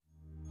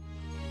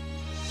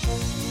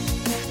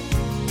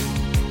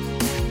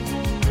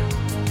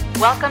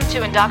Welcome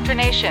to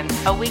Indoctrination,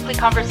 a weekly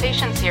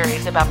conversation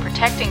series about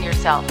protecting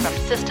yourself from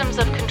systems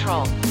of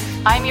control.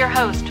 I'm your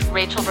host,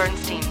 Rachel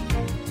Bernstein.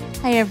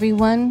 Hi,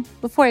 everyone.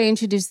 Before I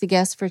introduce the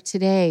guest for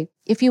today,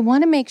 if you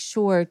want to make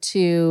sure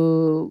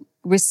to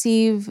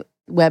receive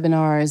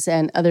webinars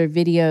and other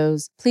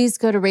videos, please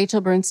go to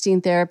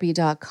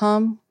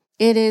rachelbernsteintherapy.com.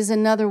 It is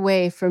another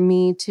way for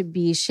me to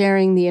be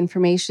sharing the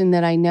information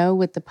that I know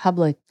with the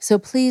public. So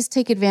please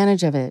take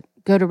advantage of it.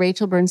 Go to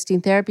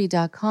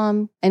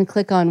rachelbernsteintherapy.com and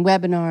click on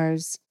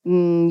webinars.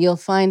 You'll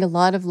find a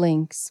lot of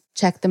links.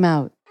 Check them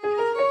out.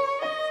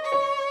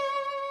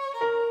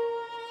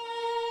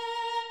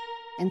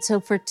 And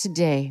so for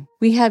today,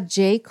 we have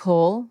Jay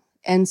Cole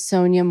and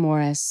Sonia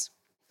Morris.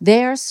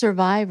 They are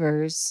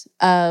survivors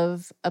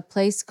of a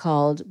place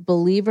called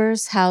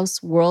Believers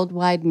House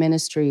Worldwide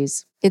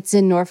Ministries. It's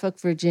in Norfolk,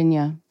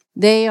 Virginia.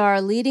 They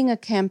are leading a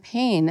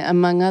campaign,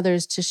 among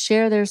others, to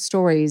share their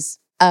stories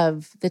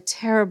of the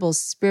terrible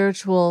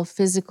spiritual,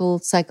 physical,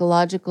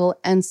 psychological,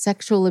 and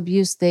sexual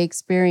abuse they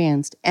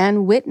experienced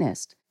and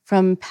witnessed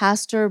from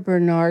Pastor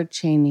Bernard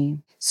Cheney.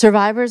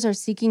 Survivors are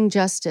seeking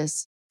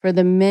justice for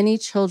the many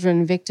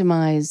children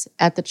victimized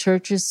at the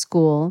church's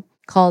school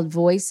called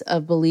Voice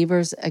of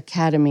Believers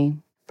Academy.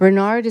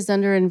 Bernard is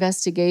under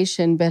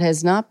investigation but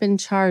has not been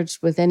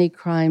charged with any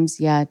crimes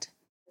yet.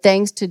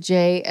 Thanks to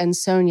Jay and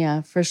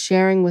Sonia for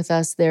sharing with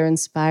us their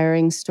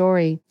inspiring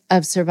story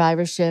of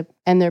survivorship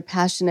and their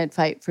passionate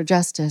fight for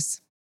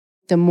justice.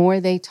 The more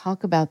they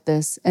talk about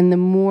this and the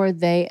more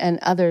they and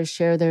others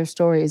share their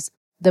stories,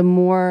 the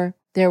more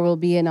there will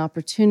be an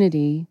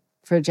opportunity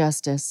for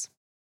justice.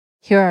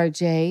 Here are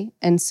Jay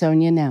and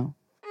Sonia now.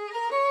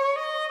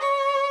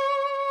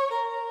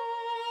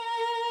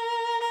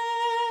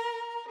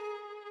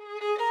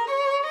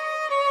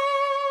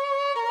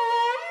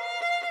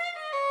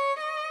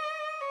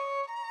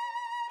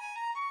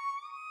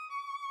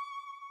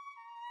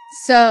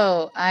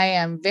 So I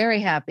am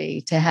very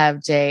happy to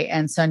have Jay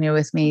and Sonia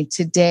with me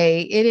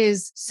today. It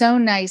is so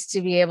nice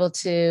to be able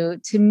to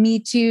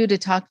meet you, to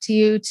talk to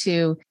you,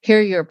 to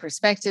hear your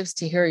perspectives,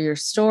 to hear your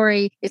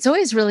story. It's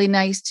always really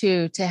nice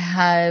to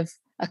have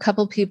a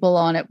couple people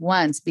on at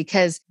once,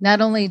 because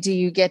not only do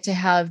you get to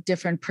have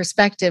different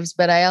perspectives,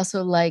 but I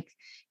also like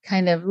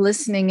kind of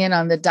listening in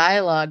on the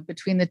dialogue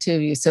between the two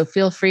of you. So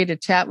feel free to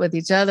chat with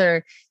each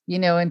other,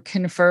 and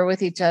confer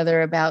with each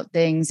other about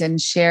things and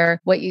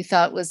share what you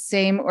thought was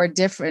same or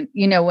different.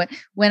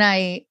 When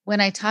I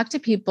talk to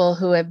people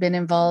who have been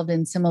involved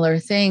in similar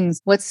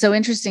things, what's so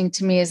interesting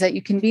to me is that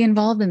you can be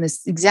involved in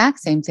this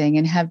exact same thing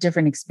and have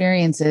different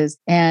experiences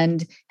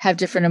and have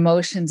different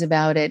emotions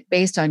about it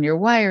based on your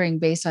wiring,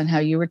 based on how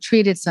you were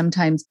treated.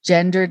 Sometimes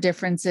gender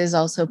differences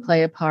also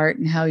play a part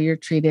in how you're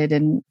treated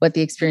and what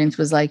the experience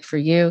was like for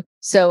you.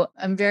 So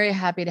I'm very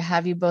happy to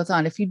have you both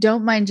on. If you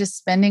don't mind just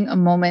spending a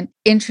moment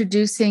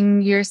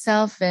introducing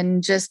yourself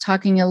and just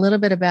talking a little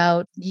bit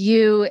about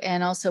you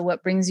and also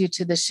what brings you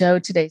to the show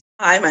today.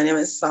 Hi, my name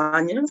is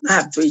Sonia. I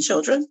have 3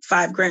 children,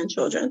 5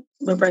 grandchildren.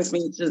 What brings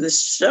me to the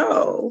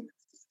show?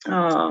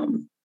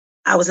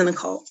 I was in a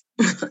cult.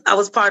 I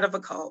was part of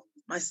a cult,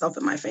 myself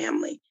and my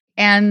family.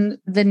 And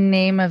the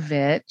name of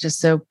it,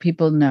 just so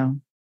people know.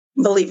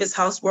 Believers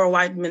House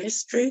Worldwide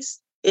Ministries.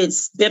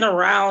 It's been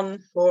around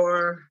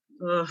for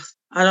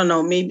I don't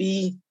know,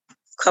 maybe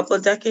a couple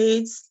of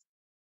decades.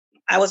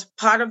 I was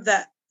part of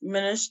that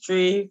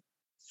ministry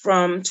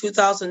from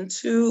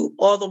 2002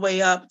 all the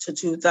way up to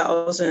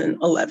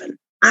 2011.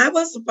 I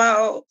was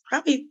about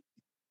probably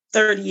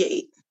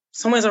 38,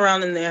 somewhere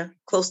around in there,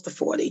 close to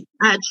 40.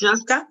 I had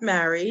just got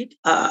married.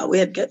 We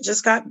had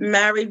just got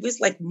married. We was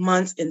like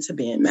months into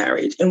being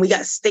married, and we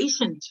got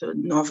stationed to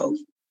Norfolk.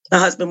 My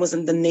husband was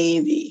in the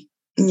Navy.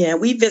 Yeah,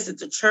 we visited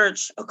the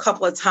church a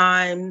couple of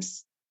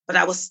times. But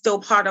I was still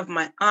part of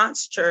my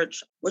aunt's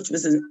church, which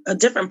was in a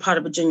different part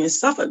of Virginia,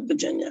 Suffolk,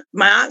 Virginia.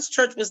 My aunt's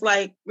church was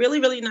like really,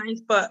 really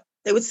nice, but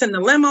they would send a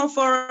limo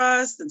for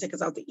us and take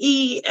us out to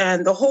eat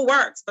and the whole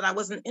works. But I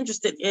wasn't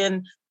interested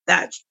in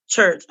that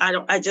church.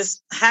 I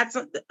just had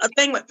a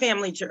thing with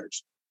family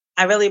church.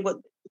 I really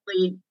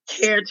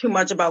care too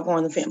much about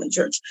going to family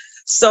church.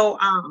 So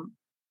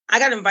I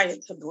got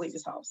invited to the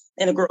Believers House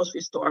in a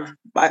grocery store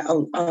by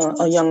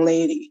a young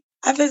lady.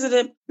 I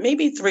visited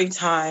maybe 3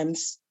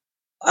 times.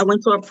 I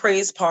went to a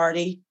praise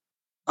party,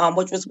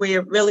 which was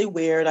weird, really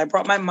weird. I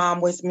brought my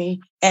mom with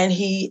me, and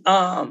he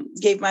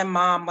gave my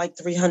mom like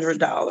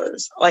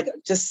 $300, like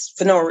just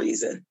for no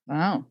reason.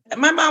 Wow.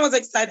 And my mom was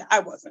excited.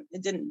 I wasn't.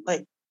 It didn't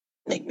like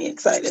make me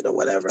excited or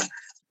whatever.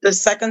 The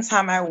second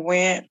time I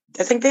went,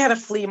 I think they had a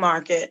flea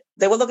market.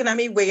 They were looking at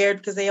me weird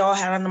because they all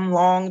had on them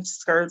long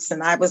skirts.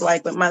 And I was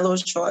like with my little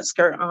short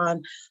skirt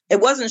on. It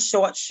wasn't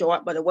short,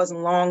 but it wasn't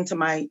long to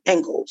my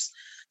ankles.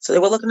 So they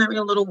were looking at me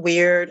a little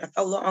weird. I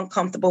felt a little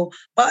uncomfortable,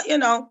 but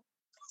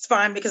it's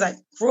fine because I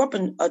grew up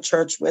in a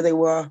church where they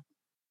wore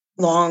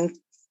long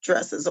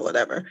dresses or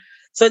whatever.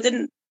 So it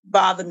didn't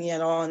bother me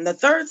at all. And the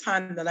third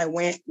time that I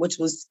went, which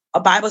was a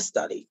Bible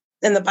study,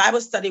 and the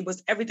Bible study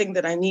was everything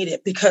that I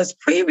needed because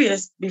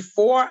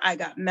before I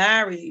got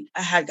married,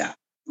 I had got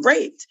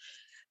raped.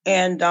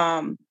 And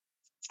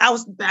I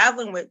was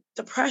battling with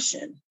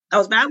depression. I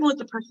was battling with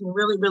depression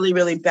really, really,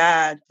 really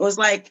bad. It was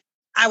like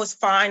I was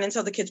fine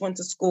until the kids went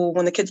to school.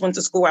 When the kids went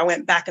to school, I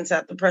went back into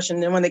that depression.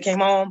 And then when they came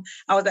home,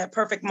 I was that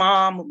perfect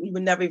mom. We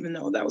would never even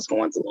know that I was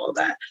going through all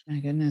that. My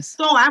goodness.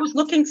 So I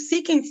was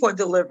seeking for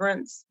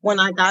deliverance when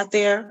I got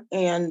there.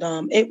 And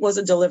it was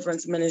a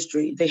deliverance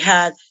ministry. They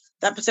had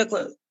that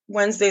particular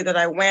Wednesday that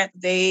I went,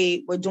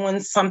 they were doing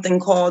something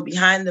called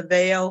Behind the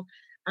Veil.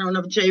 I don't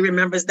know if Jay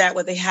remembers that,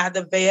 where they had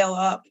the veil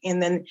up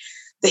and then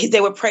they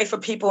would pray for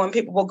people and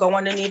people would go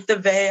underneath the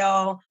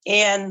veil.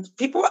 And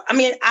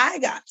I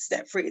got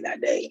set free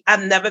that day.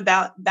 I've never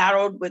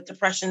battled with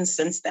depression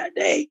since that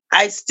day.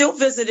 I still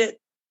visited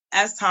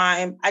as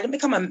time. I didn't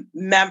become a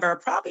member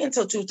probably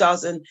until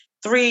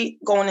 2003,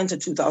 going into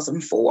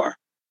 2004.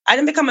 I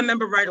didn't become a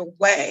member right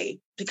away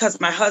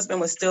because my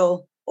husband was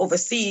still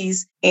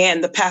overseas,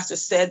 and the pastor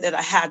said that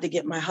I had to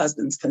get my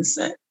husband's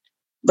consent.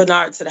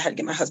 Bernard said I had to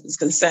get my husband's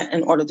consent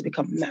in order to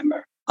become a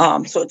member.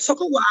 So it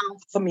took a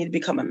while for me to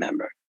become a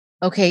member.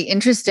 Okay,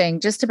 interesting.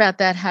 Just about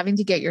that, having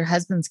to get your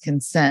husband's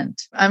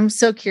consent. I'm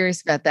so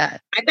curious about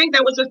that. I think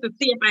that was just to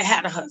see if I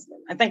had a husband.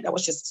 I think that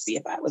was just to see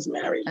if I was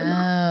married or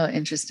not. Oh,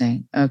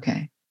 interesting.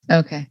 Okay.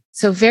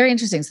 So very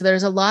interesting. So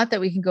there's a lot that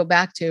we can go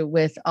back to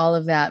with all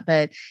of that,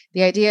 but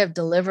the idea of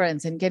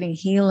deliverance and getting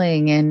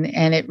healing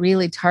and it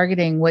really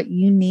targeting what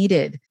you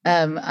needed,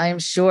 I'm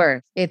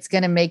sure it's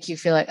going to make you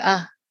feel like,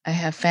 I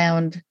have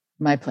found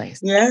my place.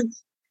 Yes.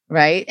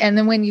 Right. And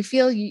then when you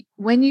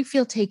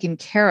feel taken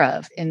care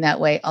of in that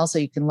way, also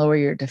you can lower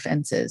your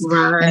defenses.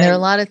 Right. And there are a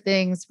lot of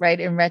things, right,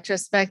 in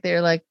retrospect,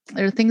 there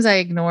are things I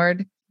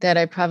ignored that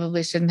I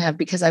probably shouldn't have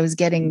because I was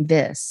getting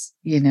this,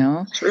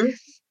 True.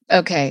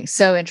 Okay.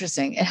 So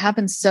interesting. It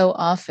happens so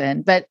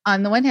often. But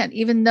on the one hand,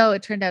 even though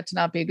it turned out to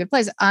not be a good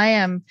place, I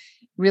am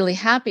really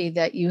happy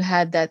that you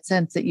had that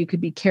sense that you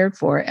could be cared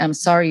for. I'm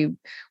sorry you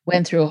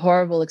went through a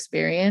horrible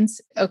experience.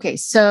 Okay.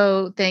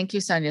 So thank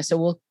you, Sonia. So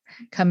we'll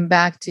come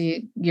back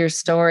to your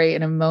story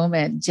in a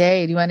moment.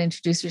 Jay, do you want to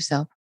introduce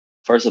yourself?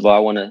 First of all, I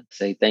want to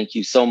say thank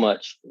you so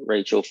much,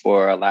 Rachel,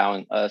 for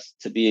allowing us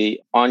to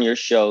be on your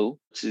show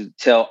to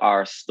tell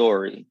our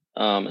story.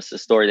 It's a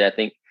story that I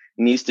think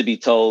needs to be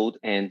told,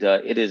 and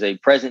it is a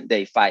present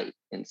day fight.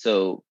 And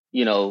so,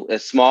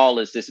 as small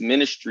as this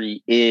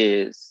ministry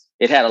is,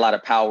 it had a lot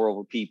of power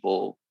over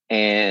people.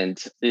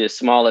 And as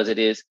small as it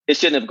is, it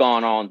shouldn't have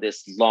gone on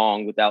this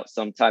long without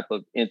some type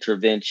of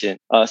intervention.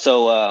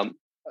 So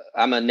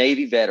I'm a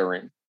Navy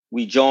veteran.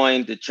 We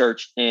joined the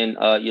church in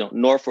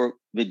Norfolk,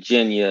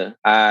 Virginia.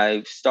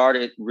 I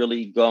started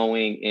really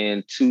going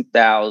in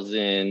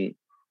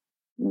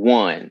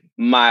 2001.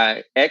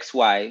 My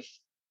ex-wife,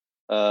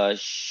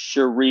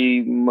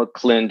 Cherie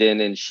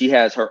McClendon, and she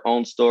has her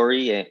own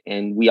story,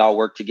 and we all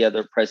work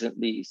together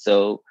presently.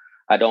 So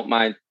I don't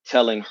mind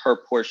telling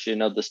her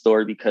portion of the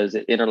story because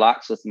it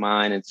interlocks with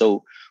mine. And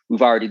so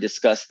we've already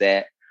discussed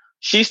that.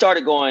 She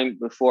started going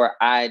before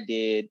I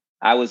did.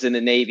 I was in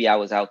the Navy, I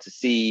was out to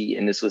sea,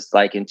 and this was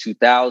like in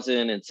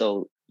 2000. And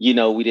so,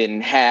 we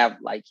didn't have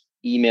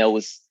email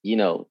was,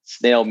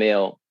 snail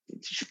mail.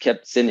 She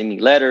kept sending me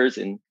letters.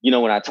 And,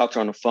 when I talked to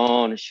her on the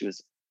phone, she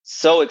was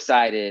so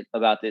excited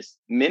about this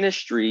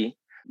ministry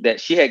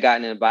that she had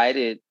gotten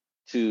invited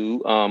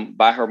to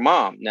by her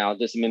mom. Now,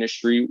 this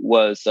ministry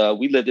was,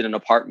 we lived in an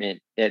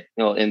apartment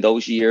in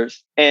those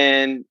years,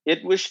 and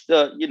it was,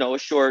 a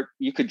short,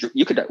 you could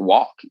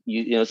walk,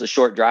 it's a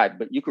short drive,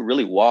 but you could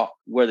really walk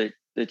where the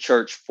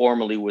church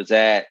formerly was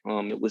at.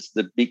 It was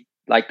the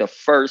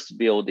first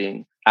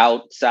building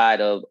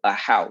outside of a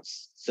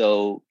house.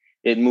 So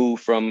it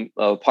moved from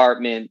an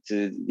apartment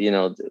to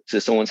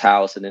someone's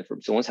house, and then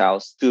from someone's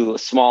house to a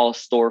small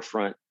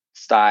storefront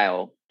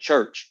style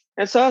church.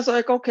 And so I was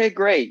like, okay,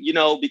 great.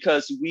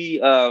 Because we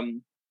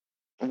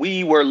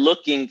were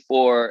looking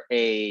for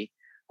a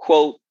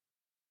quote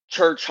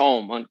church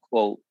home,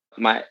 unquote.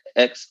 My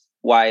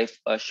ex-wife,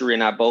 Cherie,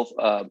 and I both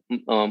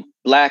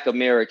Black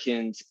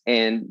Americans.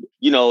 And,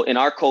 in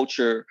our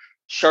culture,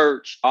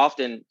 church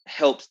often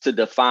helps to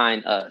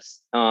define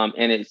us.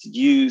 And it's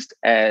used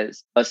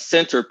as a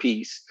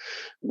centerpiece,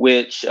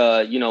 which,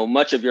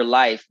 much of your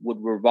life would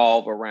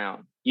revolve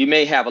around. You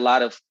may have a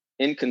lot of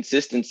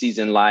inconsistencies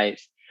in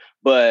life,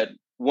 but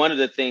one of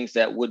the things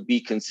that would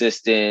be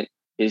consistent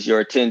is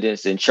your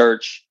attendance in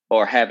church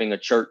or having a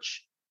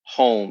church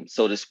home,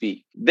 so to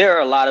speak. There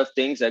are a lot of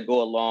things that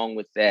go along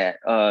with that.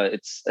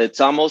 It's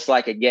almost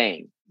like a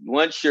game.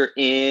 Once you're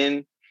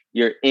in,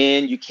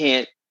 you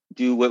can't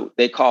do what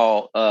they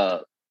call,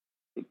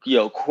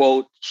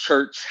 quote,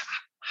 church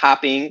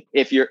hopping.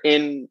 If you're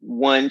in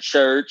one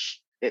church,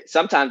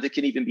 sometimes it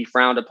can even be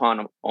frowned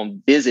upon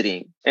on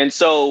visiting. And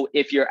so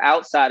if you're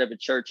outside of a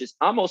church, it's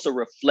almost a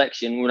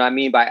reflection. What I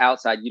mean by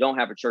outside, you don't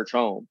have a church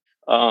home.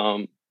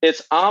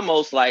 It's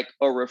almost like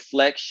a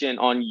reflection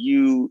on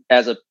you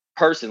as a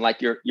person, like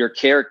your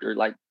character,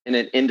 like in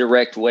an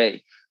indirect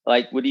way.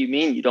 Like, what do you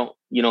mean you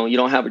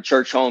don't have a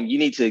church home? You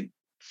need to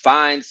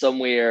find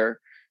somewhere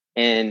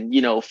and,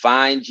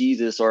 find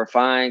Jesus or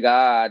find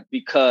God,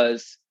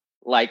 because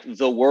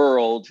the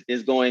world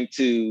is going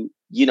to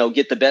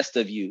get the best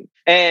of you.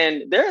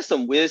 And there's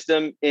some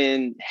wisdom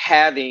in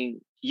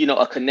having,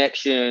 a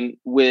connection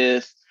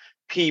with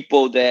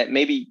people that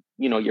maybe,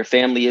 your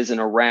family isn't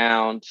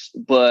around,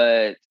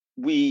 but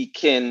we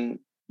can,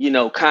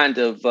 kind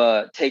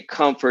of take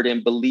comfort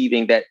in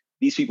believing that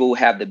these people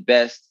have the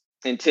best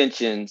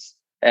intentions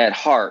at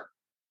heart,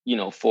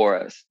 for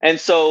us. And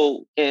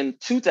so in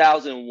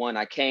 2001,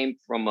 I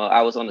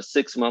was on a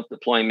 6-month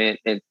deployment,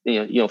 and,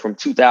 from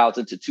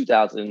 2000 to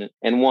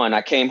 2001,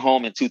 I came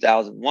home in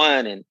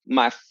 2001. And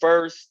my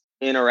first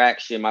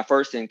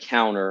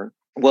encounter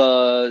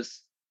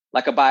was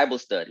like a Bible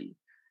study.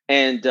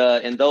 And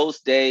in those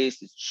days,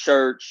 the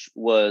church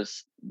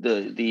was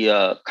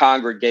the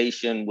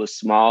congregation was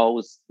small,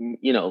 was,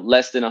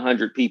 less than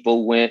 100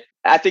 people went.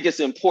 I think it's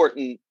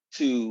important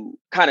to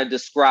kind of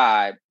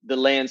describe the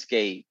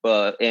landscape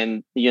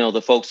and,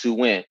 the folks who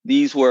went.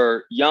 These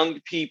were young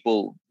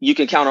people. You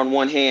can count on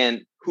one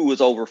hand who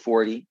was over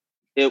 40.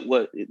 It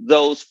was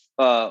those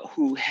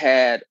who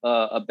had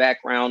a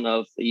background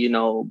of,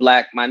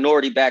 Black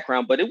minority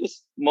background, but it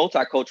was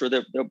multicultural.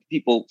 There were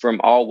people from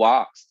all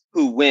walks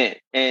who went,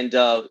 and,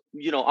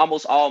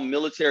 almost all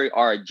military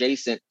are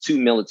adjacent to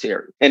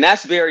military. And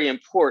that's very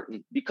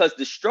important because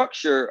the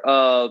structure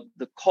of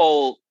the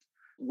cult,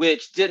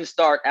 which didn't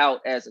start out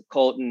as a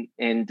cult,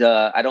 and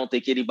I don't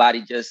think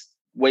anybody just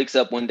wakes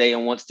up one day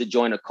and wants to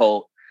join a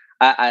cult.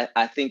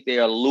 I think they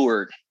are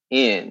lured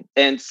in.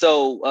 And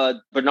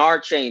so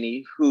Bernard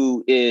Cheney,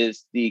 who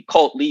is the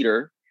cult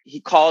leader, he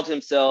called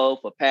himself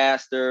a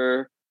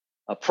pastor,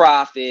 a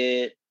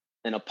prophet,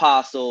 an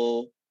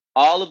apostle,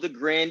 all of the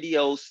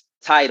grandiose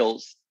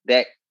titles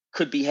that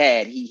could be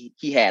had.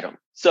 He had them.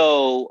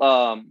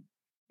 So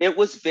it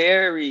was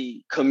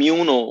very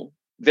communal,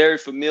 very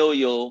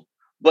familial,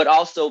 but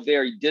also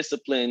very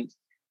disciplined.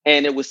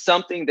 And it was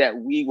something that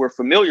we were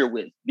familiar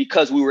with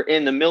because we were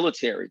in the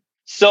military.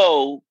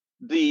 So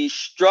the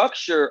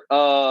structure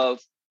of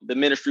the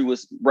ministry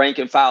was rank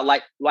and file,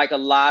 like a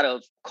lot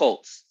of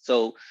cults.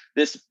 So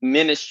this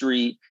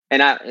ministry,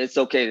 and it's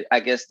okay,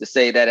 I guess, to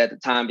say that at the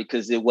time,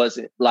 because it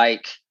wasn't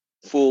like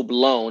full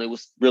blown. It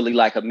was really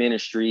like a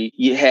ministry.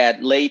 You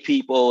had lay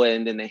people,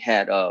 and then they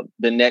had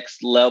the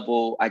next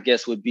level, I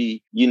guess, would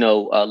be,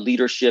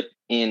 leadership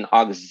in,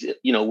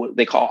 what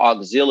they call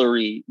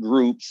auxiliary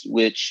groups,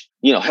 which,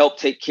 help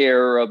take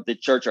care of the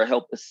church or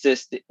help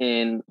assist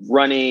in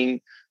running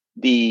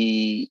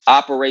the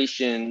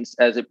operations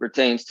as it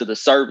pertains to the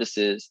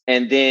services.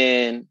 And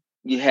then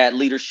you had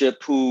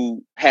leadership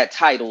who had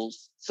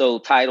titles. So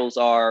titles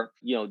are,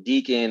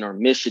 deacon or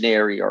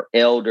missionary or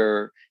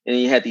elder. And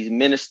then you had these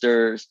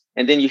ministers.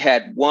 And then you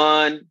had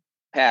one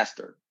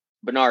pastor,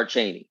 Bernard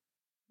Cheney,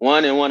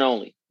 one and one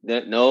only.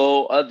 That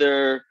no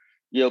other,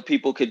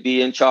 people could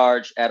be in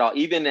charge at all.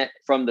 Even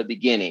from the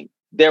beginning,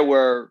 there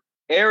were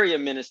area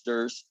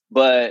ministers,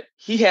 but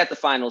he had the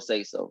final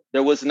say. So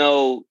there was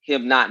no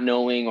him not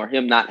knowing or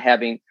him not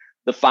having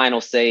the final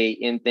say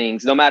in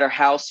things, no matter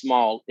how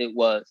small it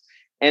was.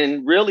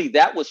 And really,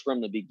 that was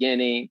from the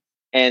beginning.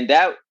 And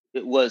that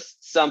was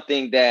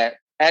something that,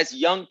 as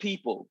young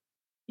people,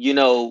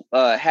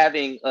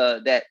 having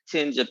that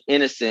tinge of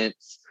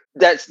innocence,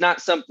 that's not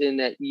something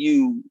that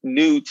you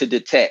knew to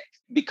detect,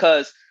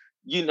 because,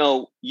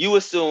 you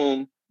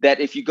assume that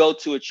if you go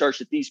to a church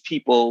that these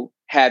people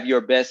have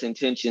your best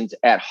intentions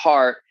at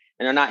heart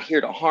and are not here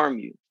to harm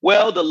you.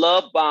 Well, the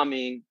love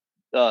bombing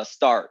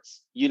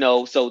starts,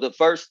 so the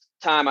first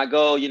time I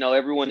go,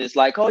 everyone is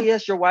like, oh,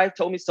 yes, your wife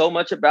told me so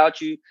much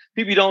about you.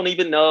 People you don't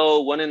even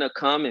know wanting to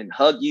come and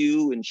hug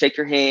you and shake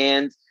your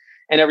hand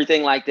and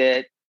everything like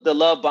that. The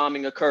love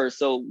bombing occurs.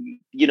 So,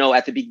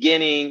 at the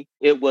beginning,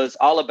 it was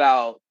all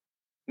about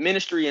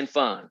ministry and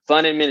fun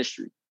and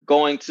ministry.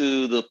 Going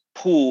to the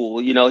pool,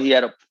 he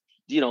had a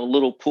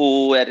little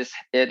pool at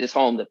his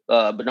home that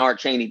Bernard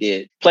Cheney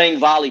did. Playing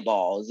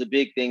volleyball is a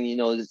big thing.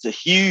 It's a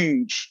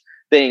huge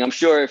thing. I'm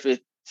sure if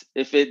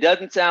it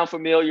doesn't sound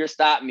familiar,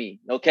 stop me.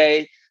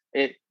 Okay.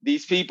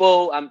 These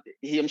people, I'm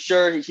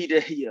sure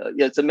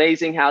it's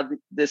amazing how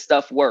this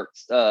stuff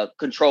works.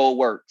 Control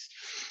works,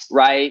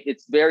 right?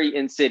 It's very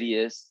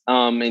insidious.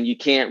 And you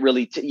can't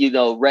really,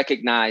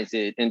 recognize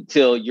it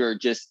until you're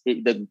just,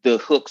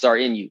 the hooks are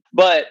in you.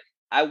 But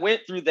I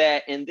went through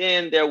that. And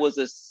then there was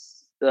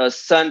a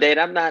Sunday, and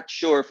I'm not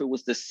sure if it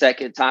was the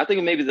second time. I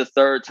think maybe the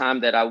third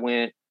time that I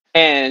went.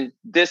 And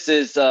this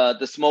is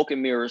the smoke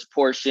and mirrors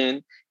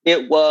portion.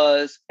 It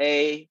was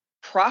a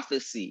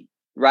prophecy,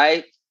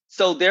 right?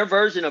 So their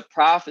version of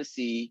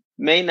prophecy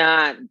may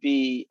not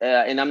be,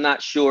 and I'm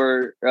not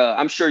sure.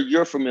 I'm sure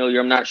you're familiar.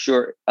 I'm not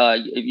sure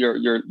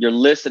your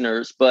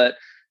listeners, but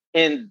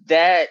in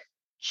that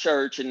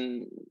church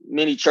and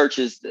many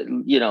churches,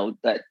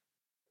 that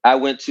I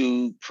went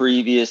to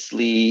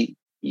previously,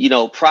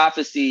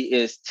 prophecy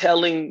is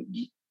telling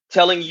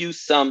you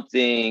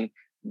something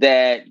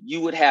that you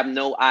would have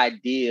no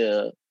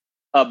idea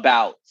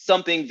about,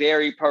 something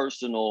very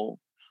personal,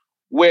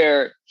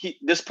 where he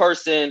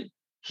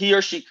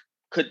or she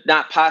could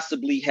not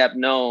possibly have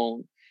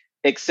known.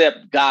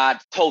 except God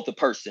told the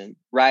person,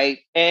 right?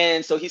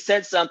 And so he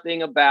said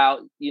something about,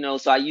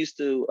 so I used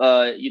to,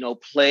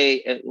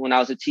 play when I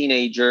was a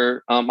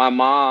teenager. My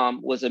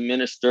mom was a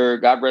minister,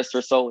 God rest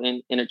her soul,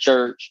 in a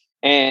church.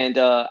 And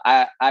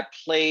I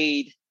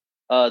played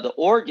the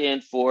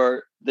organ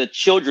for the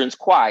children's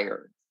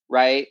choir,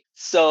 right?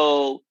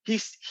 So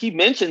he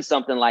mentioned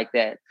something like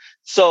that.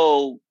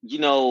 So,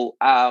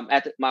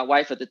 my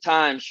wife at the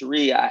time,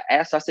 Cherie,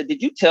 I said,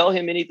 did you tell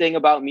him anything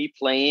about me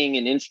playing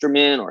an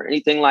instrument or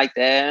anything like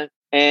that?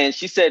 And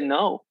she said,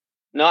 no,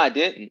 I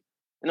didn't.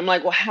 And I'm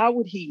like, well, how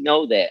would he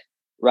know that?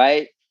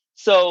 Right.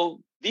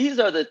 So these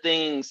are the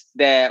things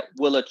that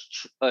will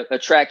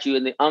attract you,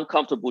 and the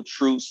uncomfortable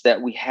truths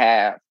that we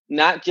have,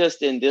 not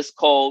just in this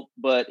cult,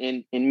 but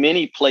in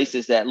many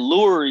places that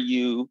lure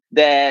you,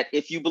 that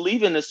if you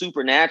believe in the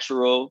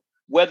supernatural,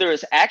 whether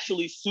it's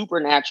actually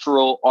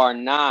supernatural or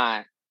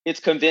not, it's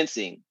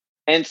convincing.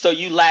 And so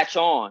you latch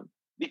on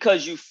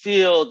because you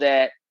feel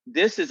that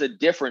this is a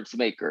difference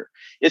maker.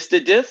 It's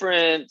the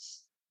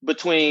difference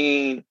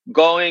between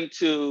going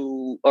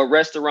to a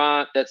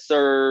restaurant that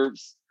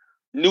serves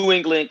New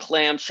England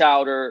clam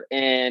chowder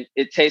and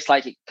it tastes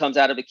like it comes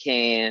out of a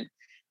can,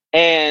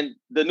 and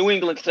the New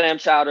England clam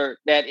chowder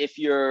that, if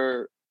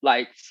you're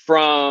like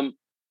from,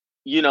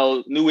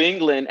 New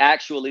England,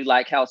 actually,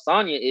 like how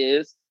Sonia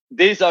is,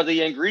 these are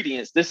the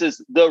ingredients. This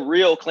is the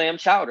real clam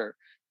chowder.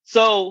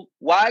 So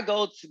why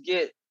go to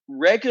get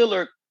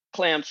regular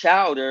clam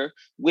chowder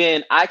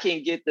when I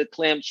can get the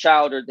clam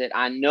chowder that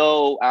I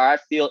know, or I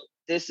feel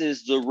this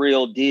is the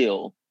real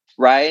deal,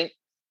 right?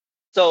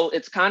 So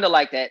it's kind of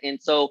like that. And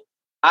so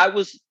I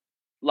was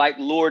like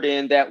lured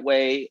in that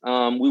way.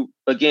 We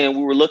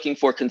were looking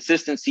for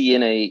consistency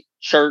in a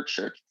church,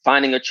 or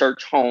finding a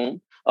church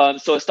home.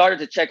 So it started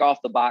to check off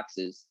the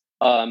boxes.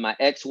 My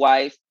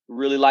ex-wife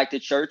really liked the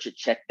church. It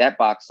checked that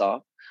box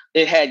off.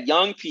 It had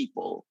young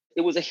people.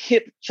 It was a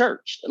hip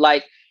church.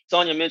 Like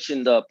Sonia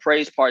mentioned, the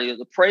praise party.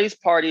 The praise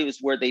party was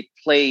where they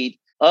played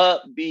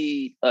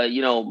upbeat,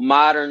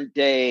 modern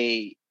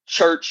day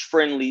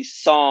church-friendly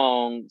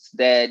songs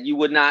that you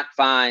would not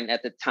find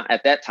at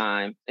that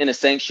time in a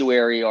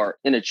sanctuary or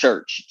in a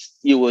church.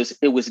 It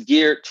was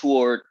geared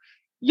toward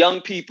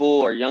young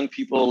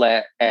people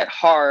at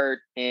heart,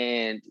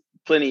 and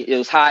it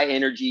was high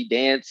energy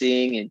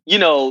dancing,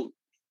 and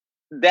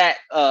that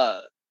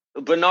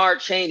Bernard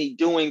Chaney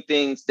doing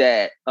things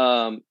that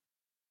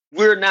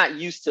we're not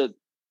used to,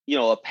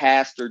 a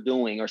pastor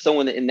doing, or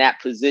someone in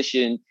that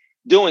position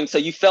doing. So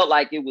you felt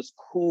like it was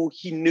cool.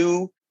 He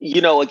knew,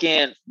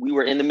 again, we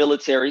were in the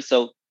military.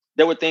 So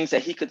there were things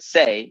that he could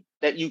say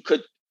that you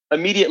could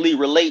immediately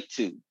relate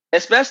to,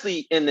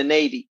 especially in the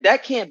Navy.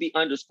 That can't be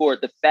underscored.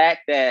 The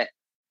fact that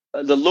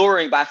the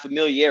luring by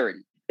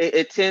familiarity,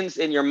 it tends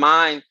in your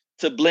mind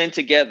to blend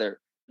together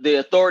the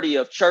authority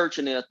of church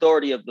and the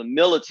authority of the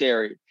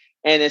military.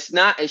 And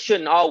it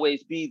shouldn't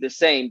always be the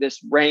same,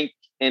 this rank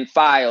and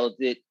file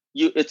that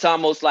it's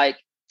almost like,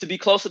 to be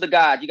closer to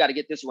God, you got to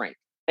get this rank.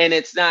 And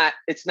it's not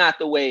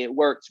the way it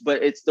works,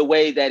 but it's the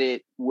way that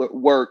it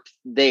worked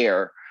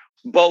there,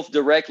 both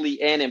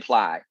directly and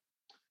implied.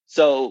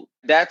 So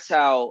that's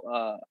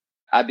how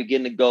I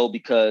began to go,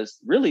 because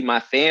really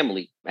my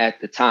family at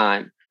the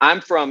time,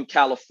 I'm from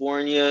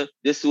California.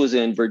 This was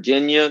in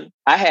Virginia.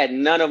 I had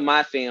none of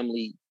my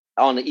family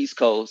on the East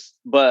Coast,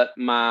 but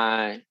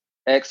my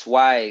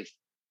ex-wife,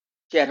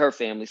 she had her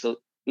family. So,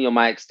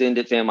 my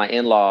extended family, my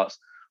in-laws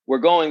were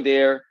going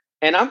there,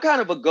 and I'm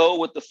kind of a go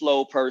with the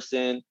flow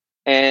person.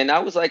 And I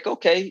was like,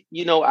 okay,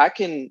 I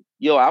can,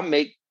 I'll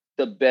make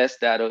the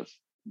best out of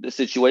the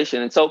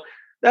situation. And so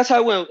that's how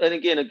I went. And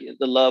again,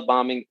 the love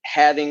bombing,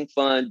 having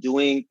fun,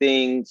 doing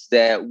things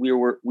that we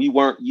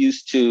weren't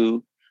used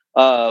to,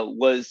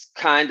 was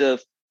kind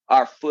of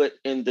our foot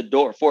in the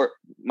door for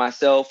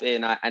myself.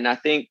 And I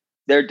think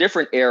there are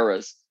different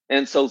eras.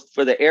 And so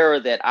for the era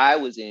that I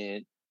was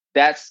in,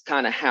 that's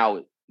kind of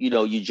how,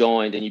 you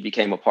joined and you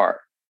became a part.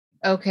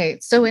 Okay.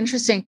 So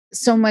interesting.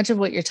 So much of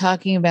what you're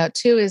talking about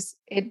too is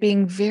it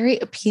being very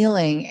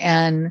appealing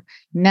and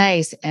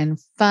nice and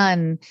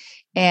fun.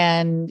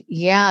 And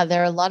yeah,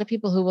 there are a lot of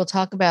people who will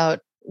talk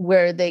about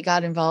where they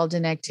got involved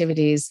in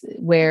activities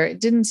where it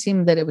didn't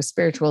seem that it was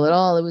spiritual at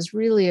all. It was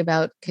really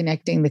about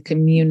connecting the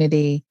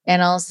community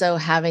and also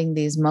having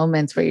these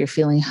moments where you're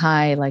feeling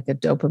high, like a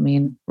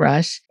dopamine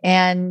rush.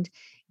 And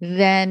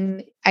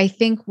then I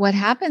think what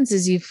happens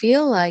is you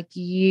feel like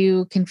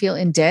you can feel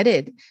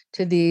indebted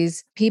to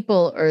these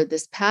people or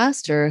this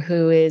pastor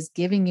who is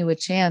giving you a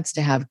chance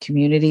to have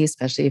community,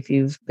 especially if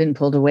you've been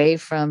pulled away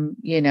from,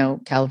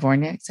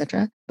 California, et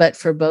cetera. But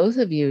for both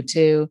of you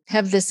to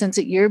have this sense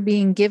that you're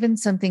being given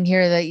something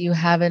here that you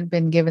haven't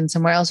been given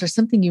somewhere else, or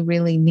something you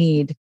really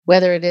need,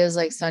 whether it is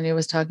like Sonia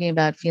was talking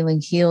about,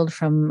 feeling healed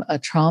from a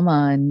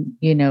trauma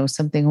and,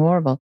 something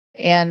horrible.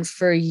 And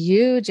for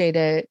you,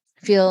 Jada,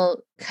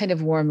 feel kind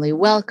of warmly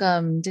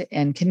welcomed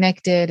and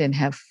connected and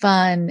have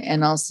fun.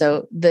 And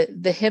also the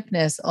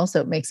hipness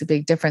also makes a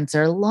big difference.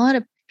 There are a lot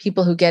of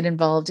people who get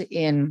involved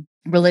in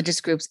religious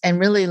groups and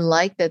really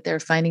like that they're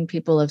finding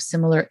people of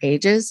similar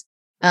ages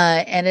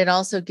And it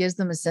also gives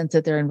them a sense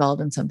that they're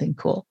involved in something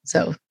cool.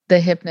 So the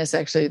hipness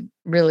actually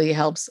really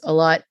helps a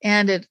lot.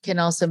 And it can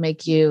also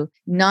make you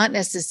not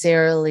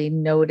necessarily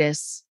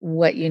notice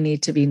what you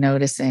need to be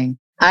noticing.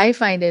 I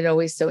find it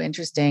always so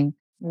interesting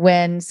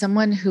when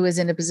someone who is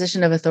in a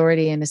position of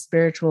authority in a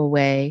spiritual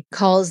way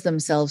calls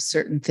themselves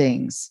certain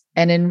things.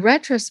 And in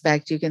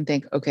retrospect, you can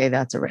think, okay,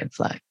 that's a red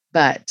flag.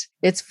 But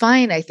it's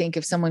fine, I think,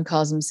 if someone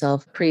calls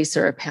himself a priest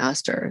or a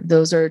pastor.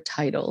 Those are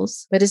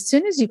titles. But as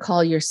soon as you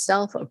call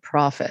yourself a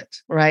prophet,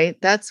 right?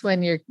 That's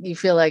when you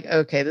feel like,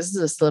 okay, this is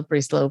a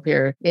slippery slope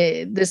here.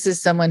 This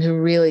is someone who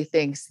really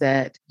thinks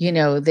that,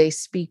 they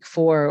speak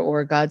for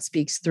or God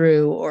speaks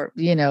through or,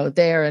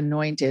 they're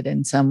anointed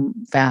in some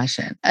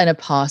fashion. An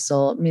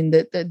apostle. I mean,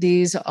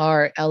 these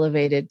are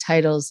elevated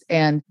titles.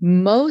 And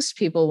most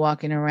people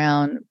walking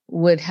around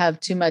would have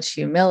too much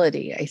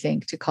humility, I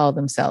think, to call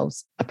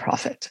themselves a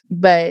prophet.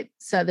 But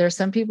so there are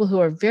some people who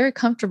are very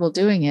comfortable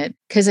doing it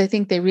because I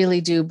think they really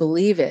do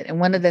believe it. And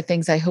one of the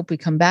things I hope we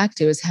come back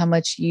to is how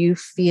much you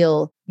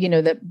feel,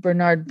 that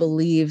Bernard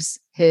believes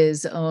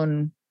his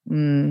own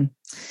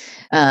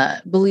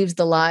believes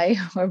the lie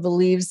or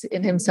believes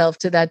in himself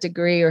to that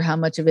degree, or how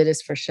much of it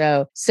is for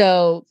show.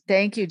 So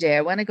thank you, Jay.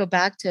 I want to go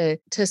back to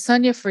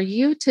Sonia for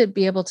you to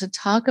be able to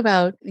talk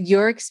about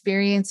your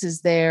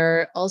experiences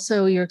there,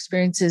 also your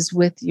experiences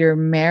with your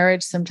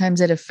marriage. Sometimes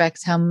it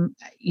affects how,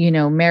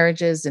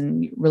 marriages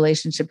and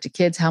relationship to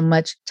kids, how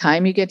much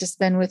time you get to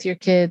spend with your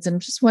kids. I'm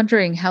just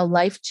wondering how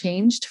life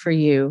changed for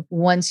you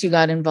once you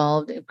got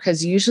involved,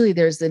 because usually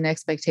there's an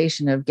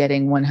expectation of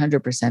getting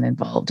 100%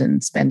 involved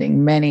and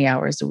spending many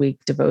hours a week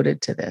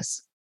devoted to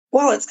this.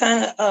 Well, it's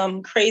kind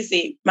of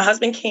crazy. My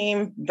husband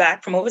came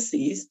back from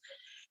overseas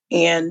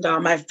and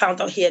I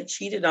found out he had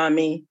cheated on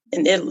me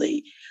in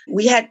Italy.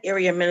 We had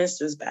area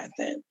ministers back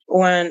then.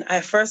 When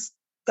I first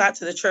got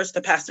to the church,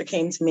 the pastor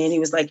came to me and he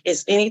was like,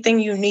 "Is anything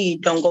you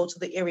need, don't go to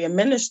the area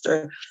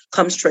minister,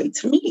 come straight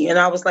to me." And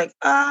I was like,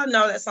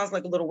 no, that sounds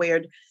like a little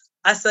weird.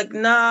 I said,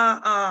 nah,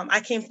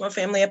 I came from a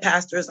family of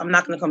pastors. I'm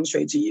not going to come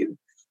straight to you.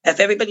 If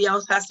everybody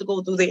else has to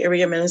go through the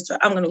area minister,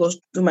 I'm going to go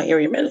through my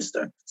area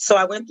minister. So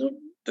I went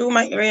through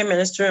my area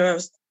minister and I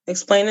was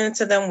explaining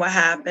to them what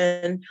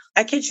happened.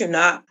 I kid you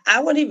not,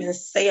 I wouldn't even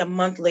say a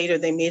month later,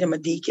 they made him a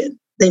deacon.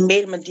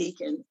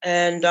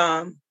 And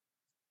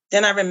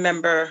then I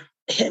remember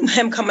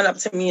him coming up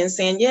to me and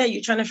saying, "Yeah,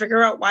 you're trying to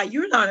figure out why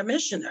you're not a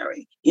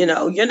missionary. You're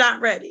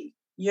not ready.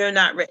 You're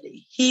not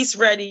ready. He's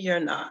ready. You're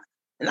not."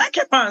 And I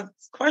kept on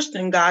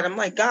questioning God. I'm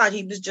like, "God,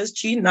 he was just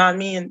cheating on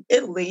me in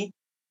Italy."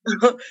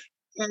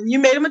 And you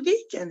made him a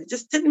deacon. It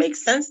just didn't make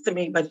sense to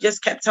me, but he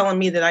just kept telling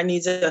me that I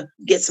need to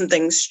get some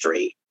things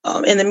straight.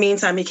 In the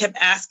meantime, he kept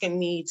asking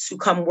me to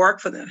come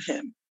work for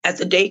him at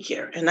the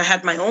daycare. And I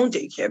had my own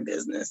daycare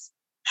business.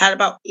 Had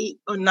about 8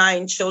 or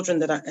 9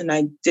 children and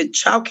I did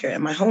childcare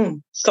in my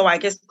home. So I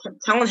just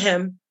kept telling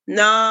him,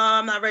 "No,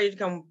 I'm not ready to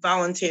come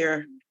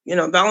volunteer."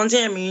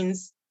 Volunteer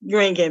means you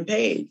ain't getting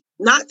paid.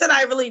 Not that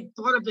I really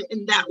thought of it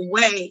in that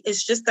way.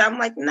 It's just that I'm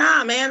like,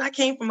 nah, man, I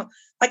came from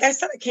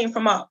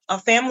a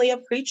family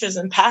of preachers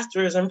and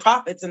pastors and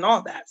prophets and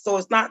all that. So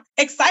it's not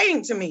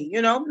exciting to me,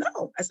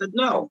 No, I said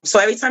no. So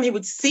every time he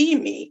would see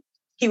me,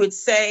 he would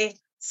say,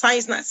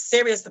 "Sonia's not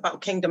serious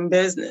about kingdom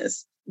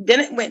business."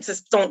 Then it went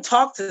to, "Don't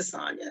talk to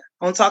Sonia.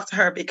 Don't talk to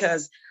her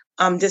because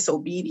I'm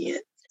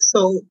disobedient."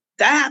 So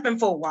that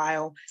happened for a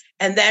while.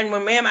 And then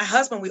when me and my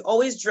husband, we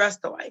always dressed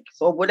alike.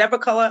 So whatever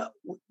color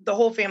the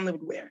whole family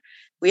would wear.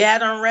 We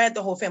had on red,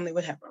 the whole family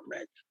would have on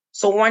red.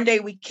 So one day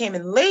we came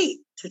in late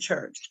to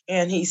church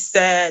and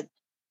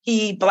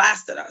he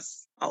blasted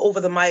us over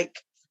the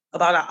mic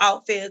about our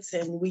outfits.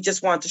 And we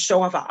just wanted to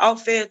show off our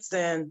outfits.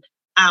 And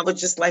I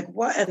was just like,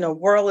 what in the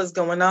world is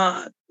going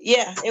on?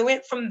 Yeah, it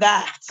went from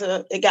that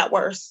to it got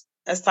worse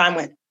as time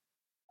went.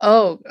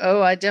 Oh,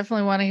 I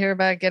definitely want to hear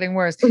about getting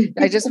worse.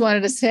 I just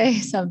wanted to say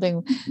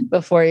something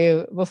before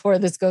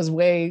this goes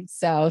way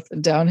south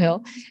and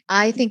downhill.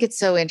 I think it's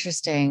so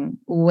interesting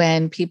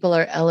when people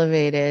are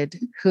elevated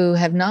who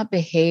have not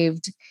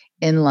behaved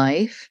in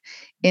life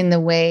in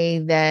the way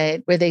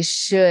where they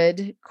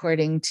should,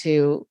 according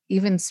to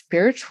even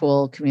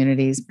spiritual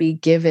communities, be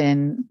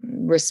given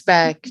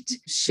respect,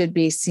 should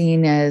be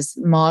seen as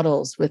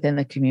models within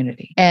the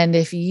community. And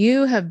if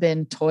you have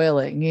been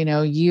toiling,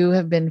 you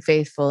have been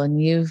faithful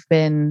and you've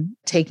been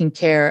taking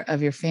care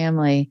of your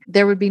family,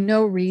 there would be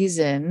no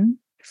reason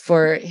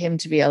for him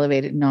to be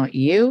elevated, not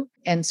you.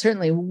 And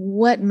certainly,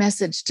 what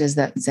message does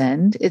that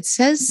send? It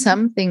says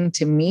something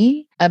to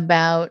me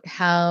about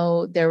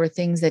how there were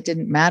things that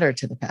didn't matter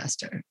to the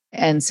pastor.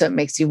 And so it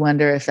makes you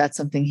wonder if that's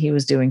something he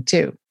was doing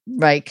too,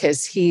 right?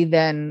 Because he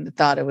then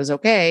thought it was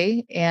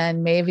okay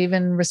and may have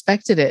even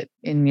respected it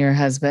in your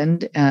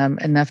husband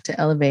enough to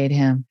elevate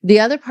him. The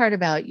other part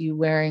about you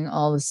wearing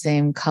all the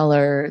same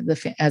color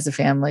as a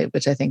family,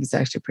 which I think is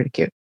actually pretty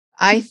cute.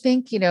 I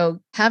think,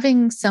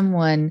 having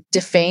someone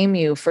defame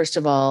you, first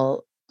of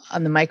all,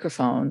 on the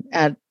microphone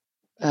at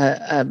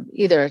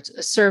either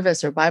a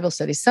service or Bible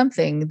study,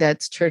 something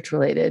that's church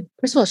related,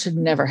 first of all, it should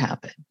never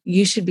happen.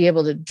 You should be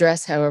able to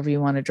dress however you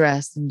want to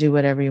dress and do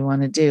whatever you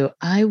want to do.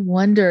 I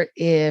wonder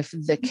if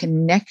the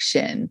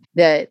connection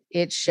that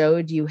it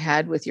showed you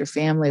had with your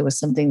family was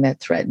something that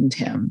threatened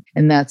him.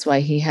 And that's why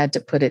he had to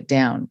put it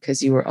down,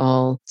 because you were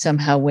all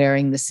somehow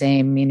wearing the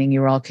same, meaning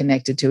you were all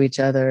connected to each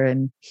other.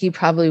 And he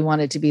probably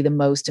wanted to be the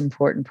most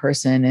important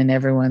person in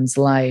everyone's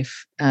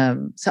life.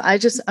 So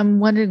I'm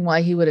wondering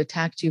why he would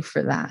attack you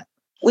for that.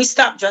 We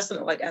stopped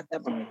dressing like at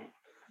that point.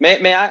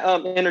 May I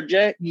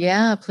interject?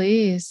 Yeah,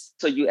 please.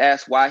 So you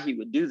asked why he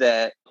would do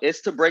that.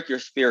 It's to break your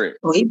spirit.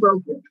 Oh, he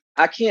broke it.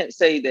 I can't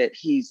say that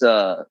he's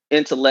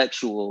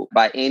intellectual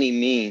by any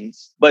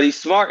means, but he's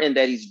smart in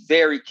that he's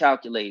very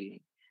calculating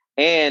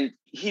and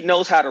he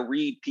knows how to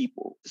read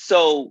people.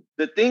 So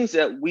the things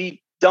that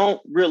we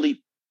don't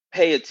really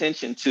pay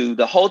attention to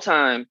the whole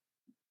time,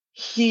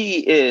 he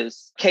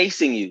is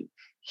casing you.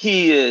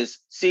 He is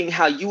seeing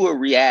how you will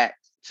react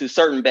to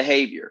certain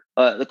behavior,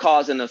 the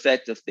cause and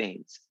effect of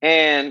things.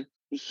 And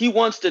he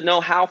wants to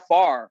know how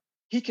far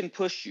he can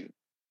push you.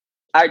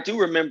 I do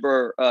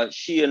remember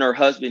she and her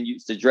husband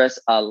used to dress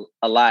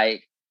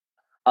alike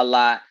a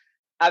lot.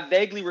 I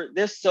vaguely,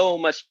 there's so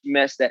much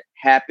mess that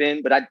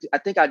happened, but I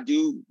think I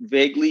do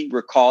vaguely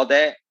recall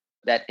that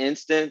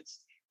instance.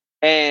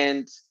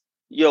 And,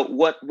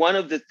 one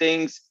of the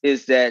things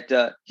is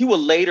that he will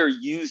later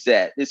use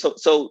that. And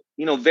so,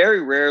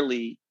 very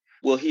rarely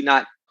will he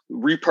not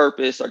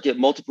repurpose or get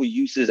multiple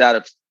uses out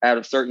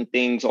of certain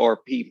things or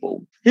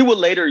people. He will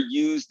later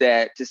use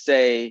that to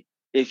say,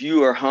 if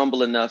you are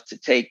humble enough to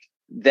take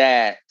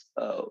that,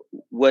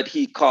 what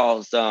he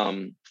calls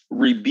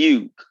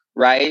rebuke,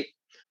 right?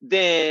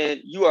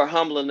 Then you are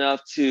humble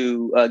enough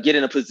to get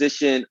in a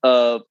position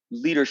of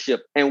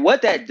leadership. And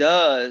what that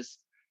does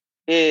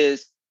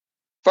is,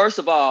 first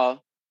of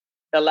all,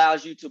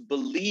 allows you to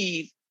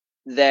believe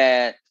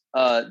that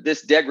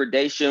this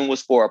degradation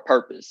was for a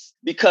purpose.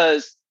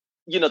 Because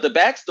the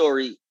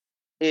backstory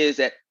is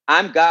that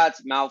I'm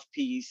God's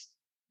mouthpiece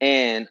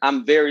and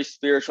I'm very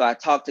spiritual. I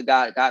talk to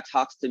God. God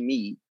talks to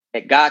me.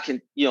 And God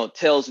can,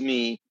 tells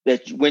me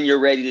that when you're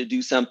ready to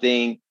do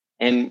something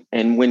and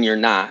when you're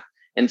not.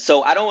 And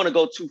so I don't want to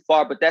go too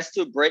far, but that's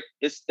to break.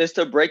 It's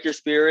to break your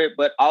spirit,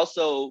 but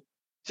also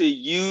to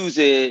use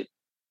it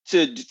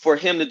for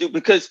him to do,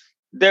 because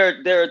there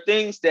are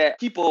things that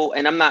people,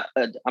 and I'm not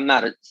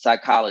a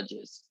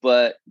psychologist,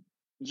 but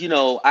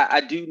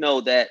I do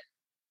know that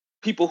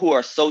people who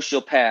are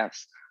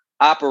sociopaths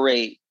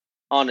operate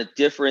on a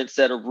different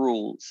set of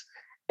rules.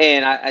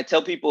 And I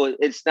tell people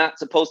it's not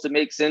supposed to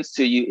make sense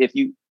to you if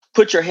you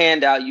put your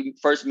hand out, you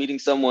first meeting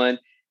someone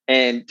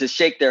and to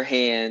shake their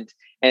hand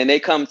and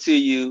they come to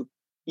you,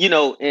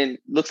 and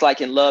looks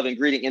like in love and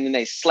greeting, and then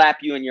they slap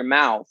you in your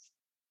mouth,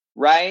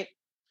 right?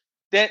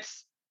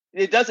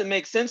 It doesn't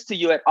make sense to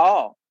you at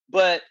all.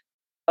 But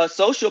a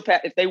sociopath,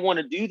 if they want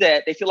to do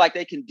that, they feel like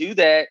they can do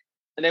that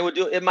and they would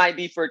do it. It might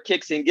be for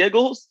kicks and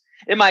giggles.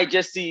 It might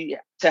just see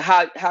to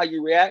how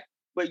you react,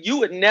 but you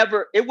would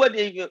never, it wouldn't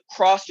even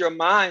cross your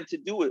mind to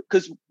do it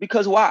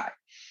because why?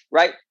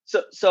 Right.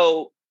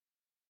 So,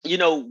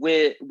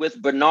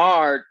 with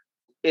Bernard,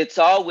 it's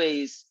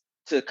always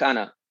to kind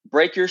of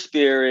break your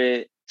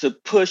spirit, to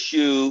push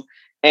you,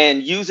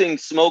 and using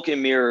smoke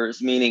and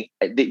mirrors, meaning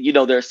that,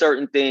 there are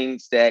certain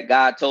things that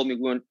God told me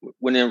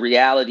when in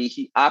reality,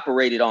 he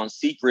operated on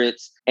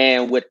secrets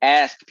and would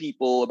ask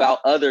people about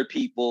other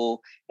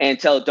people and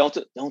don't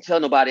tell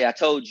nobody I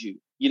told you,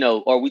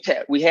 or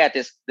we had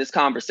this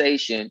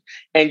conversation,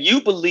 and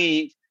you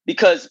believe,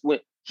 because when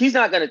he's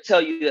not going to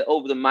tell you that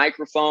over the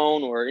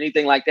microphone or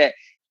anything like that,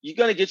 you're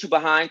going to get you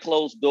behind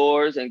closed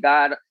doors. And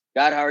God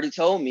already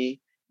told me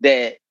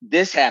that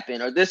this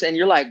happened or this, and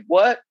you're like,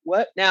 what?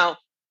 Now,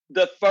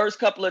 the first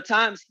couple of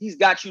times he's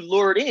got you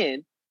lured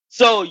in.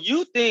 So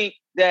you think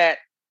that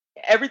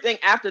everything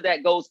after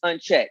that goes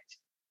unchecked.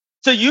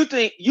 So you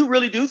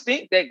really do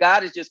think that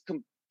God is just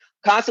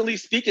constantly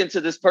speaking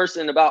to this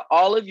person about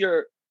all of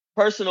your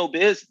personal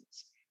business.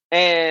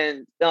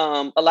 And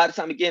a lot of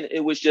time, again,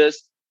 it was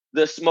just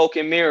the smoke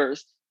and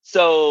mirrors.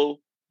 So,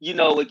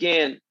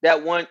 again,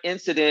 that one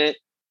incident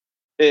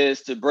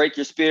is to break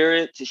your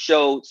spirit, to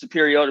show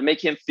superiority, to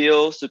make him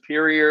feel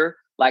superior.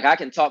 Like, I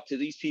can talk to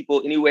these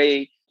people any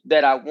way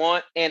that I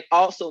want. And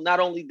also, not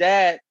only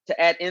that, to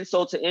add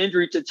insult to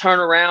injury, to turn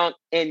around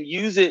and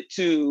use it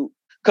to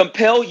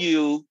compel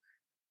you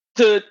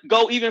to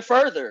go even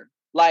further.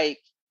 Like,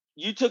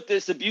 you took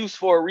this abuse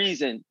for a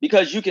reason,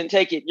 because you can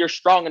take it. You're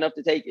strong enough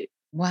to take it.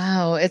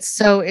 Wow. It's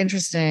so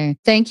interesting.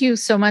 Thank you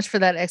so much for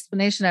that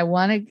explanation. I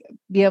want to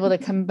be able to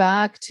come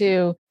back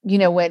to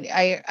when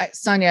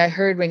Sonia, I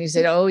heard when you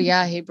said, oh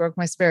yeah, he broke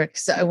my spirit.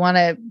 So I want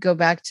to go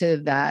back to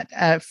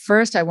that.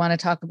 First, I want to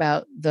talk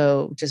about,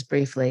 though, just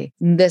briefly,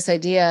 this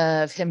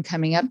idea of him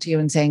coming up to you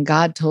and saying,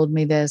 God told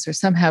me this, or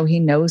somehow he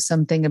knows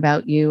something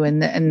about you.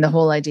 And the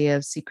whole idea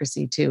of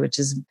secrecy too, which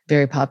is a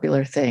very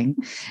popular thing,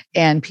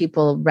 and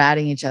people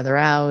ratting each other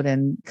out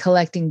and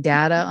collecting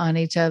data on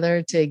each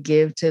other to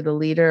give to the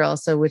leader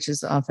also, which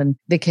is often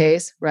the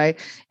case, right?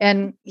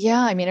 And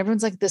yeah, I mean,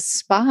 everyone's like the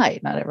spy,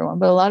 not everyone,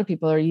 but a lot of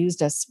people are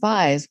used as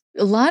spies.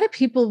 A lot of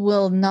people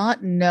will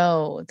not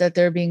know that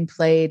they're being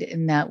played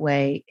in that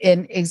way.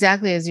 And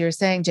exactly as you're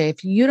saying, Jay,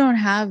 if you don't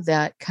have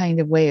that kind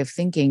of way of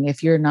thinking,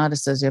 if you're not a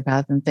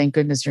sociopath, and thank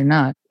goodness you're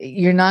not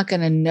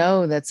going to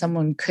know that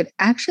someone could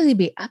actually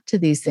be up to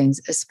these things,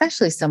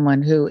 especially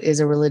someone who is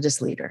a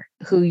religious leader,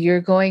 who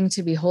you're going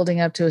to be holding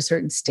up to a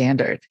certain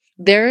standard.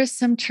 There are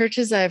some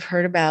churches I've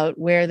heard about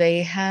where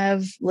they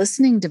have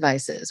listening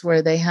devices,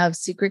 where they have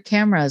secret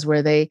cameras,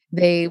 where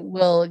they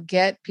will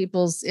get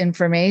people's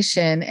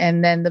information,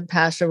 and then the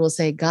pastor will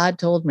say, God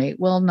told me.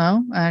 Well,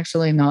 no,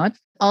 actually not.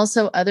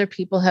 Also, other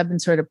people have been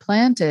sort of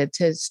planted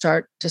to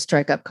start to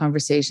strike up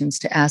conversations,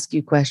 to ask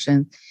you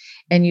questions,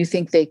 and you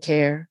think they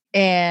care.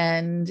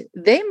 And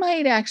they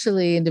might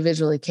actually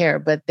individually care,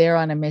 but they're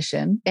on a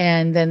mission.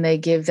 And then they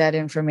give that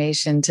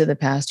information to the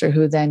pastor,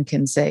 who then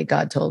can say,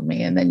 God told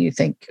me. And then you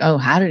think, oh,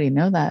 how did he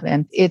know that?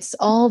 And it's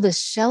all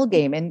this shell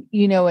game. And,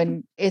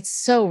 and it's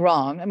so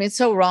wrong. I mean, it's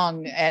so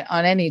wrong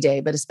on any day,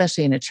 but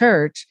especially in a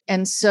church.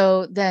 And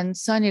so then,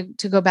 Sonia,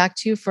 to go back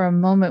to you for a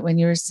moment, when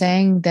you were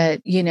saying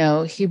that,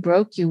 he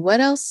broke you,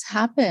 what else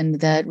happened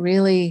that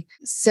really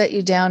set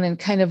you down in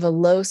kind of a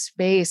low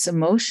space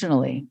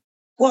emotionally?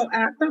 Well,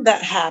 after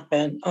that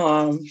happened,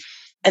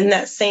 in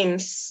that same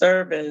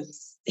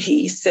service,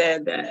 he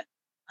said that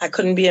I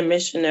couldn't be a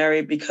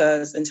missionary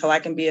because until I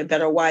can be a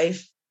better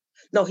wife.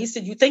 No, he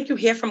said, you think you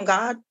hear from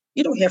God?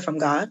 You don't hear from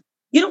God.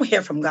 You don't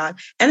hear from God.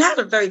 And I had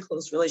a very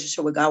close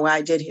relationship with God where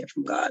I did hear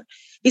from God.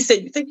 He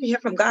said, you think you hear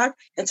from God?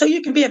 Until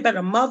you can be a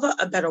better mother,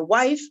 a better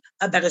wife,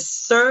 a better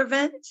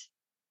servant,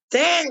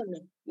 then,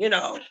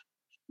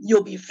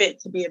 you'll be fit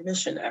to be a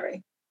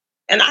missionary.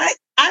 And I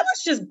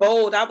was just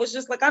bold. I was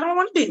just like, I don't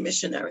want to be a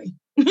missionary.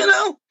 I'm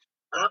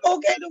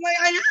okay the way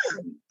I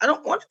am. I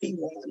don't want to be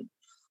one.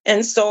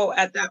 And so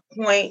at that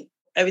point,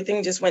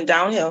 everything just went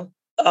downhill.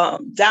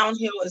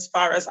 Downhill as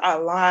far as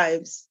our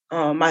lives.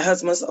 My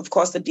husband was, of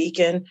course, the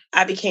deacon.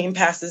 I became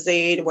pastor's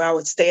aide, where I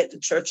would stay at the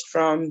church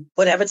from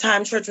whatever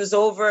time church was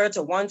over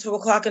to 1, 2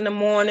 o'clock in the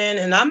morning.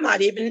 And I'm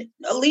not even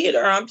a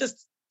leader. I'm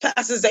just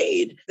pastor's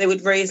aide. They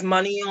would raise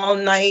money all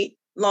night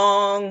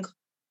long.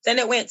 Then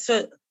it went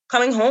to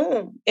coming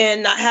home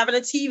and not having a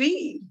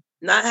TV,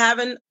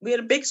 we had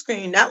a big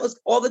screen. That was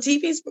all the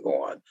TVs were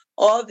going.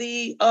 All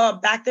the,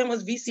 back then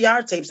was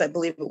VCR tapes, I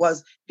believe it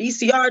was.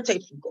 VCR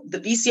tapes, the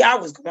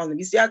VCR was going,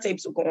 the VCR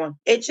tapes were going.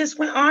 It just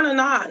went on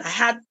and on. I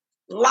had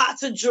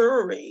lots of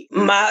jewelry.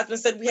 My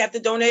husband said we have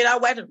to donate our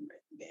wedding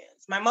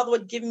bands. My mother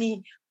would give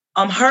me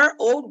her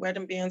old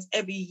wedding bands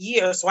every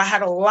year. So I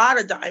had a lot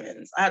of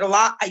diamonds.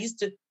 I used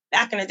to,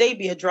 back in the day,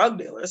 be a drug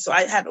dealer. So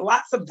I had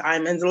lots of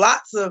diamonds,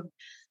 lots of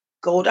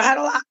gold. I had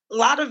a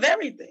lot of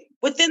everything.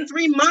 Within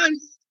 3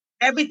 months,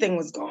 everything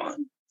was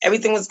gone.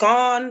 Everything was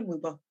gone. We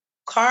were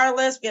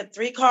carless. We had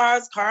 3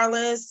 cars,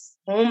 carless,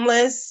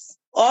 homeless,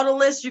 all the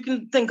lists you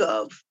can think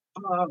of.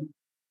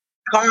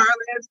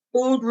 Carless,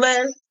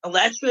 foodless,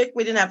 electric.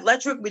 We didn't have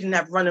electric. We didn't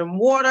have running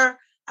water.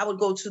 I would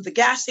go to the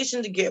gas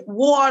station to get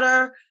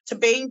water, to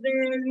bathe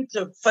in,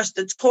 to flush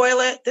the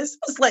toilet. This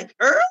was like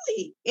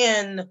early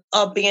in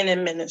being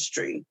in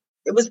ministry.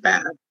 It was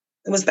bad.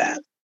 It was bad.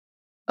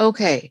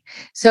 Okay.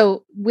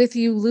 So with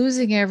you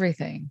losing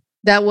everything,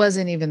 that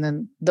wasn't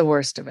even the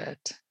worst of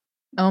it.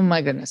 Oh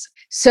my goodness.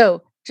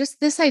 So just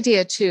this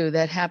idea too,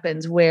 that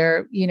happens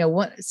where,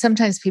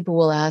 sometimes people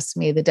will ask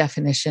me the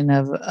definition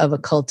of a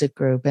cultic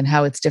group and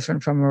how it's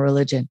different from a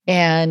religion.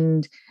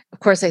 And of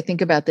course, I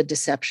think about the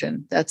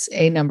deception. That's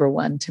number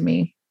one to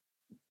me,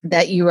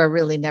 that you are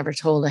really never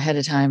told ahead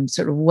of time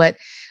sort of what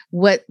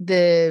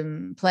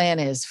the plan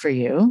is for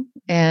you,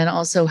 and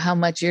also how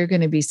much you're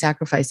going to be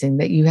sacrificing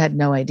that you had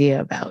no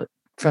idea about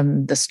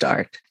from the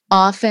start.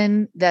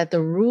 Often that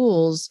the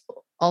rules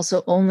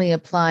also only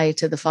apply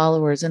to the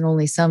followers and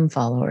only some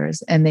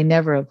followers, and they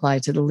never apply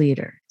to the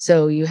leader.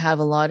 So you have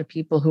a lot of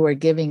people who are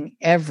giving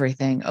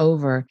everything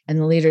over, and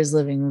the leader's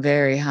living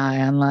very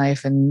high on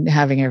life and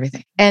having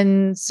everything.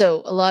 And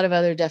so a lot of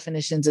other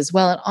definitions as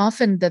well. And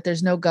often that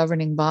there's no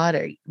governing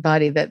body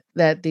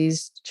that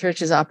these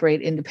churches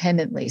operate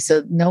independently.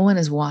 So no one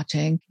is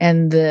watching,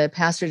 and the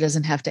pastor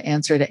doesn't have to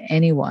answer to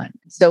anyone.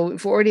 So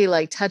we've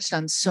already touched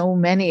on so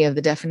many of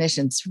the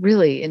definitions.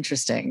 Really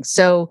interesting.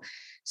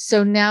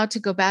 So now to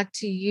go back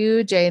to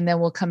you, Jay, and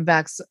then we'll come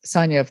back,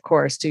 Sonia, of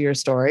course, to your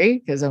story,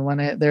 because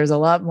there's a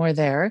lot more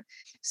there.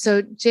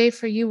 So Jay,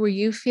 for you, were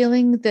you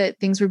feeling that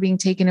things were being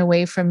taken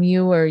away from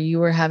you, or you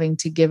were having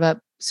to give up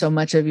so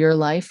much of your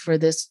life for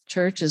this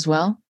church as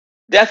well?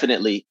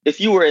 Definitely.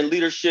 If you were in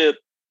leadership,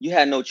 you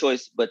had no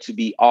choice but to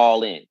be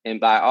all in. And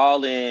by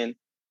all in,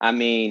 I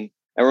mean,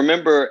 I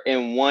remember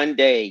in one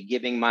day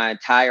giving my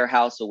entire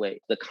house away,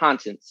 the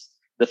contents,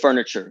 the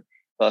furniture.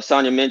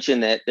 Sonia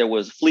mentioned that there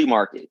was a flea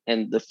market,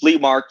 and the flea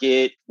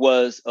market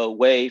was a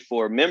way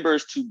for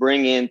members to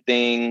bring in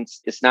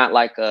things. It's not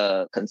like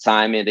a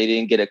consignment. They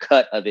didn't get a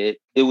cut of it.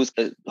 It was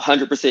a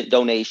 100%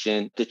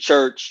 donation. The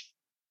church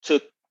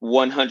took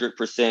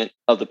 100%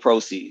 of the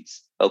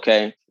proceeds.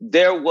 Okay.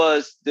 There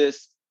was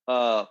this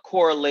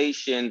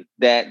correlation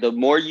that the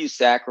more you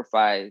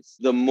sacrifice,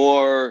 the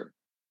more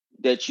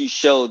that you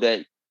show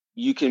that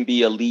you can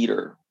be a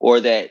leader, or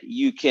that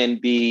you can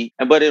be,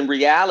 but in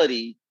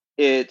reality,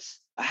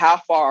 it's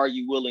how far are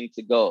you willing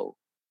to go?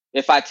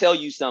 If I tell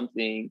you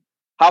something,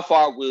 how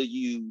far will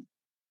you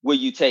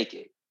take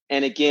it?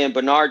 And again,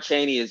 Bernard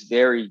Cheney is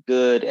very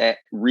good at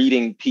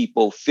reading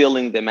people,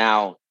 filling them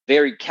out,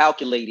 very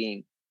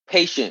calculating,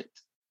 patient,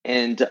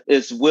 and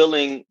is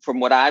willing,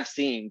 from what I've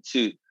seen,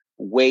 to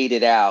wait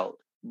it out,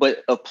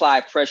 but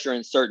apply pressure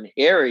in certain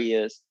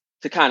areas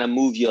to kind of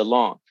move you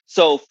along.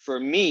 So for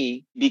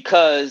me,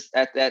 because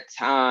at that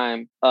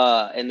time,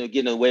 and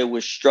again, the way it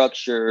was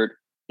structured,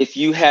 if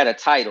you had a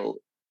title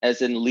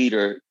as in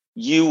leader,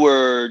 you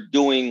were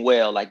doing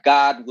well, like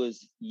God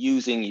was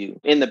using you.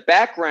 In the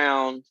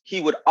background,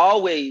 he would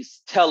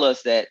always tell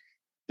us that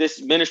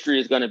this ministry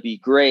is going to be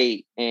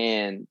great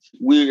and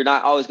we're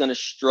not always going to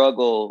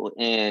struggle.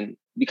 And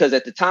because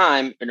at the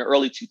time, in the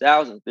early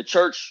 2000s, the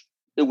church,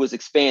 it was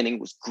expanding,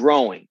 was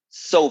growing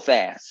so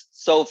fast.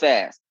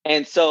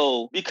 And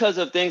so because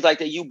of things like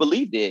that, you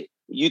believed it.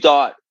 You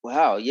thought,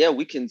 wow, yeah,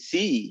 we can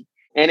see.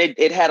 And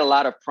it had a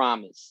lot of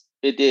promise.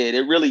 It did.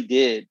 It really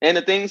did. And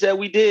the things that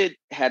we did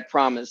had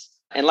promise.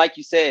 And like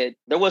you said,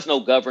 there was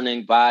no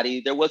governing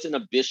body. There wasn't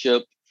a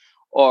bishop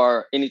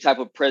or any type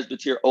of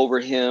presbyter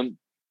over him.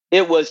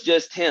 It was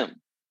just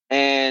him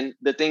and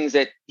the things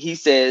that he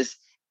says.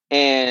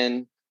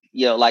 And,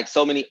 like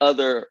so many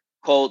other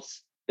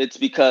cults, it's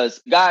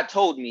because God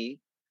told me,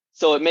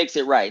 so it makes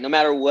it right, no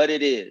matter what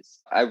it is.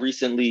 I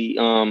recently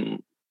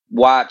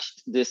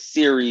watched this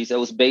series that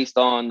was based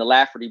on the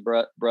Lafferty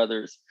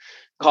brothers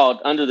called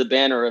Under the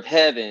Banner of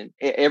Heaven.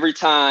 Every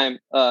time,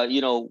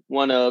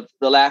 one of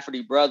the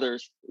Lafferty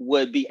brothers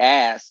would be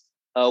asked,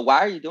 why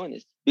are you doing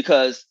this?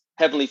 Because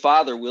Heavenly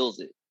Father wills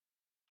it.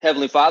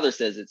 Heavenly Father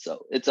says it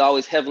so. It's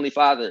always Heavenly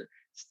Father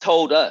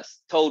told us,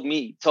 told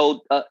me,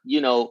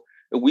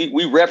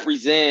 we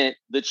represent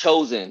the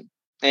chosen.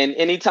 And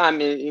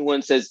anytime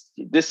anyone says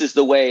this is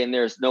the way and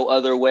there's no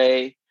other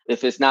way,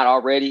 if it's not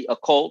already a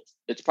cult,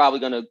 it's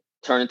probably going to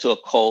turn into a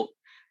cult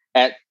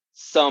at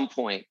some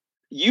point.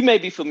 You may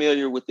be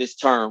familiar with this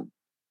term,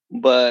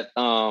 but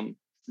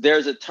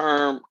there's a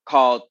term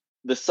called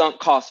the sunk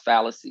cost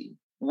fallacy,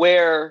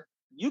 where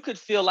you could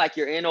feel like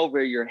you're in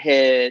over your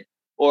head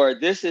or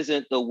this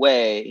isn't the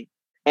way.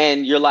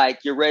 And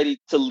you're ready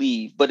to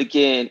leave. But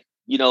again,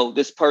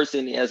 this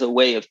person has a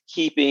way of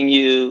keeping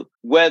you,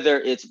 whether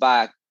it's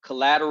by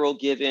collateral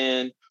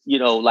given,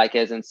 like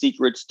as in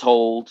secrets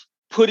told,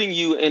 putting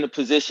you in a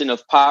position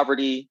of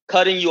poverty,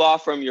 cutting you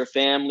off from your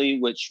family,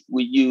 which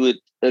you would,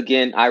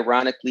 again,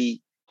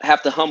 ironically,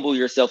 have to humble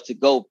yourself to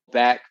go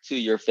back to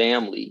your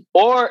family.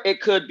 Or it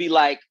could be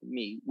like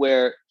me,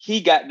 where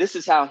this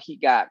is how he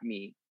got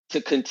me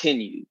to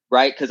continue,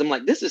 right? Because I'm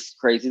like, this is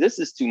crazy. This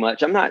is too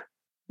much. I'm not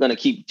going to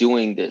keep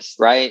doing this,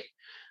 right?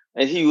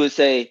 And he would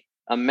say,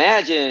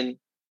 imagine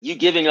you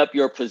giving up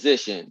your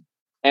position.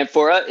 And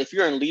for us, if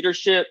you're in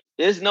leadership,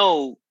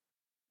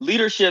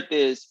 leadership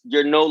is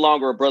you're no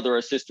longer a brother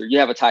or sister. You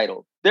have a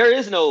title. There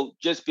is no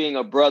just being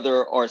a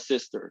brother or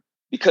sister,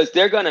 because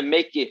he's going to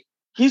make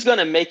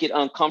it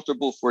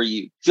uncomfortable for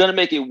you. He's going to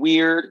make it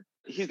weird.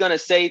 He's going to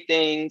say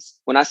things.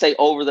 When I say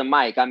over the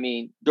mic, I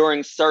mean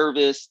during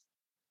service,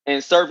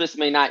 and service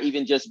may not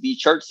even just be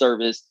church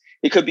service.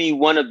 It could be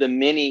one of the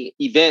many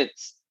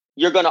events.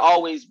 You're going to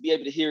always be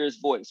able to hear his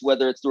voice,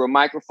 whether it's through a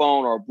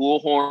microphone or a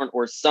bullhorn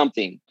or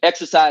something,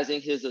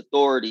 exercising his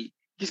authority.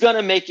 He's going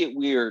to make it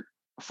weird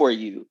for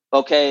you.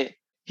 Okay.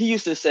 He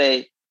used to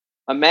say,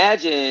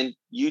 imagine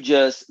you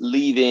just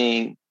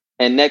leaving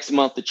and next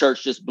month the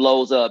church just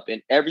blows up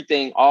and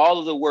everything, all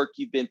of the work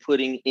you've been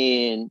putting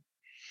in,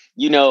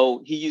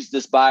 he used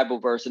this Bible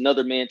verse,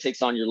 another man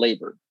takes on your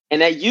labor.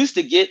 And that used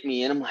to get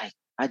me. And I'm like,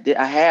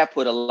 I have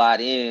put a lot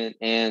in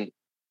and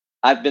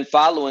I've been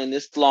following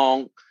this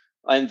long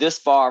and this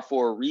far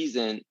for a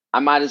reason. I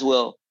might as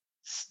well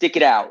stick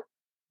it out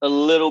a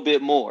little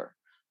bit more.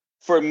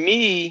 For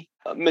me,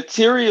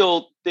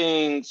 material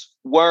things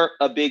weren't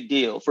a big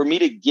deal. For me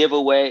to give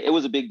away, it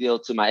was a big deal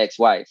to my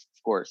ex-wife,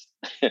 of course,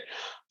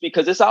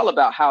 because it's all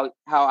about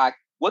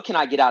what can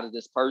I get out of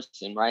this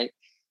person, right?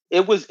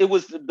 It was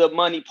the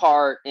money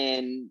part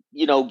and,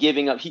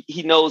 giving up.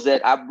 He knows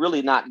that I'm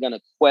really not going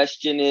to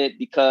question it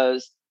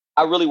because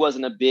I really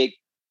wasn't a big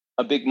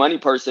money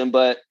person,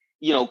 but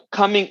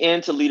coming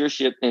into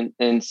leadership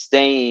and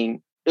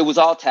staying, it was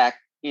all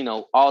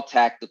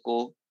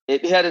tactical.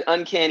 It had an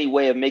uncanny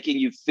way of making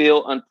you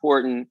feel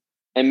important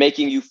and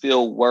making you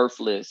feel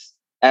worthless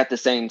at the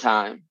same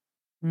time.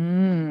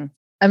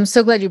 I'm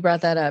so glad you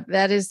brought that up.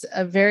 That is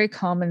a very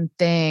common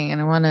thing.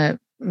 And I want to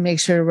Make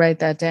sure to write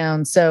that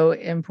down. So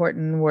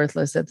important and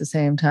worthless at the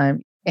same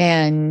time.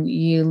 And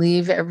you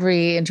leave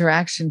every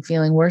interaction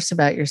feeling worse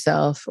about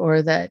yourself,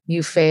 or that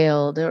you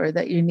failed, or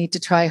that you need to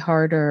try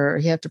harder, or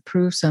you have to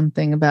prove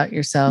something about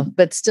yourself.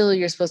 But still,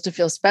 you're supposed to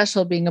feel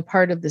special being a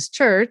part of this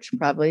church,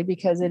 probably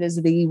because it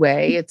is the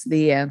way, it's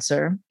the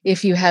answer.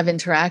 If you have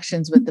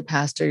interactions with the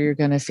pastor, you're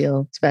going to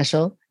feel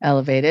special,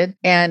 elevated,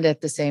 and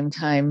at the same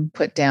time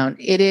put down.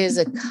 It is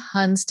a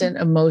constant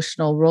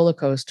emotional roller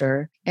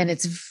coaster. And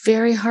it's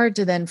very hard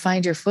to then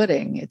find your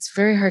footing. It's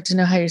very hard to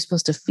know how you're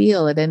supposed to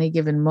feel at any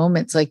given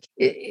moment. It's like,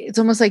 it's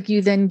almost like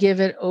you then give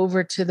it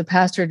over to the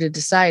pastor to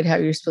decide how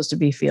you're supposed to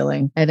be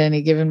feeling at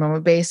any given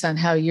moment based on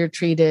how you're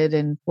treated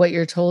and what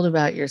you're told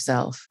about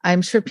yourself.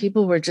 I'm sure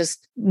people were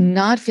just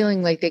not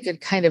feeling like they could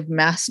kind of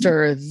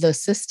master the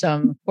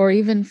system or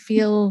even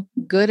feel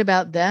good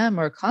about them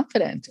or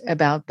confident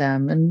about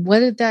them. And what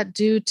did that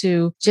do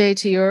to, Jay,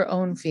 to your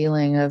own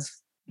feeling of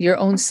your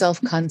own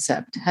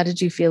self-concept? How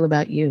did you feel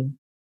about you?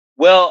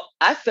 Well,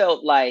 I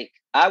felt like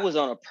I was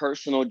on a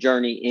personal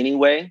journey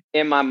anyway.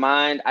 In my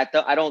mind, I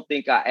don't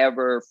think I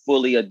ever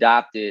fully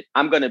adopted,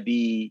 I'm going to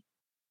be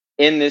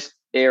in this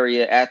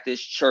area at this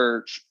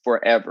church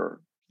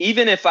forever.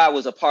 Even if I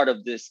was a part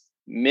of this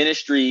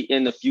ministry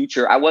in the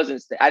future, I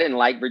didn't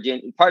like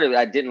Virginia. Part of it,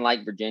 I didn't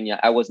like Virginia.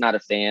 I was not a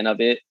fan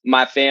of it.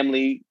 My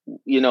family,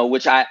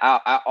 which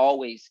I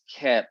always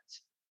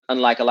kept,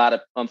 unlike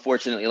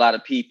unfortunately, a lot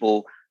of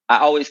people, I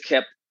always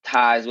kept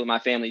ties with my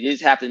family. They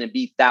just happened to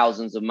be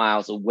thousands of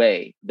miles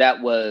away.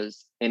 That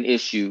was an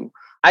issue.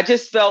 I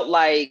just felt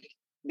like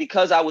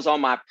because I was on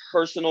my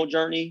personal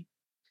journey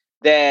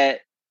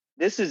that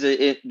this is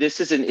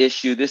an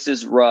issue. This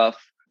is rough,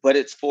 but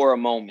it's for a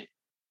moment.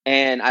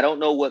 And I don't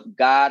know what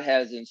God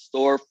has in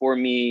store for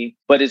me,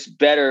 but it's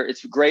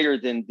greater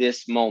than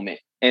this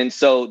moment. And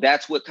so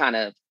that's what kind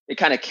of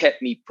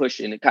kept me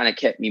pushing. It kind of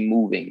kept me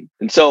moving.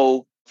 And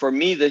so for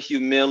me, the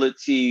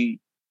humility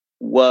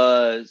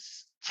was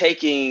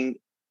taking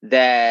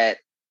that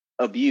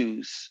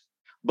abuse,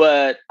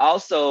 but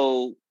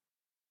also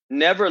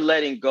never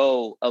letting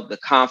go of the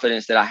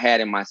confidence that I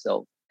had in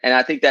myself. And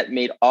I think that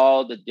made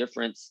all the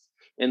difference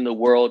in the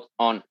world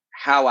on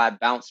how I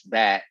bounced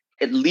back.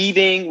 At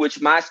leaving, which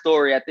my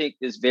story I think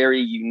is very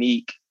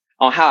unique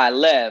on how I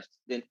left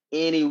than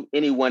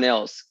anyone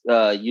else,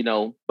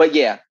 But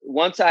yeah,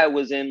 once I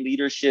was in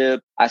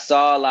leadership, I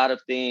saw a lot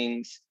of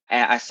things.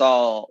 And I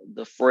saw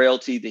the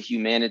frailty, the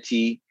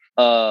humanity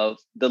of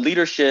the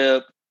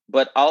leadership,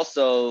 but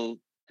also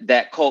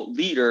that cult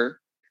leader.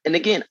 And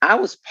again, I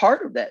was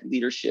part of that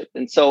leadership.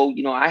 And so,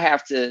 I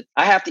have to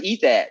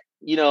eat that,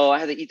 I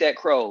have to eat that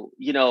crow.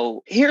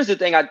 Here's the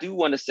thing I do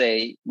want to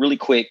say really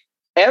quick.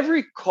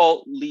 Every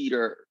cult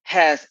leader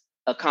has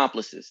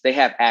accomplices. They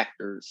have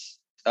actors.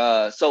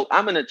 So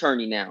I'm an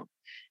attorney now.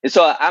 And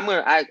so I'm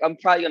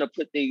probably going to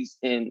put things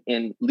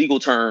in legal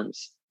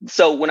terms.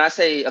 So when I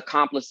say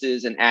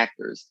accomplices and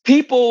actors,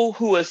 people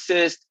who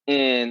assist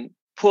in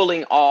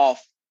pulling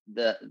off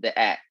the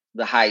act,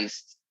 the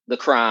heist, the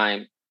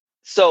crime.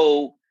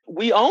 So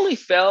we only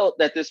felt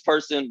that this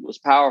person was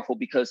powerful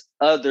because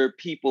other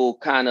people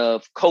kind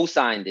of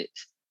co-signed it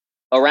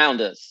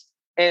around us.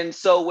 And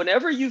so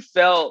whenever you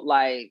felt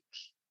like,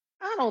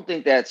 I don't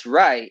think that's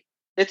right,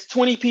 it's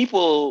 20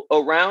 people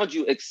around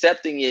you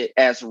accepting it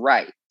as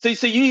right.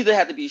 So you either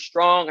have to be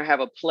strong or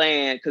have a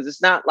plan, because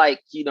it's not like,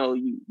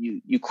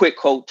 you quit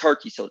cold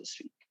turkey, so to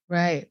speak.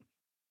 Right.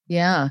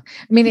 Yeah.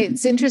 I mean,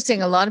 it's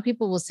interesting. A lot of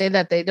people will say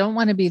that they don't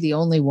want to be the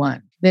only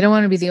one. They don't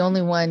want to be the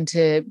only one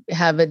to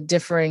have a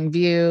differing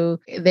view.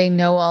 They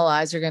know all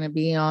eyes are going to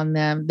be on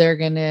them. They're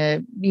going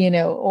to,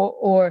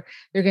 or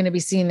they're going to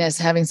be seen as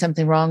having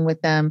something wrong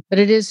with them. But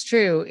it is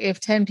true. If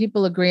 10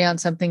 people agree on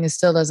something, it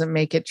still doesn't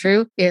make it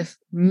true. If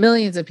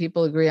millions of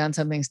people agree on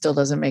something, still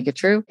doesn't make it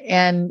true.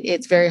 And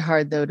it's very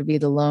hard, though, to be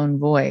the lone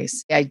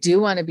voice. I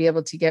do want to be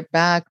able to get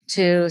back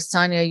to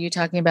Sonia, you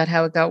talking about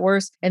how it got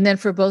worse. And then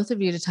for both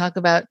of you to talk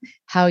about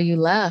how you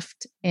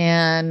left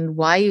and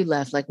why you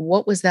left. Like,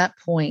 what was that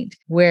point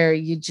where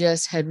you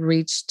just had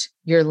reached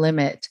your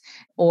limit?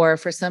 Or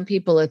for some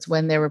people, it's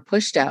when they were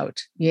pushed out.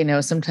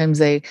 Sometimes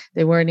they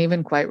weren't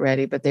even quite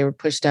ready, but they were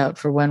pushed out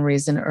for one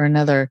reason or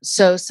another.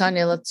 So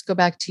Sonia, let's go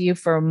back to you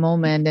for a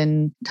moment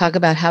and talk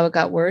about how it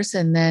got worse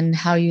and then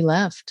how you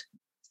left.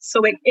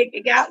 So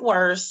it got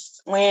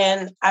worse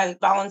when I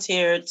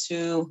volunteered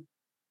to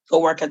go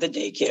work at the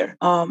daycare.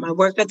 I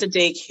worked at the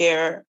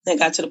daycare and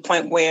got to the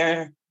point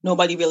where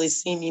nobody really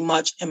seen me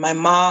much. And my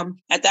mom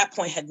at that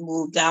point had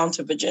moved down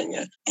to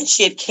Virginia, and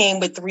she had came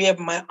with 3 of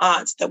my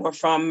aunts that were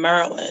from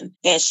Maryland.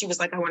 And she was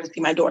like, I want to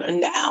see my daughter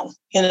now,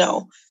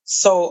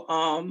 So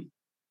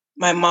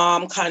my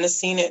mom kind of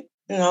seen it,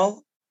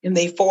 and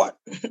they fought.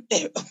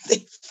 they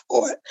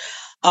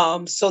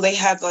fought. So they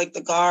had like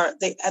the guard.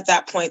 At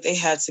that point, they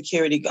had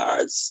security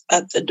guards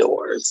at the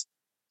doors.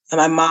 And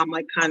my mom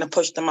kind of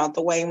pushed them out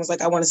the way and was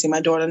like, I want to see my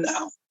daughter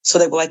now. So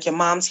they were like, your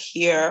mom's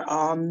here.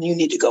 You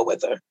need to go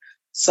with her.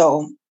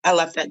 So I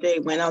left that day,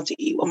 went out to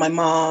eat with my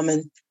mom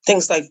and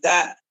things like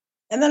that.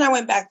 And then I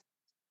went back,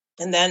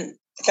 and then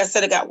like I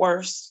said, it got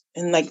worse.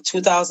 In like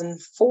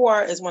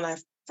 2004 is when I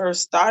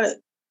first started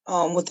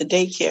with the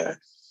daycare.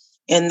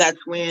 And that's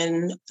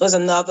when there was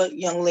another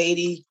young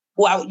lady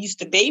who I used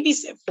to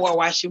babysit for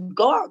while she would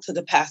go out to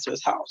the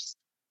pastor's house.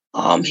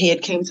 He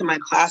had came to my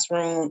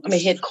classroom.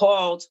 He had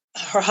called,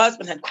 her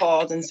husband had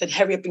called and said,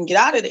 hurry up and get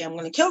out of there. I'm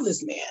going to kill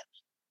this man.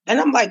 And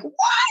I'm like, what?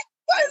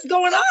 What is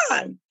going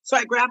on? So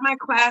I grabbed my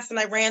class and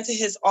I ran to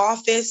his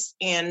office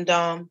and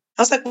I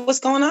was like, what's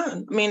going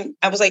on?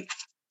 I was like,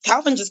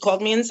 Calvin just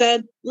called me and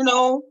said,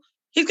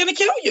 he's going to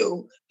kill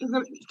you.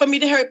 For me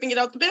to hurry up and get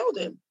out the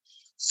building.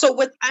 So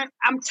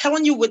I'm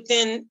telling you,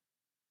 within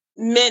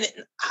minutes,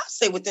 I'll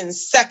say within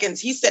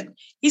seconds, he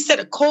said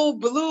a cold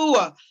blue,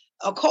 a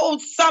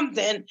cold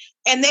something,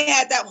 and they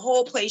had that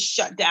whole place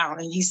shut down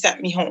and he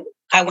sent me home.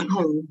 I went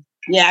home.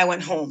 Yeah, I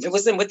went home. It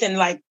wasn't within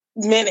like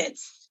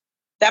minutes.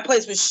 That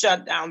place was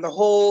shut down. The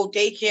whole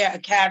daycare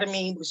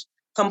academy was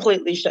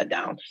completely shut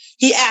down.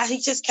 He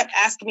just kept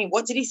asking me,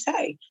 what did he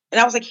say? And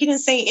I was like, he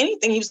didn't say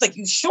anything. He was like,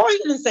 you sure he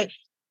didn't say?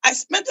 I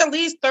spent at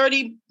least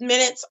 30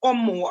 minutes or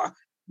more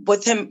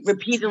with him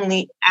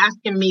repeatedly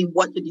asking me,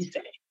 what did he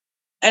say?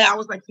 And I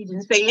was like, he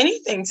didn't say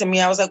anything to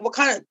me. I was like, what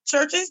kind of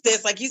church is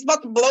this? Like, he's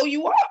about to blow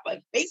you up.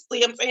 Like,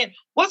 basically, I'm saying,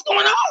 what's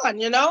going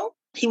on,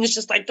 He was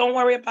just like, don't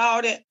worry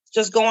about it.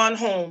 Just go on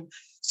home.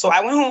 So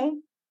I went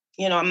home.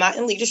 I'm not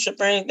in leadership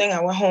or anything.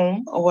 I went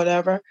home or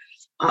whatever.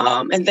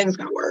 And things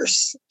got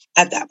worse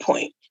at that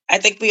point. I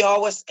think we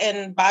all was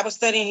in Bible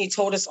study and he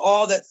told us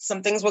all that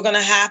some things were going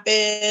to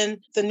happen.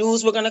 The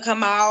news were going to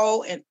come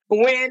out. And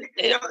when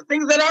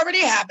things had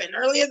already happened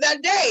earlier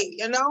that day,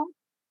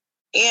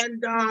 And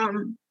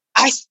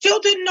I still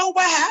didn't know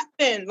what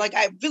happened. Like,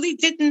 I really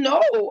didn't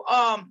know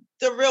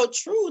the real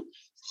truth.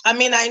 I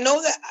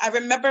know that I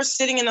remember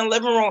sitting in the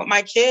living room with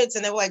my kids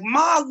and they were like,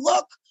 Ma,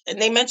 look. And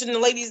they mentioned the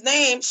lady's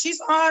name. She's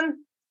on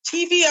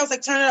TV. I was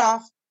like, turn it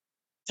off.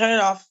 Turn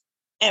it off.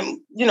 And,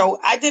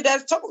 I did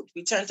as told.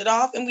 We turned it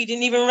off and we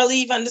didn't even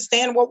really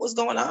understand what was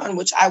going on,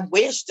 which I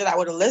wish that I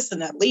would have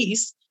listened at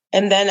least.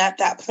 And then at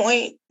that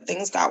point,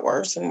 things got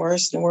worse and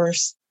worse and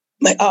worse.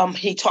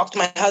 He talked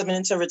my husband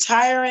into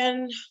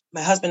retiring.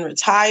 My husband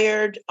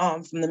retired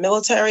from the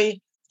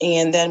military.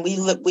 And then we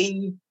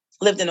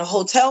lived in a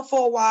hotel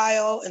for a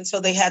while until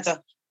they had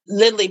to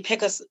literally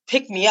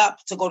pick me up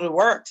to go to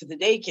work, to the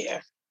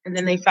daycare. And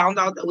then they found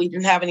out that we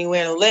didn't have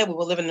anywhere to live. We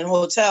were living in a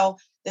hotel.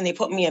 Then they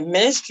put me in a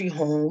ministry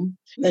home.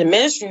 In a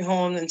ministry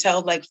home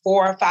until like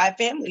 4 or 5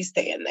 families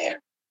staying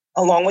there,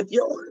 along with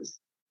yours.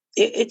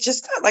 It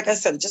just got, like I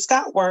said, it just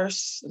got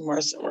worse and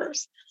worse and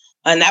worse.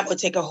 And that would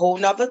take a whole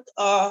nother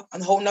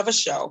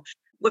show.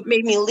 What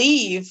made me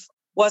leave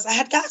was I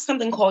had got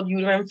something called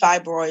uterine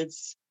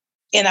fibroids.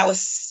 And I was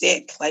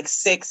sick, like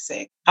sick.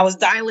 I was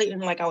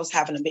dilating like I was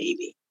having a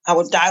baby. I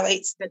would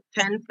dilate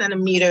 10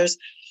 centimeters.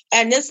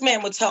 And this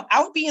man would tell,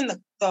 I would be in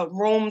the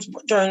rooms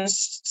during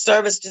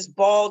service just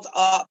balled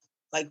up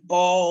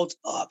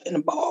in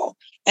a ball.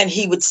 And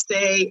he would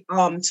say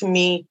to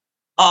me,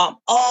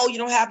 oh, you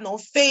don't have no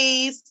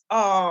faith.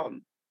 My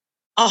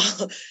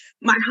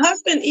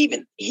husband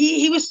even,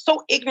 he was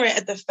so ignorant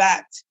at the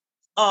fact.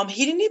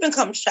 He didn't even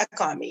come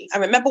check on me. I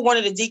remember one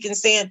of the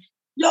deacons saying,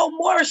 yo,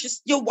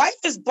 Morris, your wife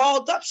is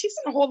balled up. She's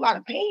in a whole lot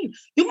of pain.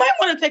 You might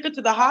want to take her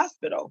to the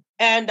hospital.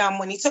 And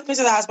when he took me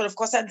to the hospital, of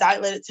course, I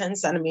dilated 10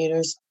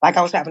 centimeters, like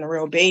I was having a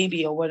real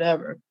baby or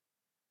whatever.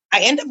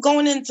 I ended up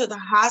going into the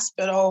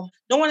hospital.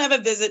 No one ever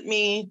visited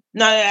me.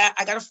 None of that.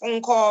 I got a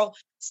phone call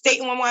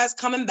stating when I was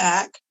coming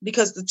back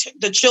because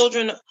the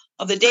children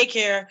of the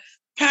daycare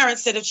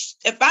parents said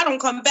if I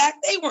don't come back,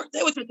 they were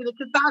taking the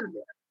kids out of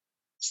there.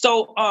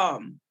 So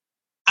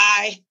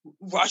I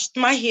rushed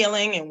my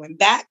healing and went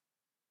back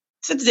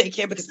to the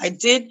daycare because I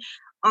did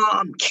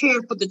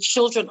care for the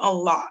children a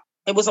lot.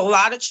 It was a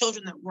lot of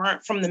children that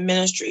weren't from the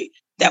ministry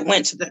that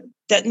went to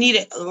that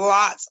needed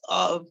lots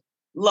of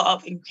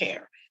love and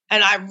care.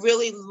 And I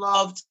really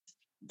loved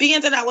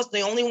being that I was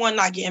the only one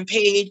not getting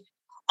paid.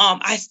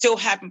 I still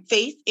had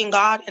faith in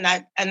God, and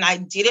I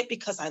did it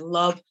because I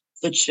love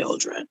the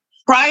children.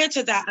 Prior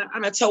to that,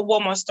 I'm gonna tell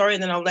one more story,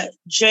 and then I'll let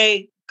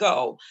Jay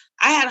go.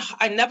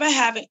 I never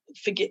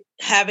forget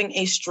having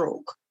a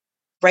stroke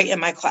right in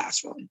my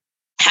classroom.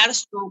 I had a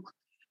stroke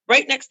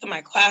right next to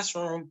my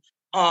classroom.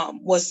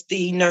 Was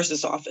the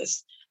nurse's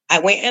office. I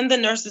went in the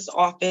nurse's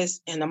office,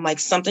 and I'm like,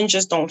 something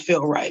just don't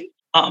feel right.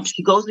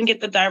 She goes and get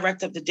the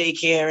director of the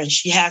daycare, and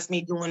she has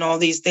me doing all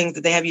these things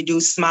that they have you do,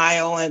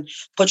 smile and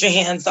put your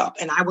hands up.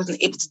 And I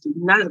wasn't able to do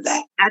none of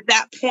that. At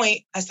that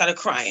point, I started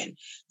crying.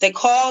 They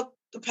called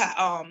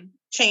the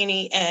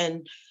Cheney,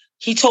 and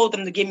he told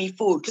them to give me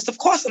food because, of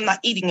course, I'm not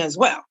eating as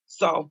well.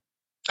 So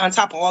on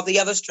top of all the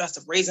other stress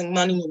of raising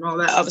money and all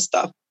that other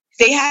stuff,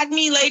 they had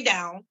me lay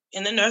down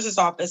in the nurse's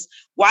office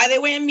while they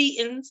were in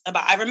meetings.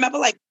 I remember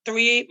like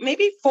 3,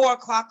 maybe 4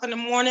 o'clock in the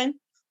morning,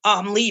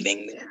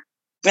 leaving there.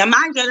 And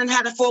mind you, I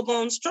had a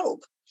full-blown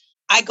stroke.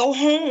 I go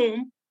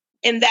home,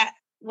 and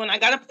when I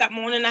got up that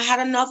morning, I had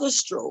another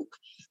stroke.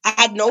 I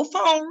had no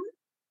phone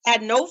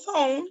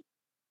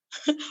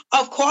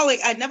of calling.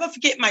 I never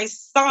forget my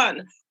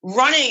son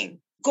running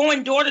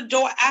going door to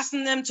door,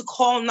 asking them to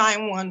call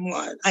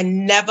 911. I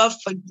never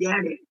forget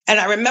it. And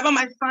I remember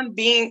my son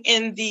being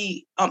in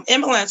the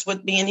ambulance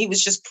with me, and he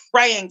was just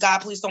praying,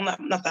 God, please don't let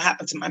nothing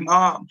happen to my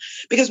mom.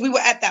 Because we were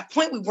at that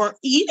point, we weren't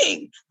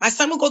eating. My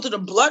son would go to the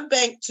blood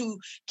bank to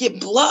get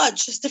blood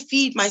just to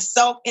feed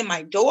myself and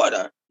my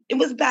daughter. It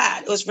was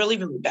bad. It was really,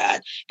 really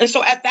bad. And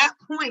so at that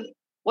point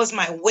was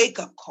my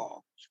wake-up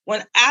call.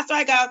 When after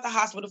I got out of the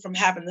hospital from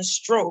having the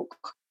stroke,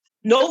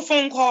 no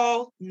phone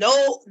call,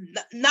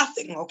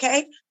 nothing,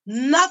 okay?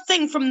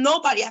 Nothing from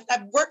nobody. After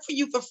I've worked for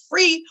you for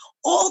free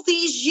all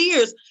these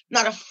years,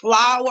 not a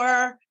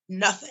flower,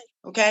 nothing,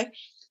 okay?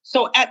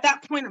 So at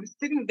that point, I'm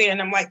sitting there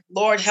and I'm like,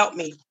 Lord, help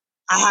me.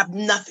 I have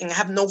nothing. I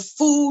have no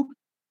food.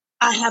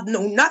 I have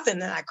no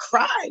nothing. And I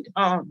cried.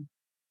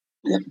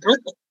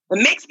 It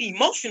makes me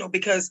emotional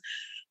because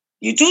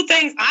you do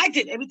things. I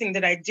did everything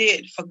that I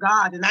did for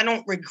God, and I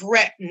don't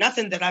regret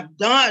nothing that I've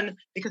done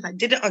because I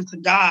did it unto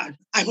God.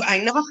 I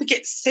never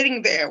forget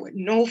sitting there with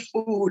no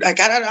food. I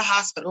got out of the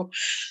hospital.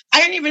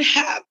 I didn't even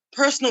have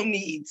personal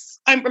needs.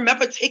 I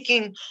remember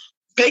taking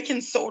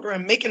baking soda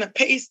and making a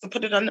paste to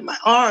put it under my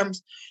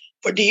arms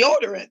for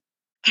deodorant.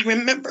 I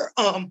remember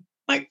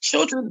my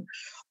children,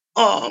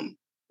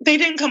 they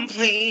didn't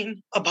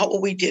complain about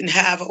what we didn't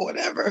have or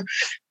whatever,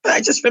 but I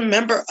just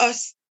remember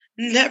us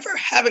never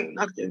having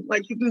nothing.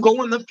 Like, you can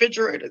go in the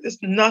refrigerator, there's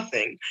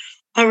nothing.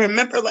 I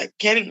remember like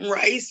getting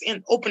rice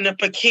and opening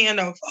up a can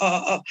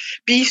of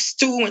beef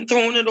stew and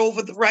throwing it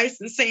over the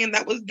rice and saying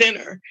that was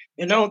dinner,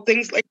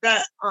 things like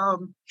that.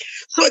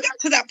 So it got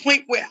to that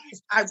point where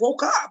I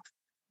woke up,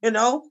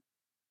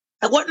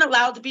 I wasn't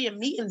allowed to be in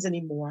meetings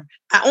anymore.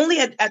 I only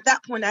at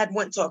that point I had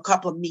went to a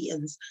couple of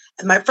meetings.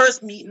 And my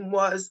first meeting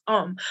was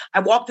I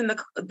walked in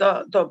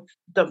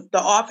the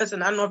office,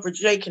 and I don't know if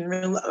Jay can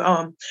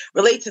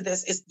relate to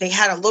this. Is they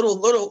had a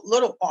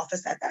little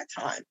office at that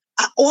time.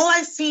 All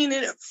I seen,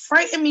 and it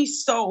frightened me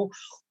so,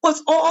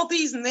 was all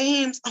these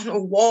names on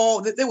the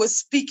wall that they were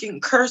speaking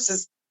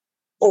curses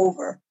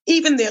over,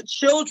 even their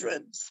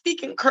children,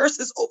 speaking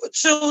curses over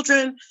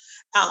children.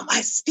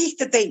 I speak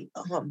that they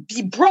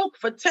be broke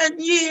for 10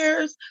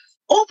 years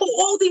over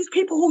all these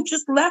people who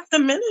just left the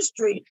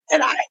ministry.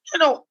 And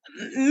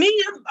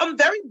I'm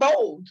very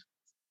bold.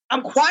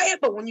 I'm quiet,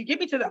 but when you get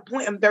me to that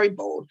point, I'm very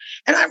bold.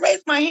 And I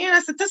raised my hand.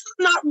 I said, this is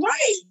not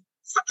right.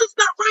 Something's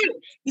not right.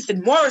 He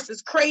said, Morris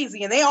is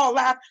crazy. And they all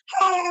laughed.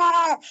 Ha,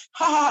 ha,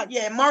 ha.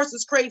 Yeah, Morris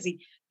is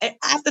crazy. And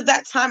after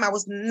that time, I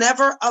was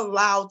never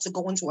allowed to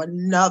go into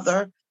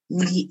another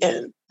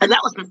meeting. And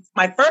that was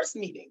my first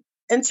meeting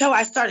until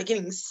I started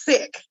getting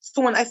sick.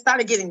 So when I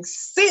started getting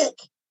sick,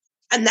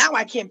 and now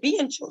I can't be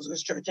in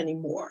children's church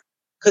anymore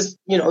because,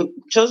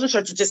 children's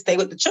church would just stay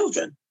with the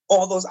children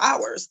all those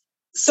hours.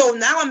 So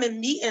now I'm in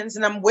meetings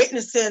and I'm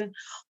witnessing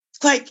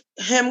like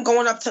him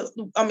going up to,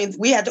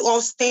 we had to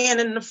all stand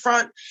in the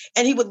front,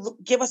 and he would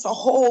give us a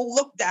whole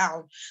look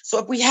down. So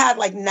if we had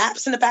like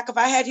naps in the back of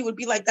our head, he would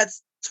be like,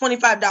 that's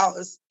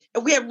 $25.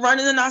 If we had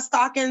running in our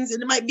stockings,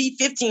 it might be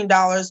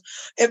 $15.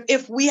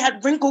 If we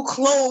had wrinkled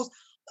clothes,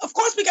 of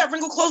course we got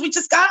wrinkled clothes. We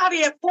just got out of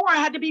here at 4. I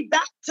had to be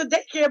back to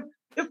daycare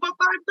before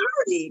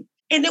 5:30.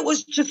 And it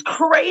was just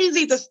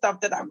crazy, the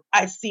stuff that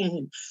I've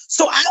seen.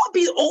 So I would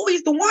be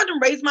always the one to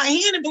raise my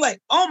hand and be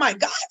like, oh my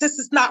God, this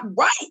is not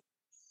right.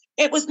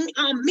 It was me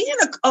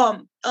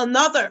and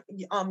another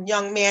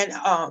young man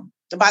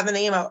by the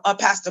name of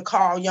Pastor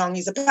Carl Young.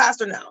 He's a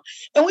pastor now.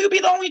 And we would be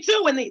the only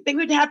two. And they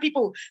would have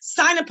people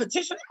sign a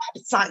petition.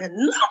 I'm not signing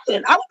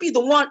nothing. I would be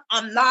the one,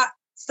 I'm not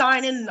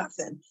signing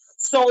nothing.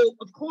 So,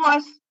 of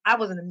course, I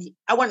wasn't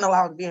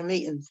allowed to be in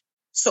meetings.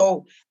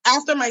 So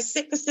after my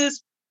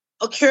sicknesses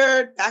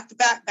occurred back to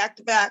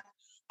back,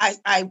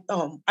 I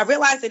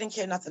realized they didn't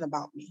care nothing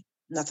about me.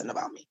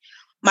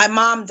 My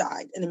mom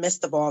died in the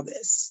midst of all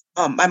this.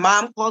 My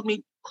mom called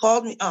me.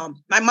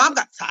 My mom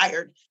got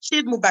tired. She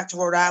had moved back to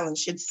Rhode Island.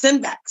 She had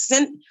sent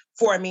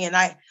for me.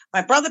 And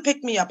my brother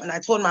picked me up, and I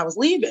told him I was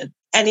leaving.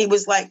 And he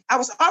was like, I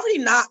was already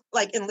not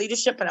like in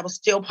leadership, but I was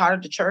still part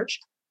of the church.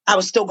 I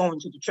was still going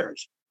to the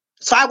church.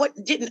 So I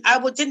didn't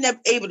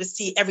able to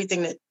see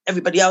everything that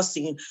everybody else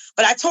seen.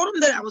 But I told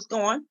him that I was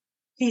going.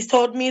 He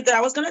told me that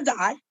I was going to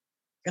die.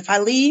 If I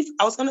leave,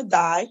 I was going to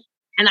die.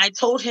 And I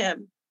told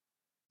him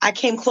I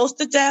came close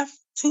to death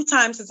 2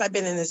 times since I've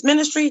been in this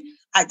ministry.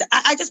 I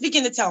just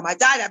began to tell him I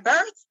died at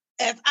birth.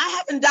 If I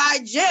haven't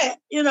died yet,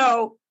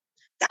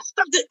 that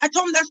stuff, I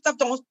told him that stuff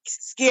don't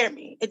scare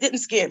me. It didn't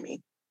scare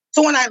me.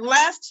 So when I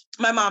left,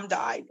 my mom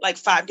died like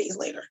 5 days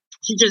later.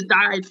 She just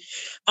died.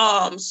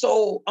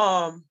 So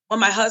when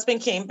my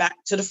husband came back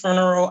to the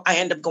funeral, I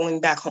ended up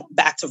going back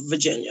to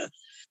Virginia.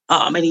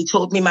 And he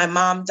told me my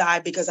mom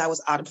died because I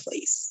was out of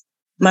place.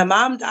 My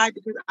mom died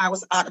because I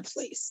was out of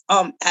place.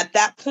 At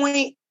that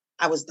point,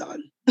 I was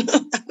done.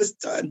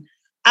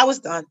 I was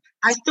done.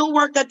 I still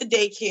worked at the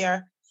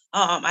daycare.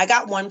 I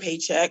got one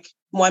paycheck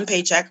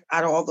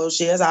out of all those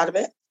years out of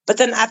it. But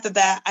then after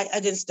that, I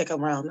didn't stick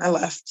around. I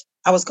left.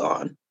 I was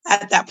gone.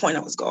 At that point,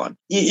 I was gone.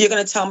 You're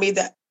going to tell me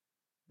that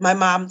my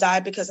mom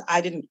died because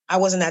I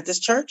wasn't at this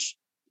church?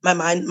 my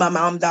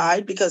mom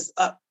died because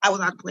I was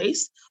out of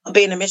place of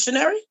being a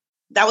missionary.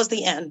 That was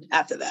the end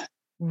after that.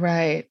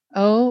 Right.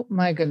 Oh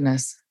my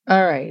goodness.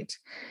 All right.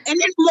 And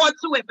there's more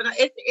to it, but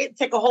it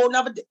take a whole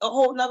nother.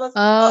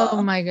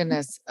 Oh my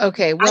goodness.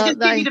 Okay. Well, I just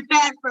give you the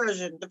fast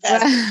version. The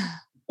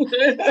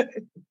fast.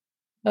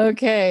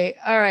 Okay.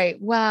 All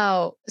right.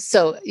 Wow.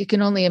 So you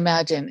can only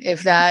imagine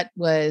if that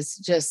was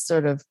just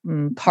sort of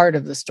part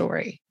of the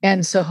story.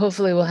 And so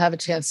hopefully we'll have a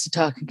chance to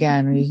talk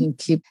again and you can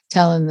keep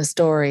telling the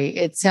story.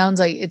 It sounds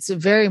like it's a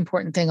very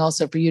important thing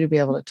also for you to be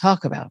able to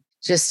talk about,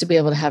 just to be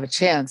able to have a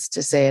chance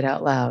to say it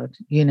out loud,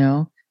 you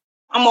know?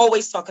 I'm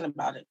always talking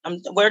about it.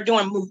 We're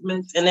doing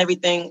movements and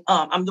everything.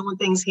 I'm doing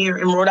things here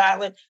in Rhode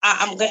Island.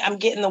 I'm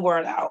getting the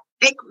word out.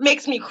 It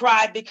makes me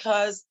cry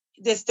because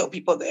there's still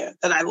people there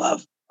that I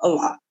love a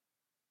lot.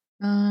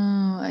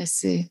 Oh, I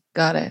see.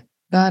 Got it.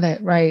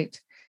 Right.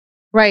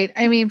 Right.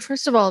 I mean,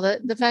 first of all,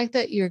 the fact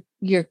that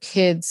your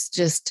kids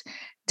just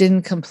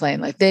didn't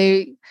complain, like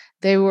they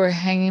were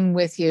hanging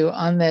with you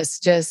on this,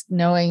 just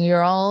knowing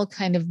you're all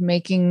kind of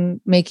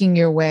making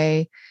your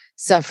way,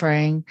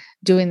 suffering,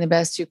 doing the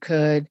best you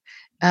could.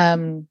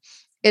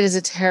 It is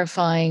a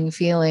terrifying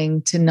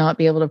feeling to not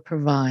be able to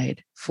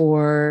provide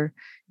for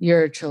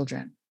your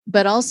children.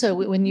 But also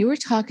when you were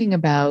talking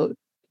about,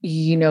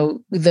 you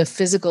know, the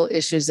physical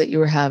issues that you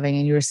were having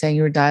and you were saying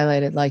you were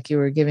dilated like you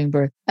were giving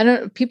birth. I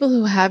don't, people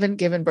who haven't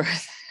given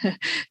birth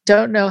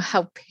don't know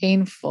how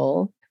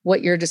painful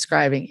what you're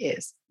describing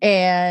is.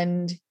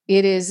 And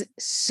it is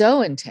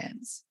so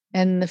intense.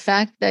 And the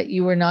fact that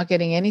you were not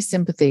getting any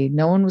sympathy,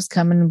 no one was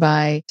coming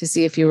by to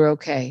see if you were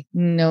okay.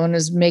 No one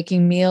was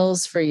making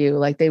meals for you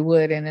like they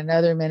would in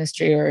another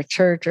ministry or a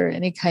church or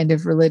any kind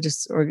of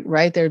religious, or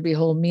right, there'd be a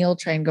whole meal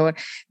train going.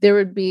 There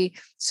would be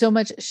so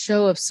much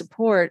show of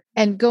support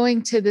and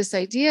going to this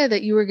idea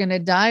that you were going to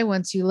die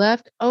once you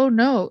left. Oh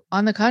no,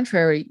 on the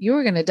contrary, you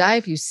were going to die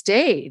if you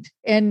stayed.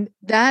 And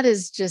that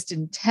is just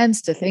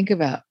intense to think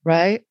about,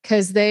 right?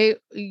 Because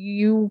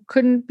you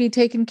couldn't be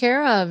taken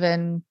care of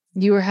and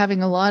you were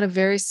having a lot of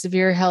very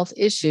severe health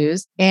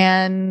issues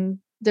and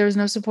there was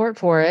no support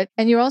for it.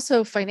 And you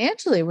also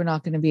financially were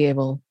not going to be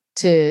able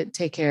to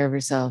take care of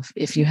yourself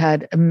if you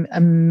had a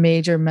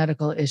major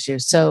medical issue.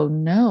 So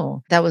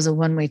no, that was a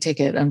one-way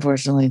ticket,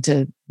 unfortunately,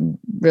 to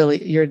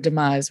really your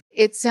demise.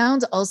 It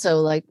sounds also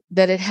like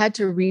that it had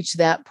to reach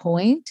that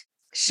point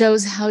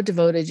shows how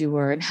devoted you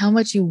were and how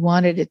much you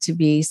wanted it to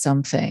be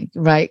something,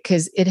 right?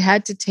 Because it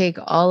had to take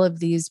all of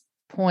these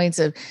points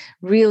of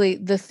really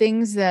the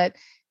things that,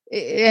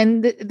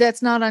 and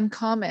that's not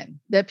uncommon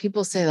that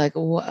people say like,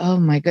 oh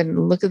my goodness,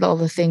 look at all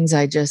the things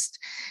I just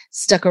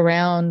stuck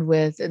around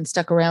with and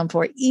stuck around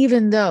for,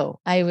 even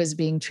though I was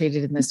being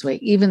treated in this way,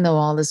 even though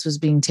all this was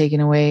being taken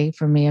away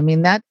from me. I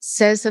mean, that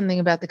says something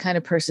about the kind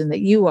of person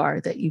that you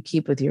are, that you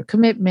keep with your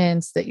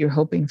commitments, that you're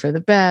hoping for the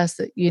best,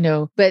 that, you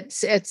know, but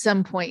at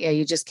some point, yeah,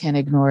 you just can't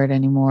ignore it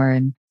anymore.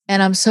 And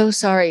I'm so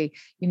sorry.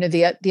 You know,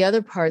 the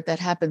other part that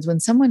happens when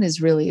someone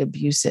is really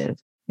abusive,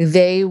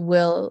 they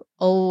will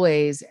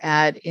always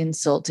add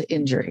insult to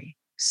injury.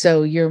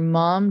 So your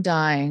mom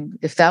dying,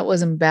 if that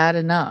wasn't bad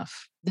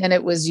enough, then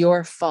it was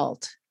your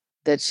fault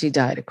that she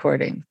died,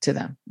 according to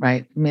them,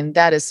 right? I mean,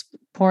 that is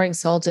pouring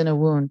salt in a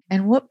wound.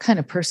 And what kind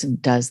of person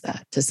does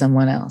that to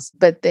someone else?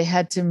 But they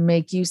had to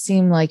make you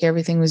seem like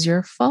everything was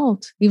your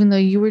fault, even though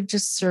you were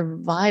just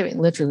surviving,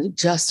 literally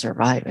just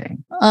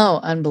surviving. Oh,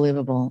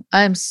 unbelievable.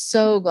 I'm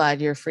so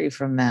glad you're free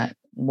from that.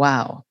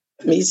 Wow.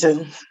 Me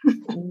too.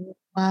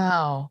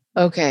 Wow.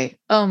 Okay.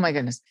 Oh my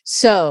goodness.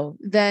 So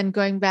then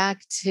going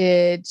back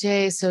to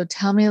Jay, so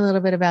tell me a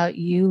little bit about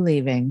you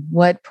leaving.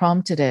 What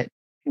prompted it?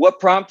 What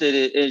prompted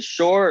it, in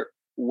short,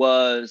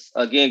 was,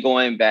 again,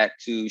 going back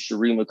to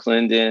Cherie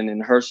McClendon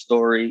and her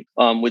story,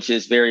 which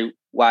is very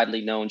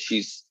widely known.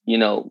 She's, you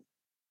know,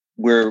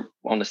 we're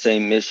on the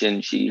same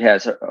mission. She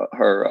has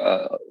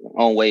her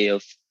own way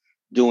of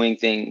doing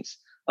things.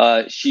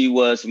 She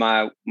was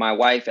my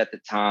wife at the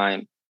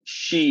time.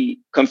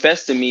 She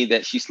confessed to me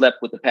that she slept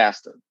with the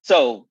pastor.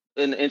 So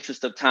in the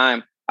interest of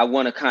time, I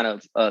want to kind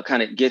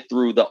of get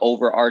through the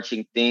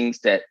overarching things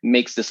that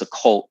makes this a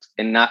cult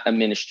and not a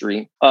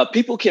ministry.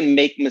 People can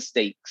make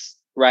mistakes,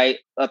 right?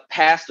 A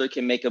pastor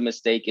can make a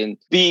mistake and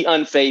be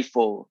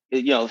unfaithful,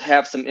 you know,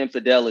 have some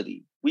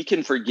infidelity. We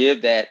can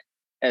forgive that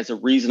as a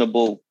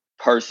reasonable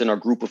person or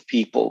group of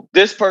people.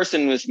 This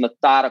person was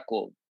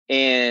methodical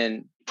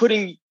and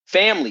putting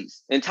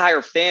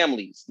entire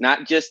families,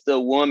 not just the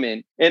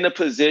woman, in a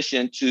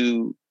position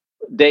to,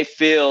 they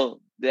feel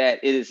that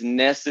it is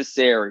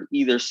necessary,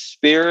 either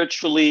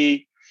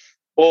spiritually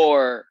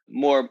or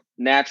more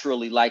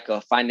naturally, like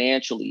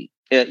financially,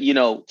 you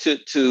know,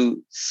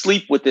 to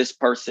sleep with this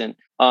person.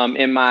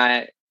 In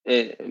my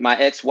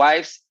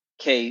ex-wife's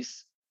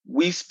case,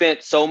 we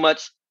spent so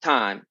much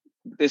time.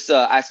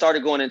 I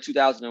started going in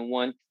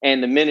 2001,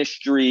 and the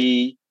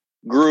ministry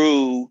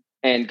grew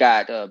and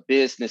got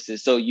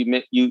businesses. So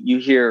you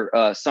hear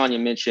Sonia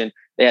mention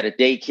they had a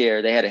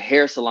daycare, they had a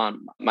hair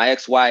salon. My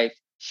ex-wife,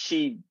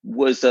 she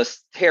was a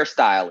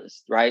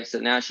hairstylist, right? So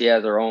now she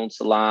has her own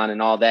salon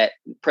and all that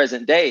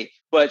present day.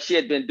 but she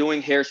had been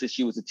doing hair since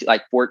she was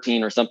like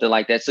 14 or something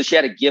like that. So she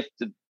had a gift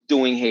of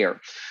doing hair.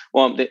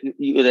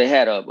 They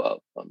had a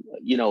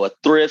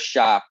thrift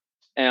shop.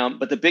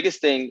 But the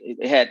biggest thing,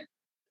 it had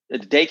the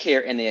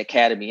daycare and the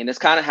academy. And it's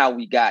kind of how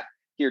we got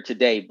here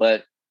today.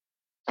 But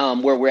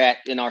where we're at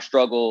in our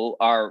struggle,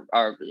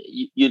 what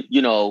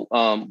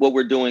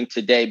we're doing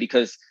today,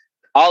 because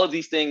all of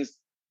these things,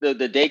 the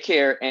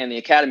daycare and the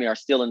academy are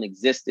still in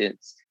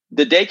existence.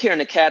 The daycare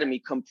and academy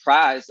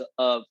comprise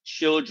of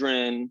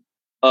children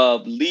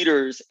of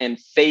leaders and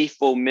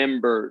faithful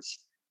members.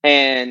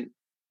 And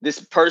this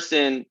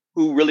person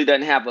who really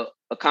doesn't have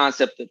a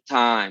concept of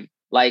time,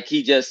 like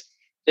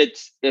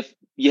if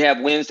you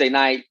have Wednesday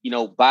night,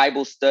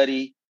 Bible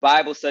study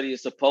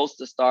is supposed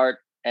to start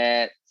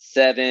at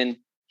 7.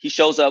 He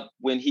shows up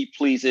when he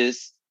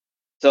pleases.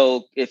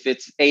 So if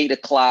it's 8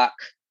 o'clock,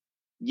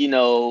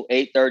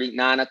 8:30,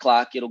 9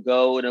 o'clock, it'll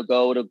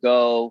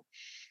go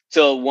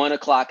till 1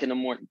 o'clock in the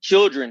morning.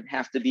 Children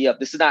have to be up.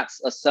 This is not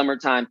a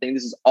summertime thing.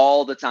 This is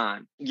all the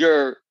time.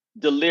 You're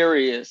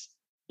delirious.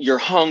 You're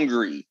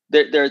hungry.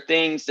 There are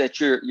things that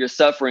you're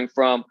suffering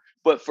from.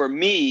 But for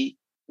me,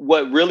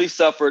 what really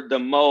suffered the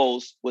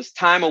most was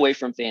time away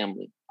from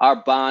family,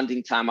 our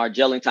bonding time, our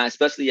gelling time,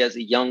 especially as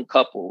a young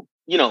couple.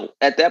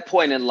 At that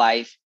point in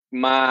life,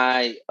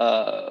 my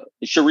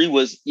Cherie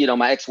was,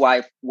 my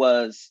ex-wife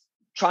was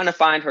trying to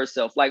find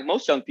herself, like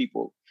most young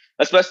people,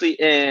 especially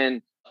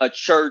in a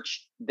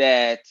church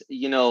that,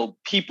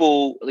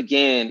 people,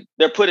 again,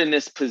 they're put in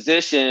this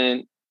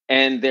position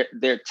and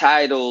their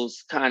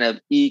titles kind of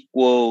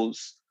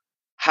equals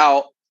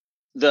how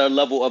the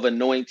level of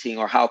anointing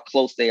or how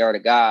close they are to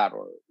God,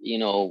 or,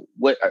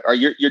 what are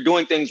you're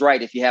doing things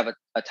right if you have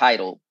a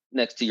title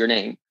next to your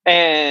name.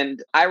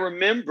 And I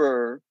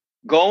remember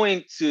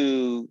going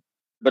to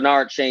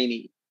Bernard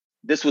Cheney.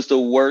 This was the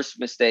worst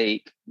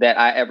mistake that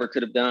I ever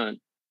could have done.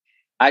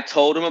 I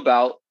told him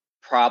about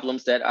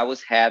problems that I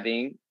was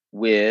having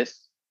with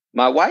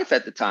my wife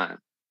at the time,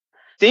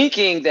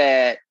 thinking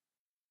that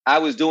I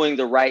was doing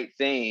the right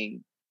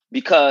thing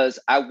because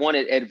I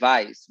wanted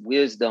advice,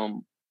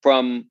 wisdom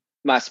from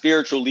my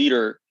spiritual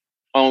leader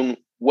on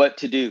what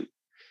to do.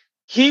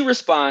 He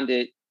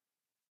responded,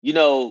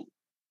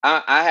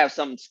 I have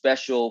something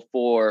special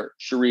for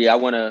Cherie. I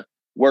want to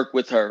work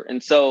with her.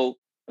 And so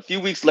a few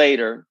weeks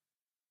later,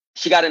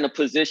 she got in a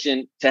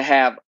position to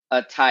have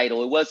a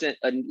title. It wasn't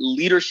a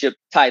leadership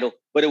title,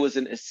 but it was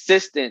an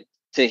assistant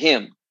to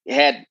him. It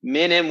had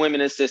men and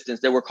women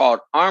assistants that were called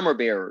armor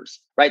bearers,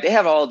 right? They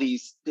have all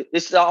these,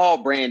 it's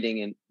all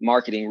branding and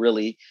marketing,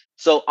 really.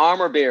 So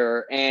armor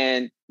bearer,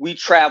 and we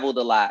traveled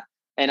a lot.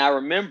 And I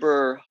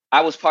remember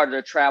I was part of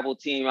the travel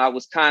team. I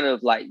was kind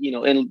of like,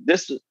 and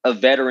this was a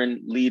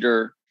veteran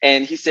leader.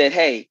 And he said,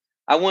 hey,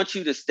 I want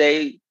you to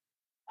stay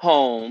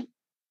home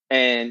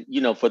and,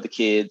 for the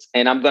kids.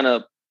 And I'm going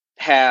to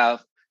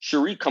have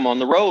Cherie come on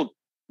the road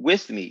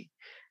with me.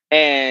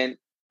 And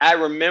I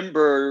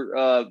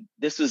remember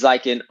this was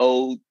like in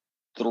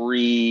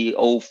 03,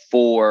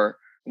 04.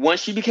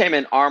 Once she became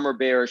an armor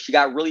bearer, she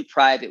got really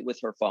private with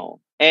her phone.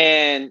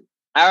 And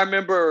I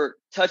remember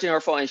touching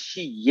her phone and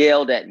she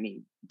yelled at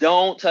me,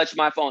 don't touch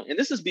my phone. And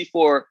this is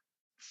before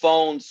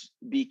phones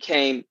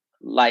became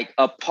like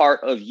a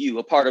part of you,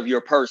 a part of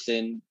your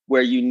person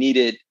where you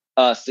needed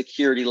a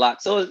security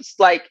lock. So it's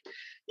like,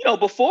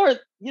 before,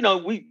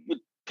 we would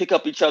pick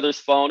up each other's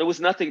phone. It was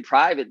nothing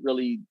private,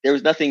 really. There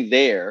was nothing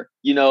there.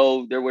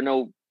 There were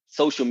no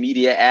social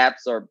media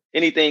apps or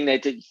anything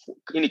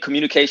any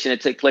communication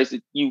that took place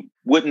that you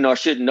wouldn't or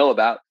shouldn't know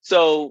about.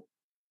 So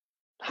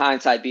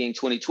hindsight being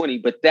 2020,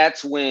 but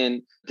that's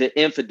when the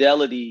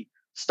infidelity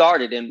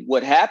started. And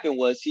what happened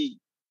was he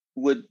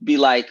would be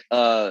like,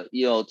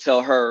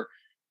 tell her,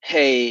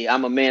 hey,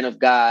 I'm a man of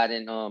God.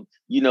 And,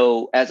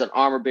 as an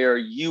armor bearer,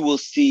 you will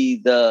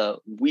see the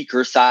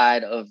weaker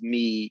side of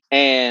me.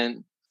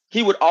 And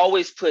he would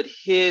always put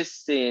his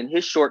sin,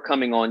 his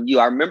shortcoming on you.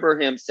 I remember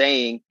him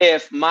saying,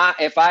 if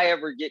I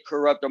ever get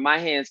corrupt or my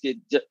hands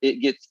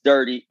gets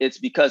dirty, it's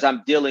because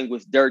I'm dealing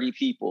with dirty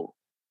people.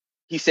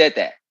 He said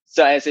that.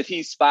 So as if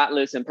he's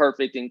spotless and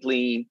perfect and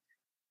clean.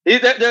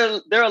 There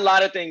are a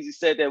lot of things he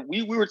said that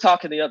we were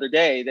talking the other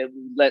day that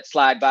we let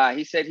slide by.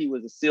 He said he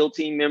was a SEAL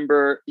team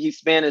member.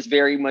 His man is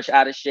very much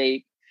out of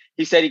shape.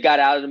 He said he got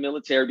out of the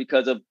military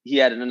because he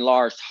had an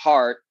enlarged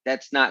heart.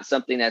 That's not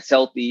something that's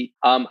healthy.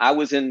 I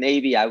was in the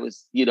Navy. I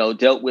was,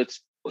 dealt with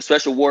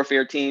special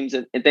warfare teams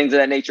and things of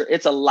that nature.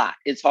 It's a lot.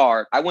 It's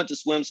hard. I went to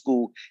swim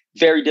school.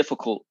 Very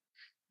difficult.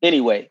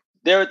 Anyway,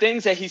 there are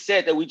things that he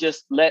said that we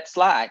just let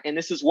slide. And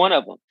this is one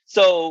of them.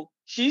 So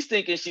she's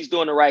thinking she's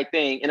doing the right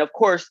thing. And of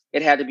course,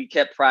 it had to be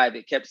kept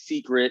private, kept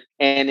secret.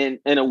 And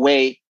in a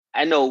way,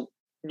 I know,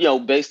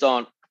 based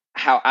on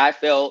how I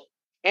felt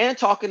and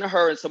talking to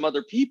her and some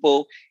other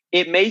people,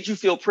 it made you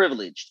feel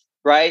privileged,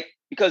 right?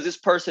 Because this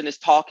person is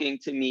talking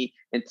to me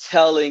and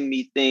telling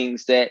me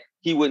things that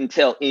he wouldn't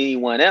tell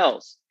anyone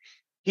else.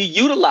 He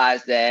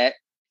utilized that.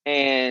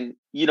 And,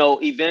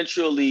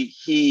 eventually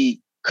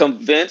he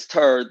convinced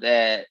her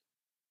that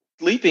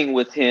sleeping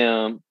with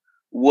him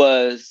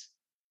was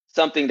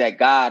something that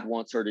God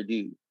wants her to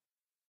do.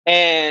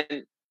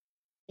 And,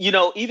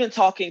 even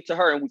talking to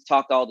her, and we've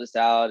talked all this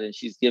out, and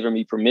she's given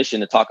me permission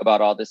to talk about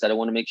all this. I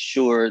want to make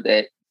sure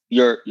that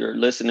your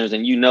listeners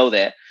and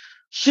that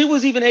she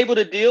was even able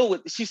to deal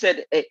with. She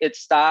said it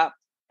stopped,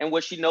 and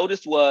what she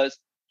noticed was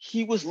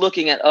he was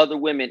looking at other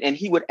women, and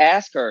he would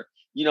ask her,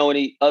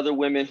 any other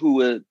women who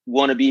would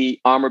want to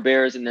be armor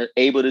bearers and they're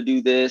able to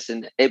do this,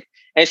 and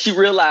she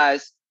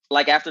realized,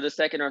 like after the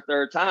second or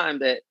third time,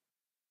 that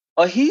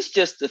he's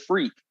just a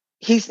freak.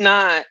 He's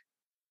not,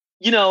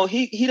 he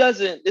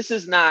doesn't. This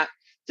is not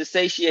to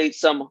satiate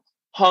some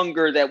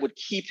hunger that would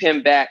keep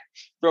him back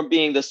from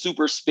being the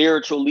super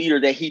spiritual leader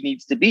that he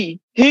needs to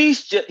be. He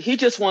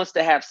just wants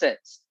to have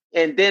sex.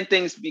 And then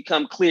things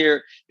become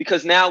clear,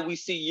 because now we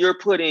see you're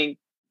putting,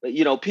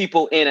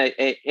 people in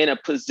a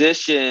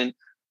position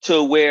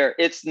to where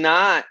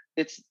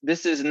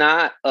this is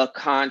not a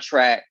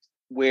contract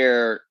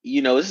where,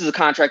 this is a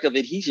contract of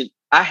adhesion.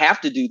 I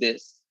have to do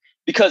this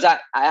because I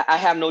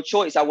have no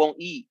choice. I won't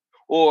eat.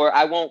 Or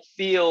I won't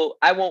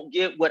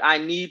get what I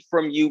need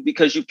from you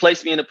because you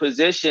placed me in a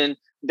position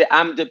that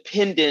I'm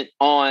dependent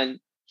on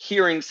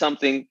hearing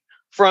something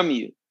from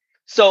you.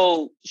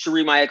 So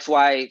Cherie, my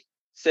ex-wife,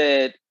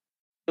 said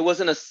it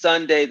wasn't a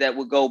Sunday that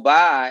would go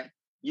by,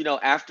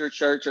 after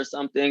church or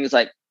something. It's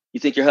like, you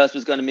think your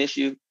husband's going to miss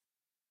you?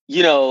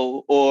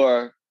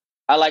 Or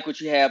I like what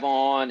you have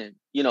on,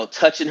 and,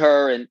 touching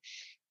her. And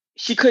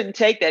she couldn't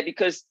take that,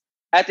 because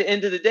at the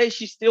end of the day,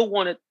 she still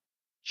wanted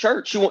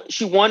church.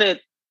 She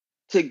wanted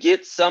to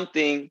get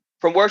something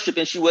from worship,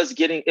 and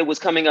it was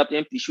coming up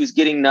empty. She was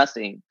getting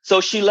nothing. So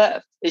she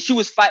left, and she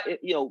was fighting,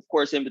 of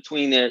course, in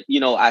between there,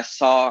 I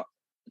saw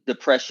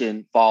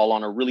depression fall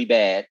on her really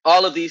bad,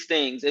 all of these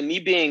things. And me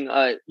being,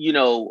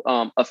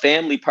 a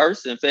family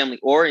person, family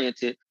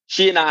oriented,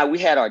 she and I, we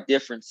had our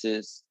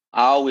differences.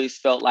 I always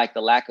felt like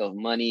the lack of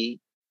money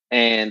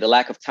and the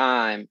lack of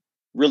time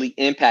really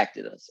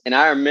impacted us. And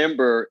I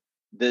remember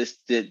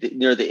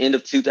near the end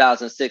of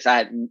 2006, I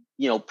had,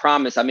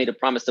 I made a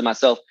promise to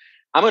myself,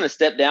 I'm going to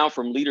step down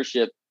from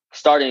leadership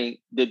starting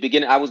the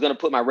beginning. I was going to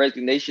put my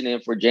resignation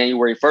in for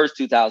January 1st,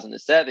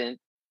 2007.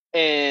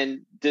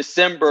 And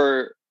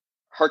December,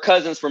 her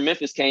cousins from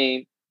Memphis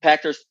came,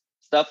 packed her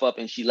stuff up,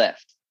 and she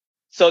left.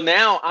 So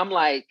now I'm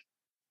like,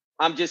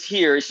 I'm just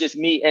here. It's just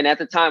me. And at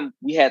the time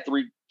we had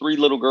three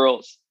little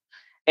girls,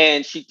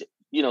 and she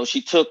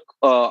took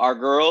our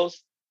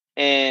girls.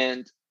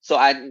 And so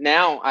I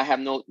have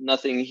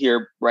nothing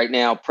here right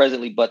now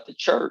presently, but the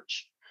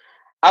church.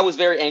 I was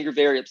very angry,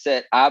 very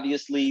upset,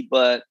 obviously,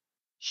 but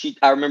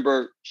I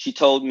remember she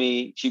told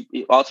me, she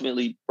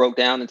ultimately broke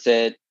down and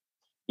said,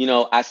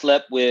 I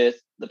slept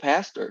with the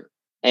pastor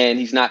and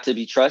he's not to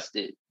be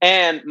trusted.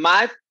 And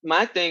my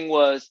thing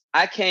was,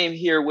 I came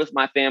here with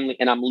my family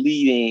and I'm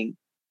leaving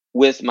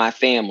with my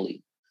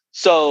family.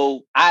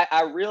 So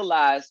I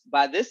realized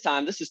by this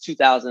time, this is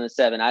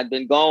 2007. I'd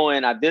been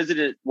going, I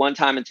visited one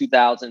time in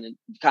 2000 and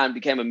kind of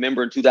became a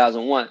member in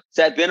 2001.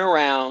 So I'd been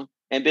around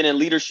and been in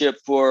leadership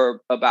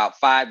for about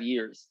 5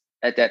 years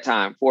at that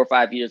time, 4 or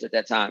 5 years at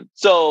that time.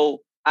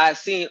 So I've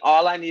seen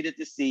all I needed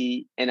to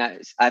see, and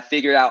I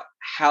figured out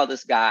how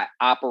this guy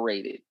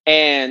operated.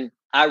 And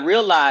I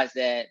realized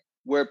that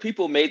where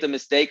people made the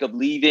mistake of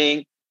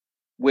leaving,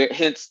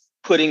 hence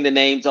putting the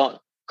names on,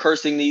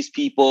 cursing these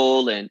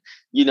people, and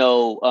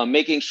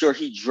making sure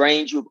he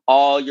drains you of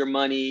all your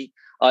money.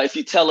 If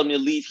you tell him to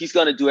leave, he's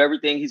going to do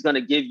everything. He's going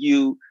to give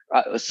you,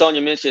 Sonia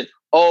mentioned,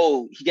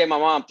 he gave my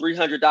mom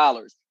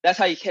 $300. That's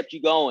how he kept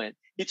you going.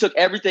 He took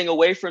everything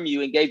away from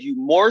you and gave you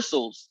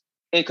morsels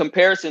in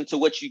comparison to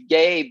what you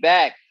gave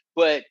back.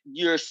 But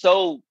you're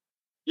so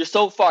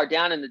far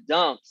down in the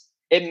dumps,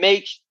 it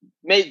made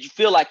you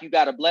feel like you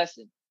got a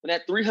blessing. When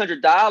that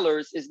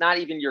 $300 is not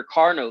even your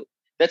car note.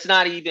 That's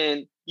not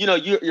even,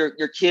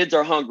 your kids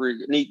are hungry,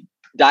 need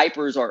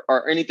diapers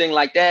or anything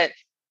like that.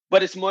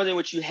 But it's more than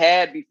what you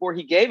had before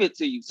he gave it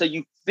to you. So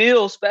you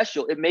feel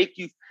special. It made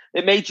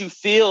you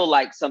feel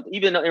like something,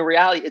 even though in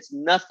reality, it's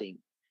nothing,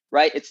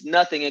 right? It's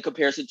nothing in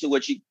comparison to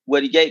what he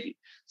gave you.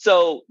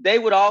 So they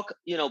would all,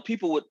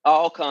 people would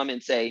all come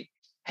and say,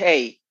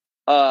 hey,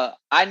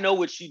 I know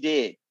what you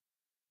did.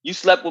 You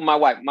slept with my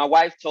wife. My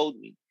wife told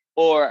me.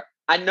 Or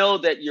I know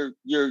that you're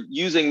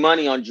using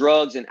money on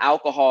drugs and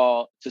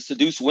alcohol to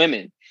seduce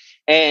women.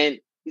 And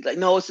he's like,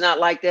 no, it's not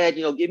like that.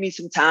 Give me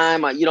some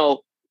time,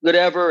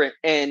 whatever.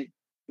 And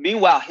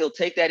meanwhile, he'll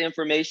take that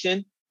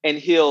information and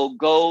he'll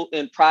go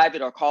in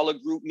private or call a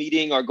group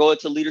meeting or go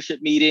into leadership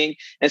meeting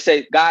and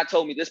say, God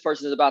told me this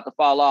person is about to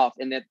fall off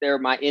and that they're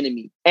my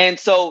enemy. And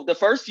so the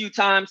first few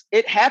times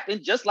it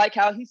happened just like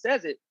how he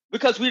says it,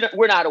 because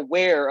we're not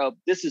aware of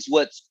this is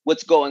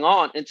what's going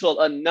on until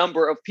a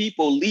number of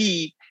people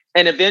leave.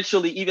 And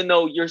eventually, even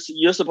though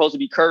you're supposed to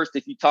be cursed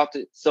if you talk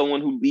to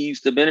someone who leaves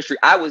the ministry,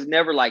 I was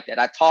never like that.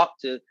 I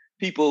talked to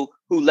people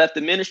who left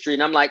the ministry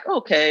and I'm like,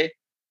 okay,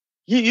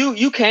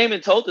 you came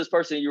and told this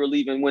person you were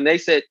leaving when they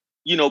said,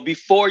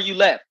 before you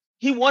left,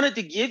 he wanted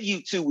to give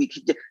you 2 weeks.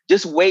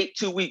 Just wait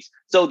 2 weeks.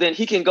 So then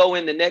he can go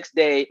in the next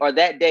day or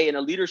that day in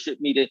a leadership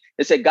meeting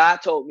and say,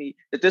 God told me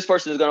that this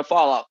person is going to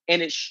fall off.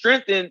 And it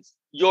strengthens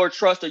your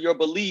trust or your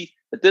belief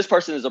that this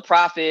person is a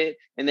prophet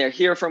and they're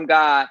here from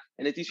God,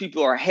 and that these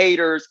people are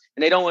haters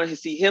and they don't want to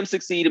see him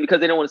succeed. And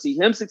because they don't want to see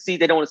him succeed,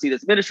 they don't want to see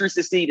this ministry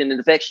succeed, and it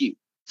affects you.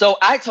 So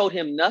I told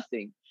him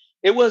nothing.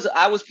 I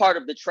was part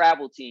of the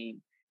travel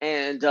team,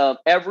 and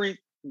every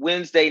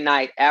Wednesday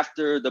night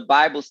after the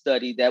Bible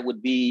study that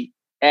would be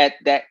at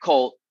that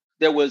cult,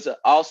 there was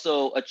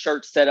also a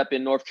church set up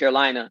in North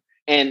Carolina,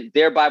 and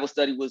their Bible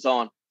study was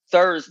on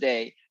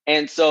Thursday.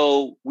 And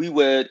so we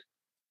would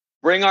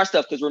bring our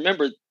stuff, because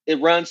remember,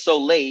 it runs so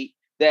late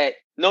that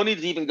no need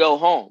to even go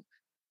home.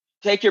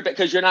 Take your,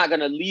 because you're not going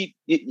to leave.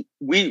 It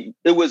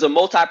was a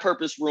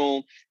multi-purpose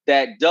room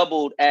that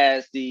doubled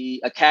as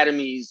the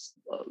academy's,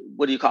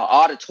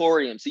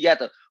 auditorium. So you had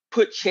to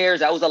put chairs.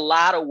 That was a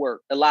lot of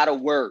work,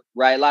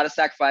 right? A lot of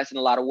sacrifice and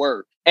a lot of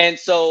work. And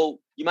so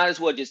you might as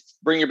well just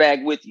bring your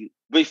bag with you.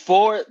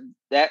 Before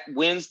that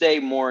Wednesday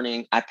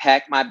morning, I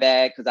packed my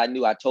bag because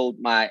I told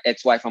my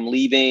ex-wife I'm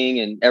leaving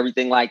and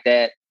everything like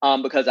that.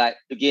 Because I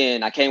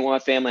came with my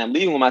family. I'm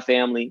leaving with my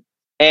family.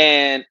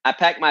 And I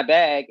packed my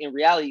bag. In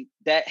reality,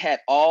 that had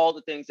all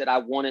the things that I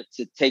wanted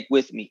to take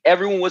with me.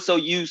 Everyone was so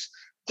used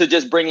to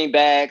just bringing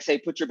bags. Hey,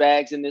 put your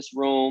bags in this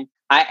room.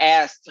 I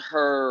asked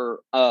her,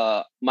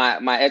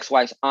 my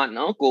ex-wife's aunt and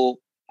uncle,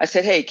 I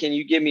said, hey, can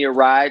you give me a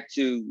ride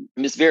to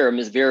Miss Vera?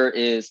 Miss Vera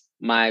is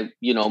my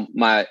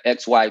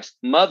ex-wife's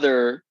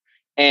mother.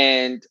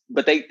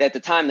 But they, at the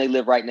time, they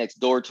lived right next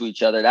door to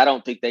each other. And I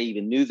don't think they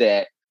even knew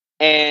that.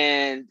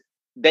 And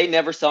they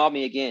never saw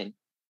me again.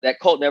 That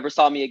cult never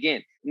saw me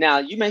again. Now,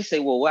 you may say,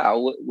 well,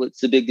 wow,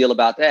 what's the big deal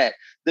about that?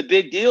 The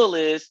big deal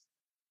is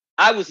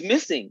I was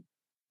missing.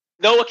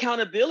 No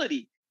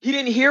accountability. He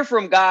didn't hear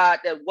from God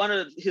that one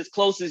of his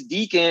closest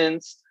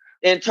deacons,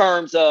 in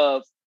terms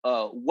of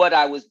what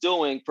I was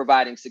doing,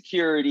 providing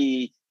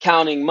security,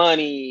 counting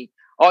money,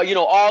 or,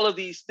 all of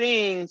these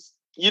things,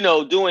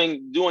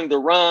 doing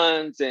the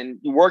runs and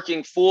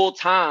working full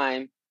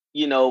time,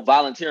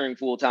 volunteering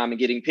full time and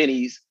getting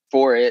pennies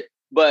for it,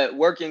 but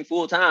working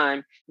full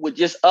time, would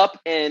just up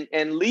and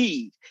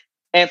leave.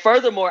 And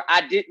furthermore,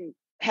 I didn't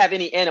have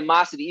any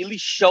animosity, at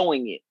least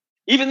showing it.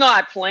 Even though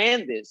I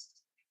planned this,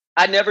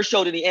 I never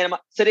showed any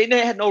animosity. So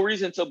they had no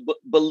reason to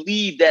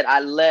believe that I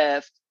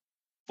left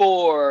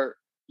for,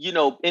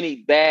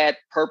 any bad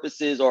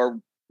purposes or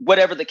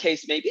whatever the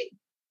case may be.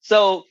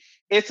 So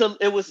it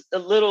was a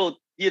little,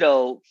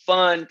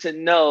 fun to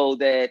know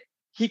that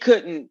he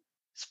couldn't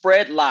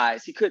spread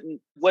lies. He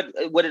couldn't. What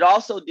it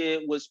also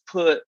did was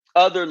put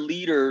other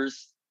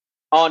leaders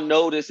on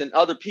notice and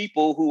other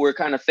people who were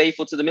kind of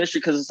faithful to the ministry,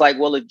 because it's like,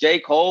 well, if J.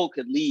 Cole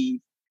could leave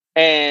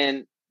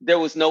and there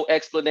was no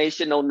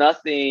explanation, no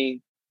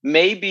nothing,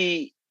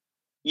 maybe,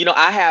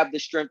 I have the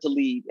strength to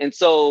leave. And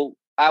so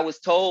I was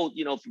told,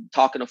 from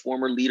talking to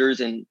former leaders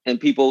and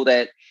people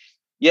that,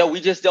 we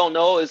just don't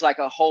know. It's like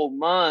a whole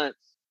month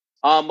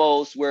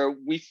almost where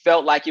we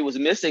felt like it was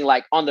missing,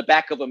 like on the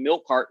back of a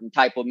milk carton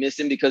type of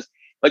missing, because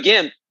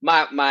again,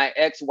 my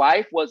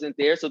ex-wife wasn't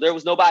there. So there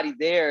was nobody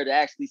there to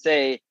actually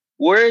say,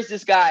 where is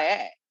this guy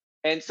at?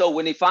 And so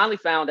when he finally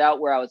found out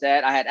where I was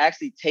at, I had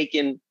actually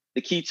taken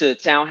the key to a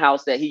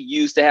townhouse that he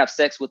used to have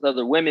sex with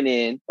other women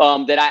in,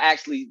 that I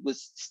actually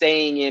was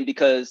staying in,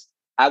 because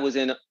I was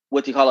in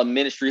what you call a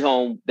ministry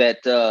home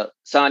that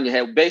Sonia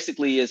had.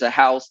 Basically is a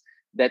house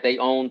that they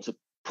own to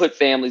put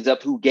families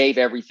up who gave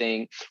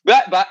everything.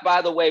 But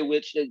by the way,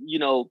 which,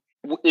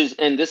 is,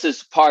 and this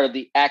is part of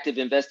the active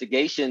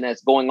investigation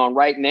that's going on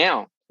right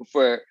now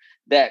for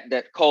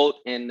that cult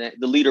and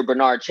the leader,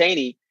 Bernard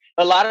Cheney.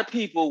 A lot of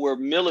people were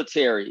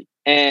military,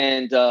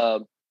 and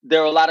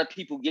there were a lot of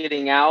people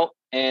getting out,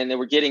 and they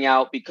were getting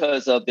out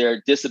because of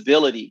their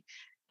disability.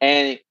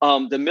 And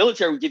the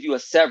military would give you a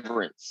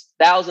severance,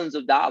 thousands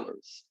of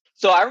dollars.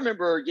 So I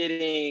remember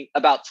getting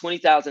about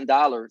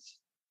 $20,000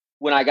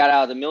 when I got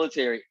out of the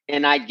military,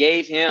 and I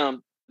gave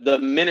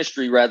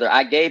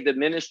I gave the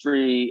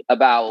ministry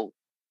about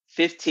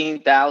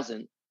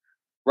 $15,000,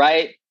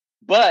 right?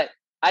 But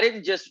I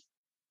didn't just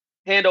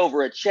hand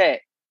over a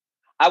check.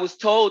 I was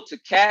told to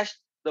cash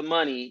the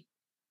money,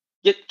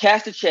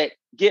 cash the check,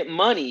 get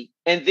money,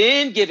 and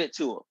then give it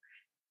to them.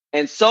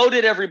 And so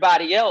did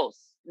everybody else.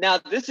 Now,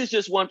 this is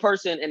just one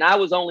person, and I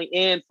was only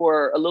in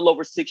for a little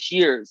over 6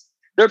 years.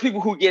 There are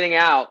people who are getting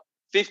out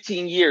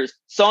 15 years.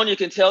 Sonia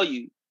can tell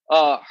you,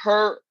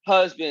 her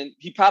husband,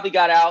 he probably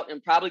got out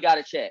and probably got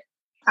a check.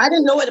 I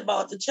didn't know it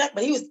about the check,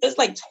 but it's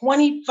like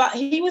 25.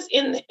 He was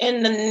in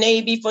the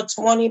Navy for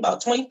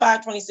about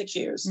 25, 26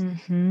 years.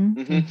 Mm-hmm.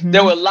 Mm-hmm. Mm-hmm.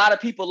 There were a lot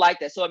of people like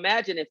that. So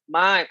imagine if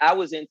I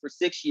was in for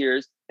 6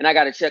 years and I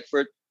got a check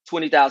for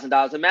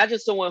 $20,000. Imagine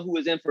someone who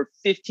was in for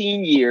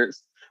 15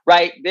 years,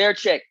 right? Their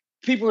check,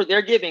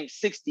 they're giving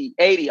 $60,000,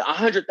 $80,000,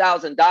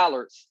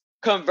 $100,000,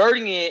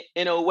 converting it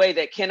in a way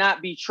that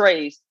cannot be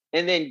traced,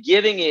 and then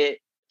giving it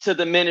to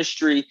the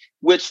ministry,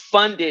 which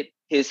funded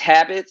his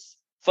habits,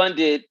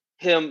 funded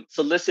him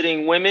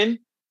soliciting women,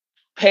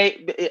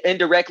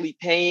 indirectly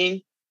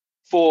paying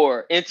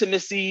for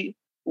intimacy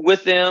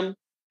with them.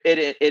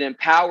 It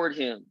empowered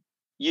him,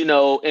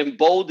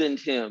 emboldened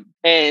him.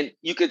 And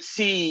you could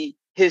see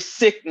his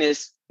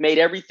sickness made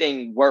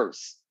everything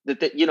worse.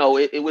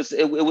 It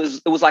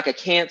was like a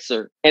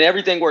cancer and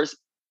everything worse.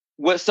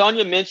 What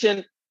Sonia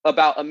mentioned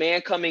about a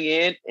man coming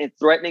in and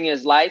threatening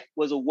his life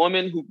was a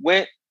woman who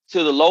went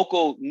to the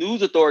local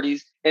news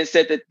authorities and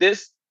said that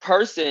this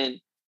person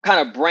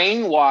kind of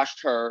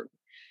brainwashed her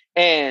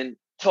and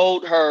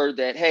told her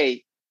that,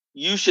 hey,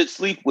 you should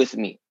sleep with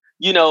me,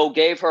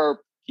 gave her,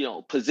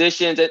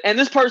 positions. And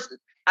this person,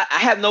 I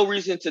have no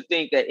reason to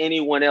think that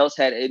anyone else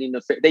had any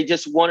affair. They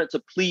just wanted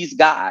to please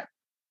God.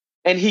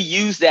 And he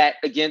used that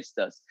against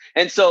us.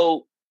 And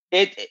so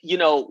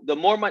the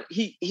more money,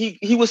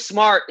 he was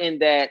smart in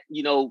that,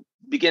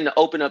 begin to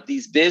open up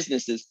these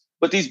businesses.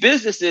 But these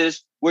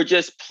businesses were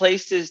just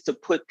places to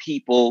put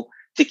people,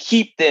 to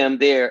keep them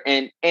there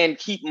and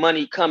keep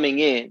money coming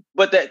in.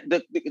 But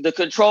the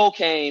control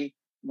came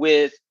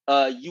with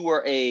you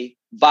were a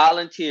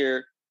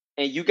volunteer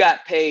and you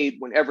got paid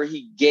whenever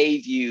he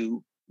gave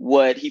you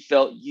what he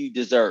felt you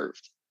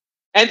deserved.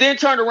 And then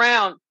turned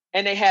around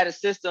and they had a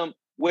system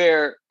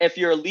where if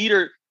you're a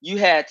leader, you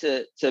had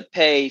to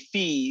pay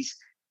fees.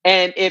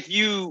 And if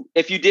you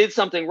did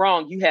something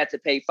wrong, you had to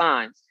pay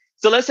fines.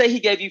 So let's say he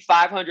gave you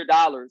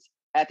 $500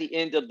 at the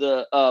end of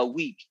the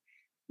week.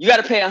 You got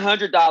to pay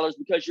 $100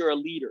 because you're a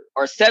leader,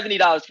 or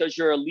 $70 because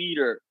you're a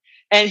leader.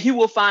 And he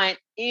will find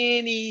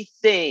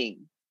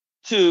anything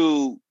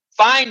to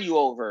fine you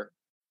over.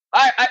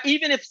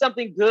 Even if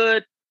something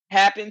good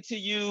happened to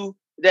you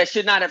that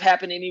should not have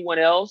happened to anyone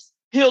else,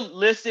 he'll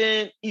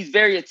listen. He's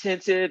very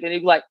attentive. And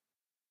he'll be like,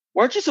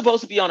 weren't you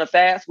supposed to be on a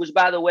fast? Which,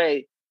 by the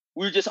way,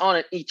 we're just on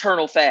an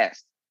eternal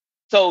fast.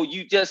 So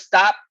you just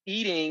stopped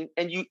eating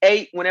and you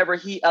ate whenever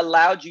he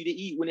allowed you to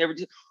eat.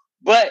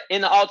 But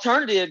in the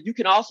alternative, you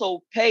can also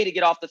pay to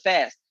get off the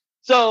fast.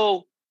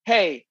 So,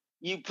 hey,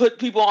 you put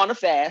people on a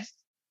fast.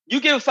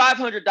 You give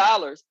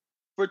 $500.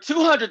 For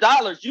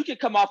 $200, you can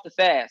come off the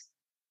fast.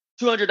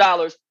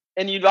 $200,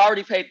 and you've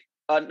already paid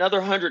another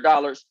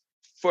 $100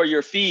 for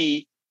your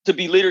fee to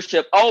be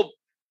leadership. Oh,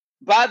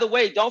 by the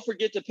way, don't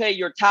forget to pay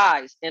your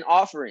tithes and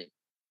offering.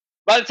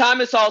 By the time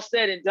it's all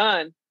said and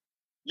done,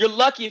 you're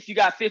lucky if you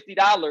got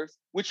 $50,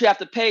 which you have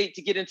to pay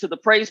to get into the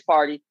praise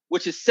party,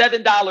 which is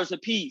 $7 a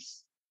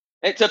piece,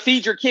 and to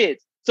feed your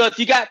kids. So if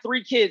you got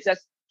 3 kids,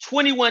 that's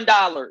 $21.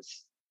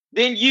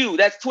 Then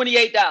that's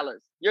 $28.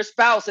 Your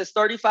spouse is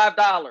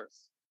 $35.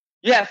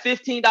 You have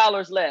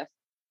 $15 left.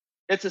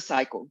 It's a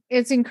cycle.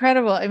 It's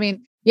incredible. I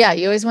mean, yeah,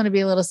 you always want to be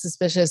a little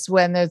suspicious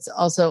when it's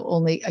also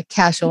only a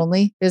cash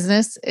only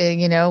business.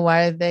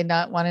 Why are they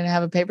not wanting to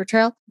have a paper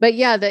trail? But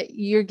yeah, that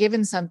you're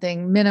given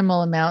something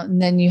minimal amount and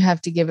then you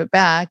have to give it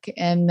back.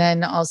 And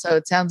then also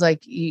it sounds like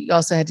you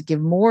also had to give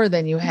more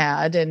than you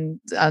had. And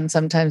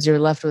sometimes you're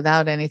left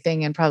without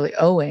anything and probably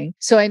owing.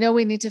 So I know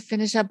we need to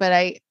finish up, but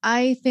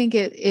I think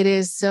it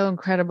is so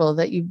incredible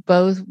that you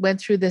both went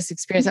through this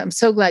experience. I'm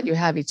so glad you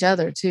have each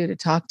other too, to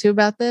talk to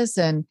about this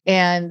and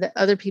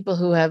other people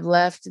who have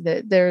left,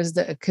 that there's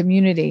a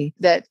community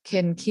that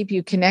can keep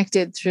you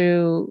connected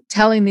through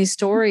telling these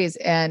stories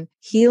and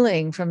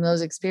healing from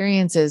those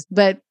experiences.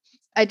 But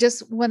I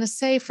just want to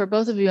say for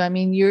both of you, I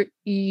mean, you're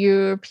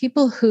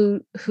people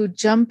who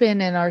jump in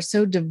and are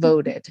so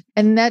devoted,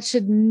 and that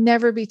should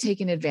never be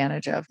taken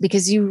advantage of,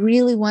 because you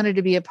really wanted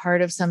to be a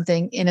part of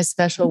something in a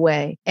special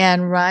way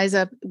and rise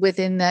up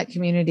within that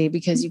community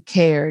because you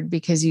cared,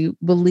 because you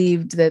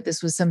believed that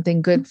this was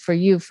something good for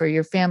you, for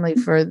your family,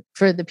 for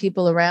the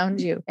people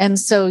around you. And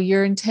so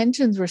your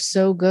intentions were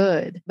so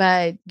good,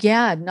 but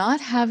yeah,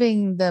 not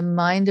having the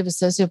mind of a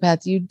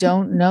sociopath, you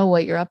don't know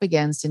what you're up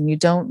against, and you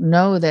don't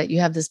know that you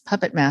have this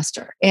puppet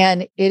master.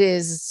 And it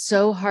is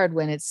so hard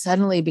when it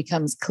suddenly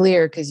becomes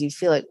clear, because you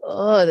feel like,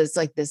 oh, there's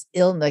like this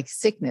like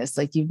sickness,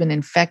 like you've been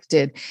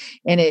infected.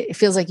 And it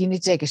feels like you need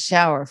to take a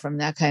shower from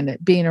that kind of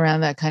being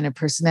around that kind of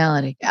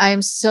personality.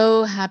 I'm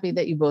so happy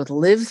that you both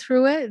lived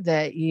through it,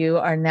 that you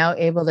are now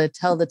able to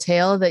tell the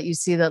tale, that you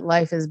see that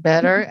life is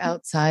better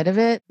outside of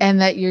it, and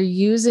that you're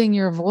using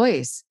your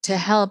voice to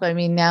help. I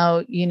mean,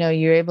 now,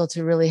 you're able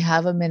to really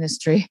have a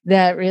ministry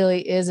that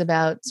really is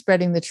about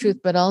spreading the truth,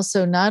 but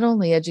also not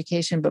only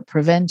education, but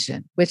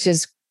prevention, which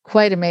is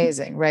quite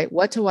amazing, right?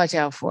 What to watch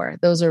out for.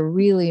 Those are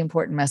really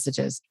important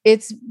messages.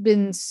 It's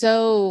been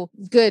so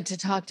good to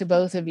talk to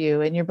both of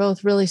you, and you're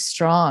both really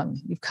strong.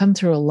 You've come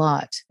through a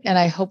lot, and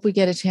I hope we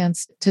get a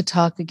chance to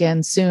talk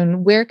again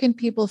soon. Where can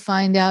people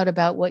find out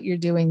about what you're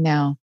doing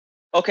now?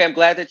 Okay, I'm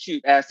glad that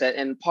you asked that.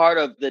 And part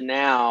of the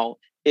now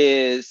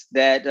is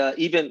that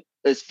even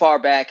as far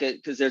back,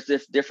 because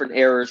there's different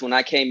eras. When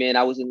I came in,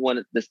 I was in one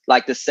of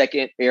the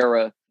second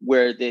era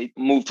where they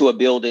moved to a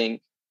building.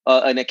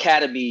 An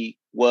academy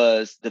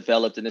was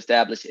developed and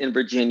established in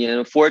Virginia. And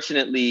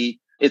unfortunately,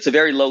 it's a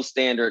very low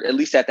standard, at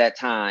least at that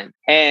time.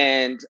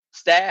 And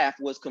staff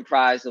was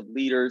comprised of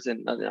leaders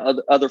and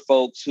other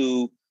folks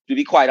who, to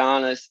be quite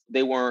honest,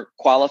 they weren't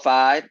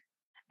qualified.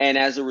 And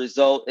as a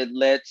result, it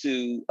led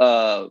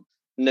to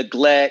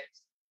neglect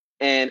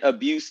and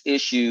abuse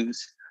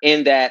issues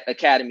in that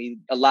academy.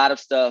 A lot of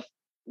stuff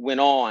went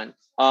on,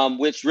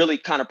 which really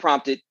kind of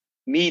prompted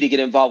me to get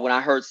involved. When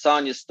I heard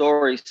Sonia's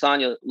story,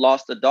 Sonia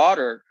lost a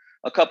daughter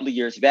a couple of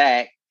years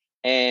back.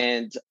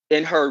 And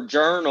in her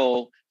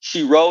journal,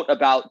 she wrote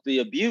about the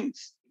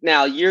abuse.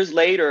 Now, years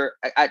later,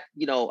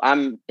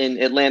 I'm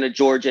in Atlanta,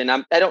 Georgia, and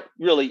I don't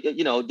really,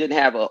 didn't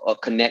have a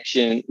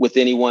connection with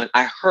anyone.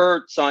 I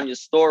heard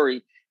Sonia's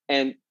story,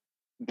 and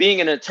being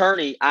an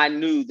attorney, I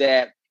knew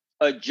that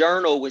a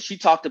journal, when she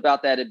talked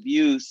about that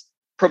abuse,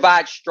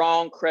 provides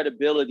strong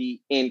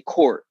credibility in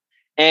court.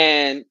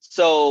 And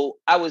so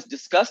I was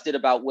disgusted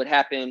about what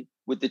happened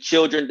with the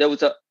children.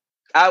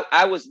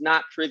 I was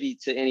not privy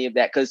to any of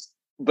that because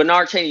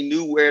Bernard Chaney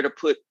knew where to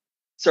put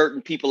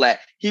certain people at.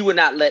 He would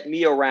not let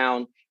me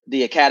around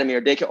the academy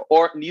or daycare,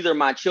 or neither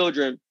my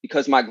children,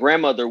 because my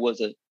grandmother was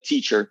a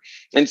teacher.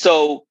 And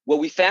so what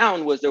we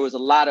found was there was a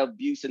lot of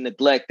abuse and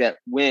neglect that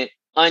went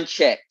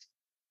unchecked,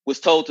 was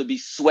told to be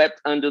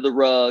swept under the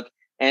rug,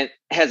 and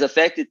has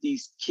affected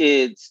these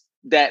kids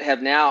that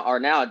are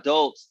now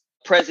adults,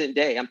 present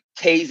day. I'm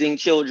tasing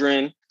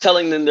children,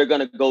 telling them they're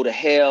going to go to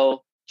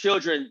hell,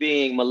 children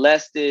being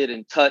molested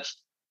and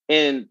touched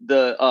in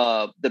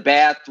the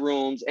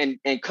bathrooms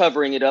and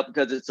covering it up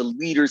because it's a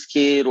leader's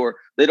kid, or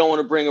they don't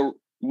want to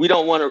we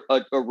don't want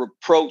a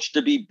reproach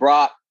to be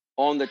brought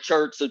on the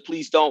church, so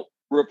please don't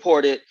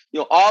report it.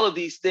 All of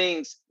these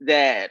things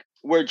that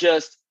were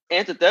just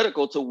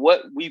antithetical to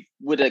what we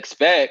would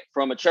expect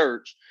from a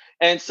church.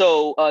 And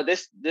so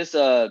this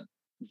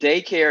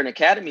daycare and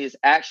academy is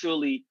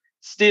actually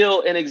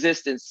still in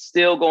existence,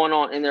 still going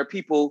on. And there are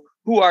people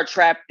who are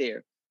trapped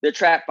there. They're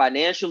trapped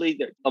financially,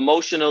 they're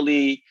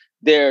emotionally,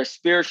 they're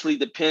spiritually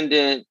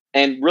dependent,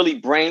 and really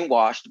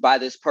brainwashed by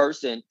this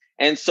person.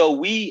 And so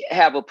we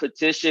have a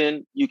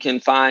petition. You can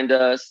find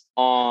us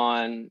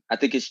on, I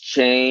think it's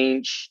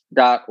change.org.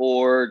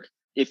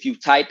 If you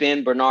type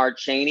in Bernard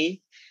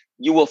Chaney,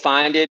 you will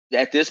find it.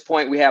 At this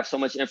point, we have so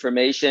much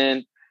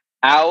information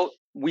out.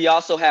 We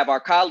also have our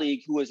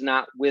colleague who is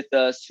not with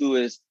us,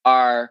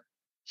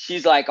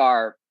 she's like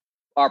our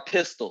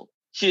pistol.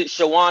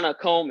 Shawana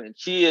Coleman.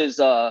 She is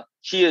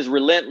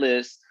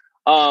relentless.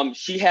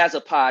 She has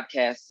a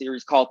podcast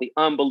series called The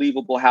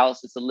Unbelievable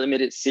House. It's a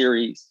limited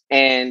series.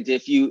 And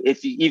if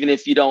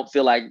you don't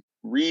feel like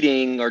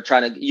reading or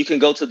you can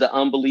go to The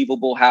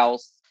Unbelievable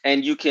House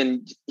and you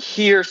can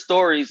hear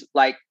stories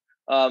like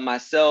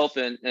myself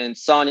and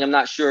Sonia. I'm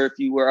not sure if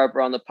you were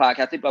ever on the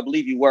podcast. I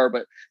believe you were,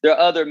 but there are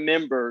other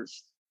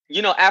members.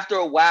 After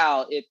a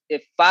while,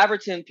 if 5 or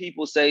 10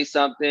 people say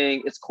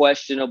something, it's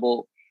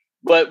questionable.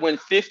 But when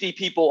 50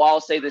 people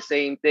all say the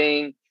same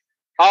thing,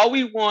 all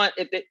we want,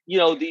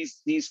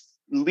 these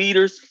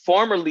leaders,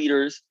 former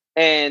leaders,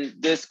 and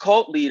this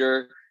cult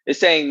leader is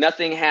saying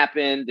nothing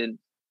happened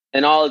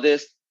and all of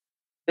this.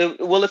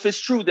 Well, if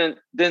it's true,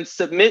 then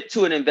submit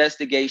to an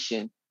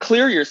investigation.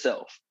 Clear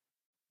yourself.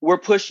 We're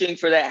pushing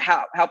for that.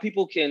 How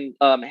people can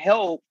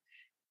help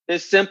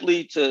is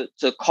simply to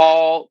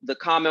call the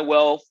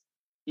Commonwealth,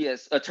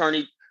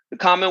 the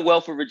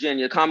Commonwealth of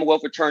Virginia, the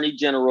Commonwealth Attorney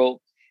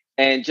General,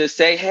 and just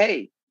say,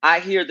 hey, I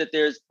hear that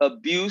there's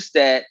abuse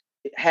that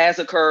has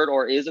occurred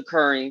or is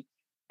occurring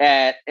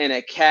at an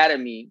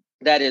academy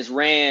that is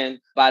ran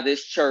by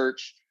this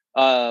church.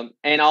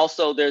 And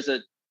also there's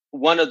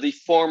one of the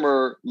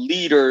former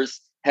leaders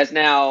has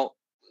now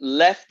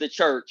left the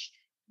church,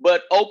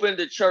 but opened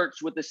the church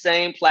with the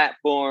same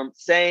platform,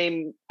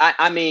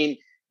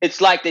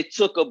 it's like they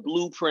took a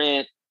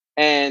blueprint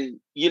and,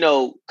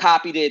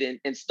 copied it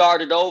and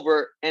started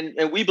over.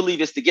 And we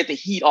believe it's to get the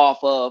heat off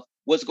of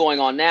what's going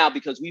on now,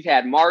 because we've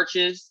had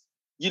marches,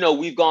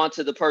 we've gone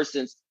to the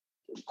person's,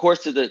 of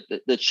course, to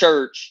the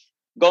church,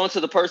 going to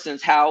the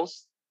person's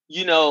house,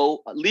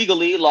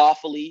 legally,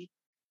 lawfully.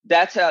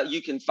 That's how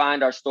you can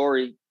find our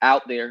story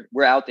out there.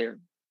 We're out there.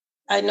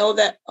 I know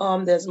that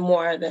there's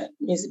more that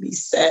needs to be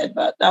said,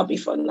 but that'll be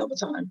for another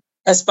time.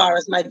 As far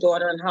as my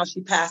daughter and how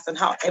she passed and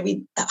how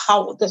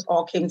this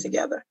all came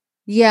together.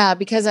 Yeah,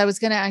 because I was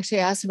going to actually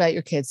ask about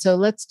your kids. So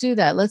let's do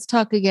that. Let's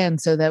talk again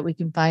so that we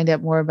can find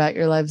out more about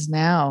your lives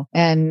now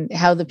and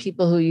how the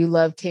people who you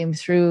love came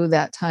through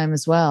that time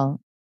as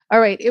well. All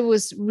right. It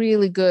was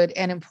really good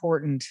and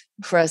important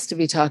for us to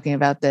be talking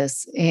about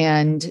this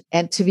and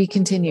to be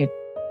continued.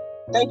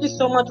 Thank you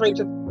so much,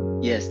 Rachel.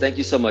 Yes. Thank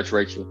you so much,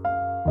 Rachel.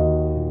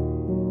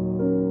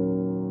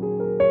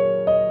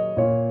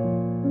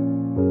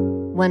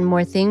 One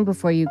more thing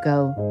before you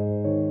go.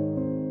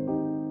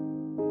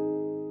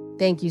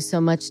 Thank you so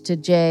much to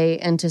Jay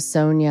and to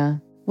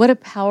Sonia. What a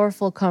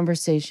powerful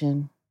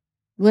conversation.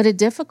 What a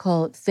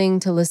difficult thing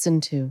to listen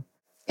to.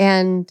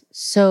 And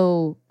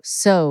so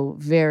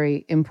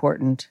very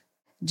important.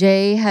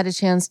 Jay had a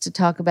chance to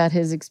talk about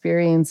his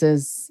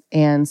experiences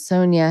and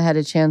Sonia had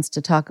a chance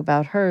to talk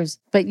about hers,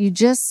 but you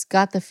just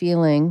got the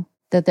feeling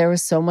that there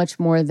was so much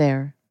more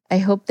there. I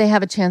hope they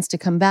have a chance to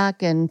come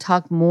back and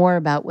talk more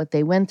about what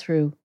they went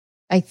through.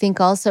 I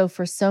think also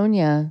for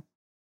Sonia,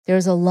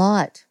 there's a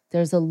lot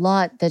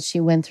that she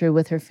went through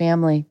with her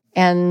family.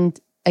 And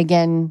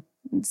again,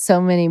 so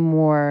many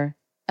more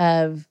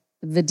of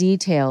the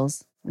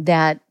details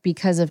that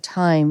because of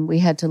time, we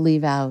had to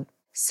leave out.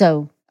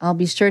 So I'll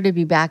be sure to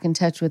be back in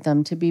touch with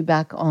them, to be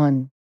back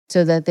on,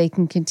 so that they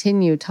can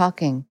continue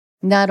talking,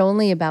 not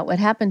only about what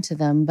happened to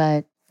them,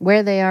 but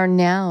where they are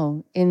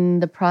now in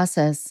the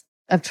process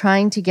of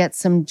trying to get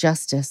some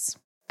justice.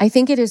 I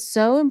think it is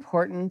so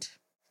important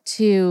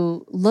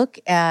to look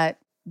at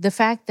the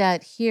fact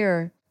that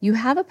here you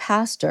have a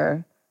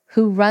pastor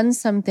who runs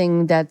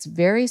something that's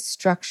very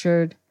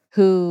structured,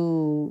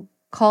 who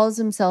calls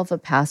himself a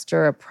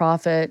pastor, a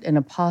prophet, an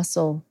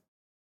apostle,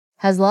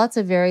 has lots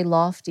of very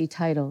lofty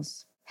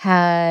titles,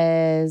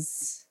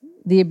 has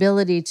the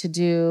ability to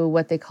do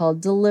what they call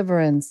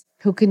deliverance,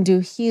 who can do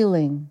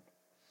healing,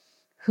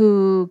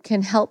 who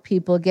can help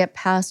people get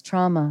past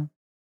trauma.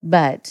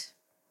 But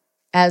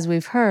as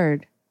we've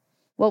heard,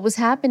 what was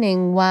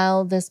happening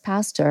while this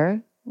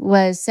pastor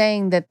was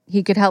saying that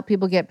he could help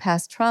people get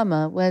past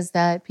trauma was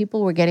that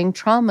people were getting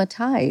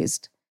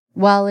traumatized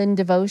while in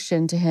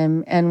devotion to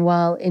him and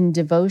while in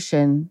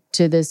devotion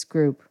to this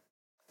group.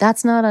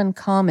 That's not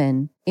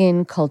uncommon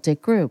in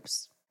cultic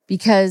groups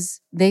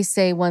because they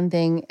say one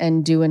thing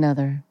and do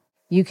another.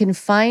 You can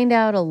find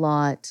out a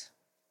lot,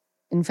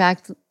 in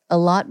fact, a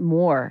lot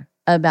more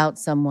about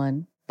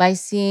someone by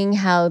seeing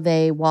how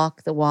they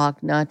walk the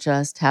walk, not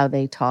just how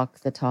they talk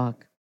the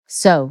talk.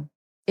 So,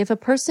 if a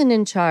person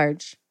in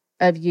charge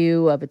of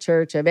you, of a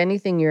church, of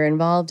anything you're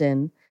involved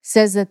in,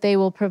 says that they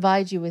will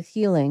provide you with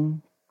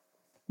healing,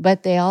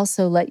 but they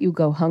also let you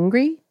go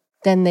hungry,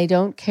 then they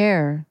don't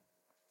care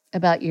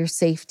about your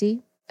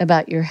safety,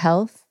 about your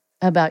health,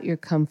 about your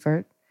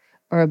comfort,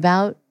 or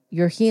about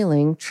your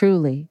healing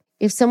truly.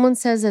 If someone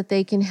says that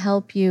they can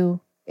help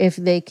you, if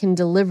they can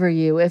deliver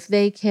you, if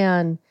they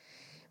can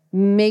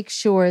make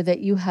sure that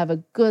you have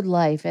a good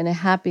life and a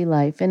happy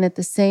life, and at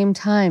the same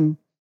time,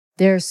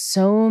 there's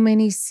so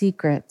many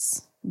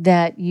secrets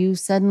that you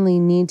suddenly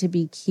need to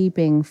be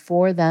keeping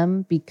for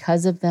them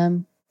because of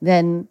them,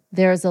 then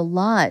there's a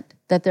lot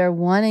that they're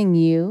wanting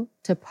you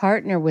to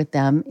partner with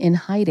them in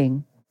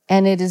hiding.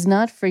 And it is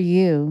not for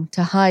you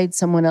to hide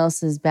someone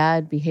else's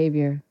bad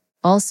behavior.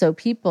 Also,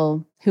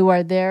 people who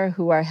are there,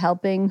 who are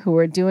helping, who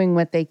are doing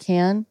what they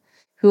can,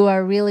 who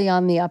are really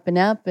on the up and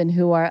up and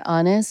who are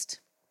honest,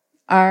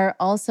 are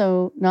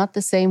also not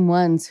the same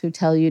ones who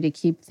tell you to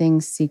keep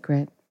things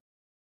secret.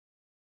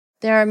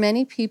 There are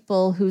many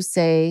people who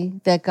say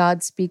that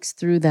God speaks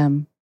through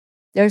them.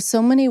 There are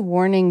so many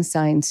warning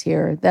signs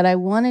here that I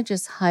want to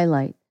just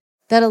highlight,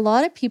 that a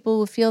lot of people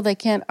will feel they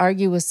can't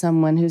argue with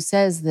someone who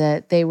says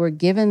that they were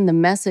given the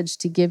message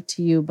to give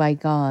to you by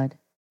God.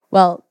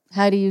 Well,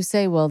 how do you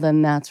say, well,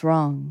 then that's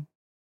wrong?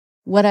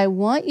 What I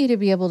want you to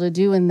be able to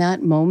do in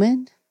that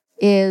moment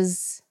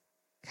is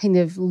kind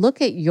of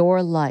look at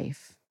your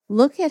life.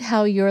 Look at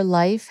how your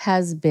life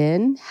has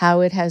been,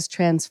 how it has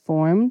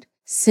transformed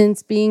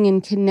since being in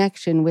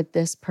connection with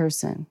this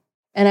person.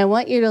 And I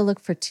want you to look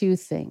for two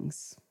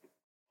things.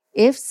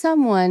 If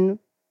someone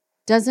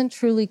doesn't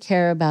truly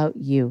care about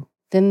you,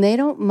 then they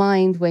don't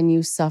mind when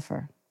you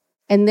suffer,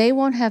 and they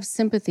won't have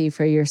sympathy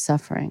for your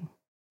suffering.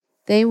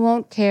 They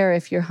won't care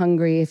if you're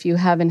hungry, if you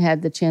haven't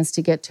had the chance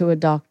to get to a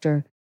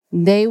doctor.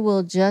 They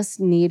will just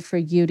need for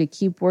you to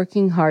keep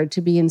working hard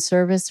to be in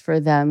service for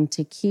them,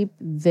 to keep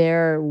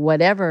their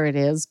whatever it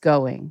is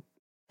going.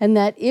 And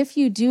that if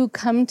you do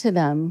come to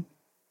them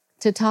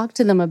to talk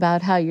to them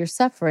about how you're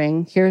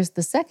suffering, here's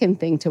the second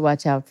thing to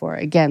watch out for.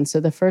 Again, so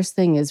the first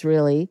thing is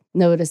really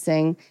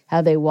noticing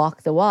how they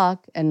walk the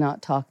walk and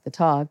not talk the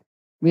talk.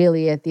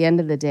 Really, at the end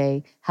of the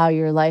day, how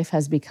your life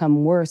has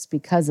become worse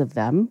because of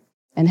them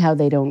and how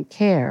they don't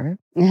care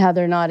and how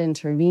they're not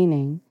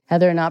intervening, how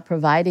they're not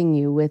providing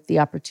you with the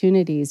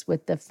opportunities,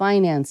 with the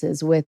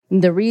finances, with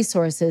the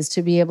resources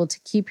to be able to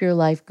keep your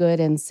life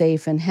good and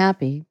safe and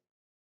happy.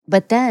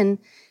 But then,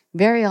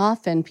 very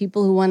often,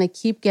 people who want to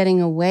keep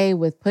getting away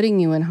with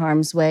putting you in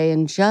harm's way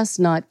and just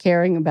not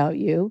caring about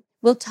you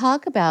will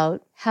talk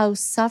about how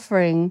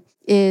suffering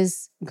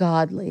is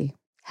godly,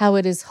 how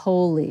it is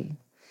holy,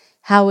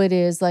 how it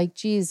is like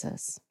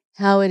Jesus,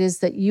 how it is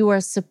that you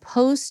are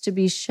supposed to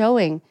be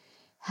showing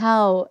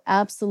how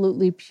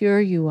absolutely pure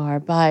you are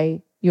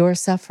by your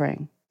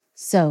suffering.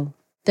 So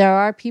there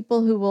are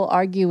people who will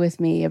argue with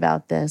me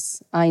about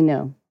this, I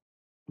know.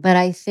 But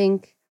I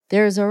think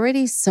there's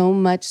already so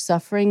much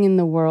suffering in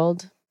the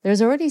world.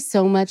 There's already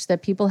so much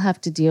that people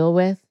have to deal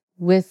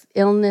with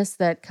illness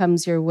that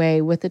comes your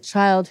way, with a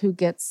child who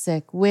gets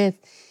sick, with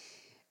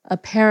a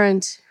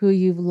parent who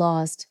you've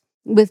lost,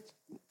 with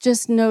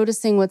just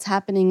noticing what's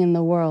happening in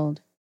the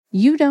world.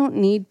 You don't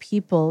need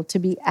people to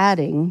be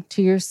adding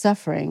to your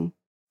suffering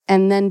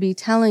and then be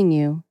telling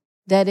you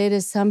that it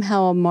is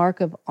somehow a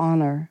mark of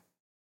honor.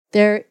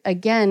 There,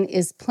 again,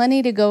 is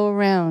plenty to go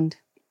around.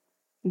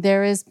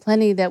 There is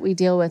plenty that we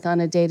deal with on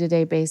a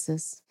day-to-day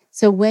basis.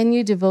 So when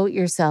you devote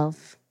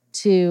yourself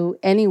to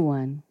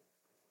anyone,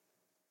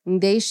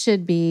 they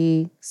should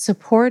be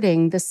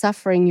supporting the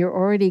suffering you're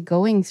already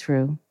going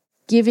through,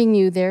 giving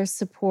you their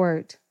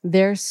support,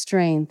 their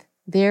strength,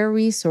 their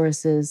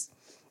resources,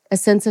 a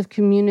sense of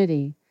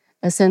community,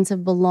 a sense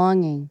of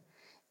belonging,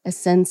 a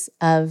sense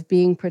of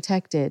being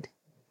protected.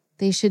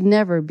 They should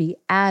never be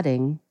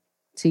adding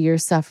to your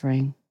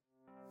suffering.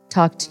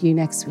 Talk to you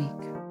next week.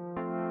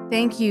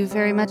 Thank you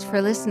very much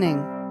for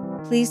listening.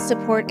 Please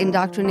support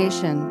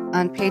Indoctrination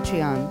on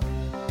Patreon.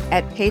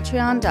 at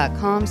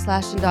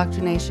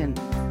patreon.com/indoctrination.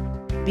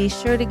 Be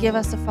sure to give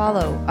us a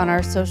follow on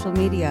our social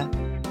media.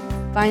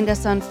 Find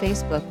us on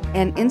Facebook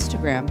and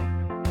Instagram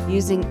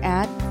using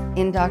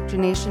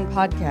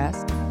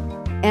 @indoctrination_podcast.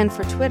 And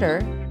for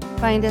Twitter,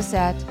 find us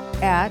at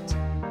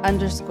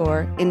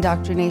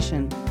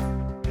 @_indoctrination.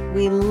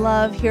 We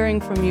love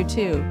hearing from you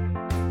too.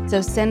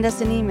 So send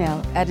us an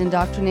email at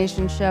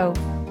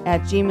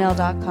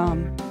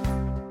indoctrinationshow@gmail.com.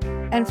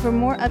 And for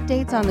more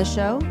updates on the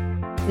show,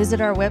 visit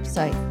our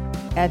website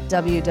at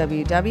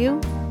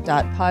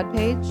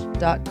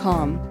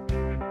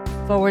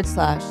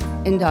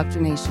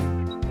www.podpage.com/indoctrination.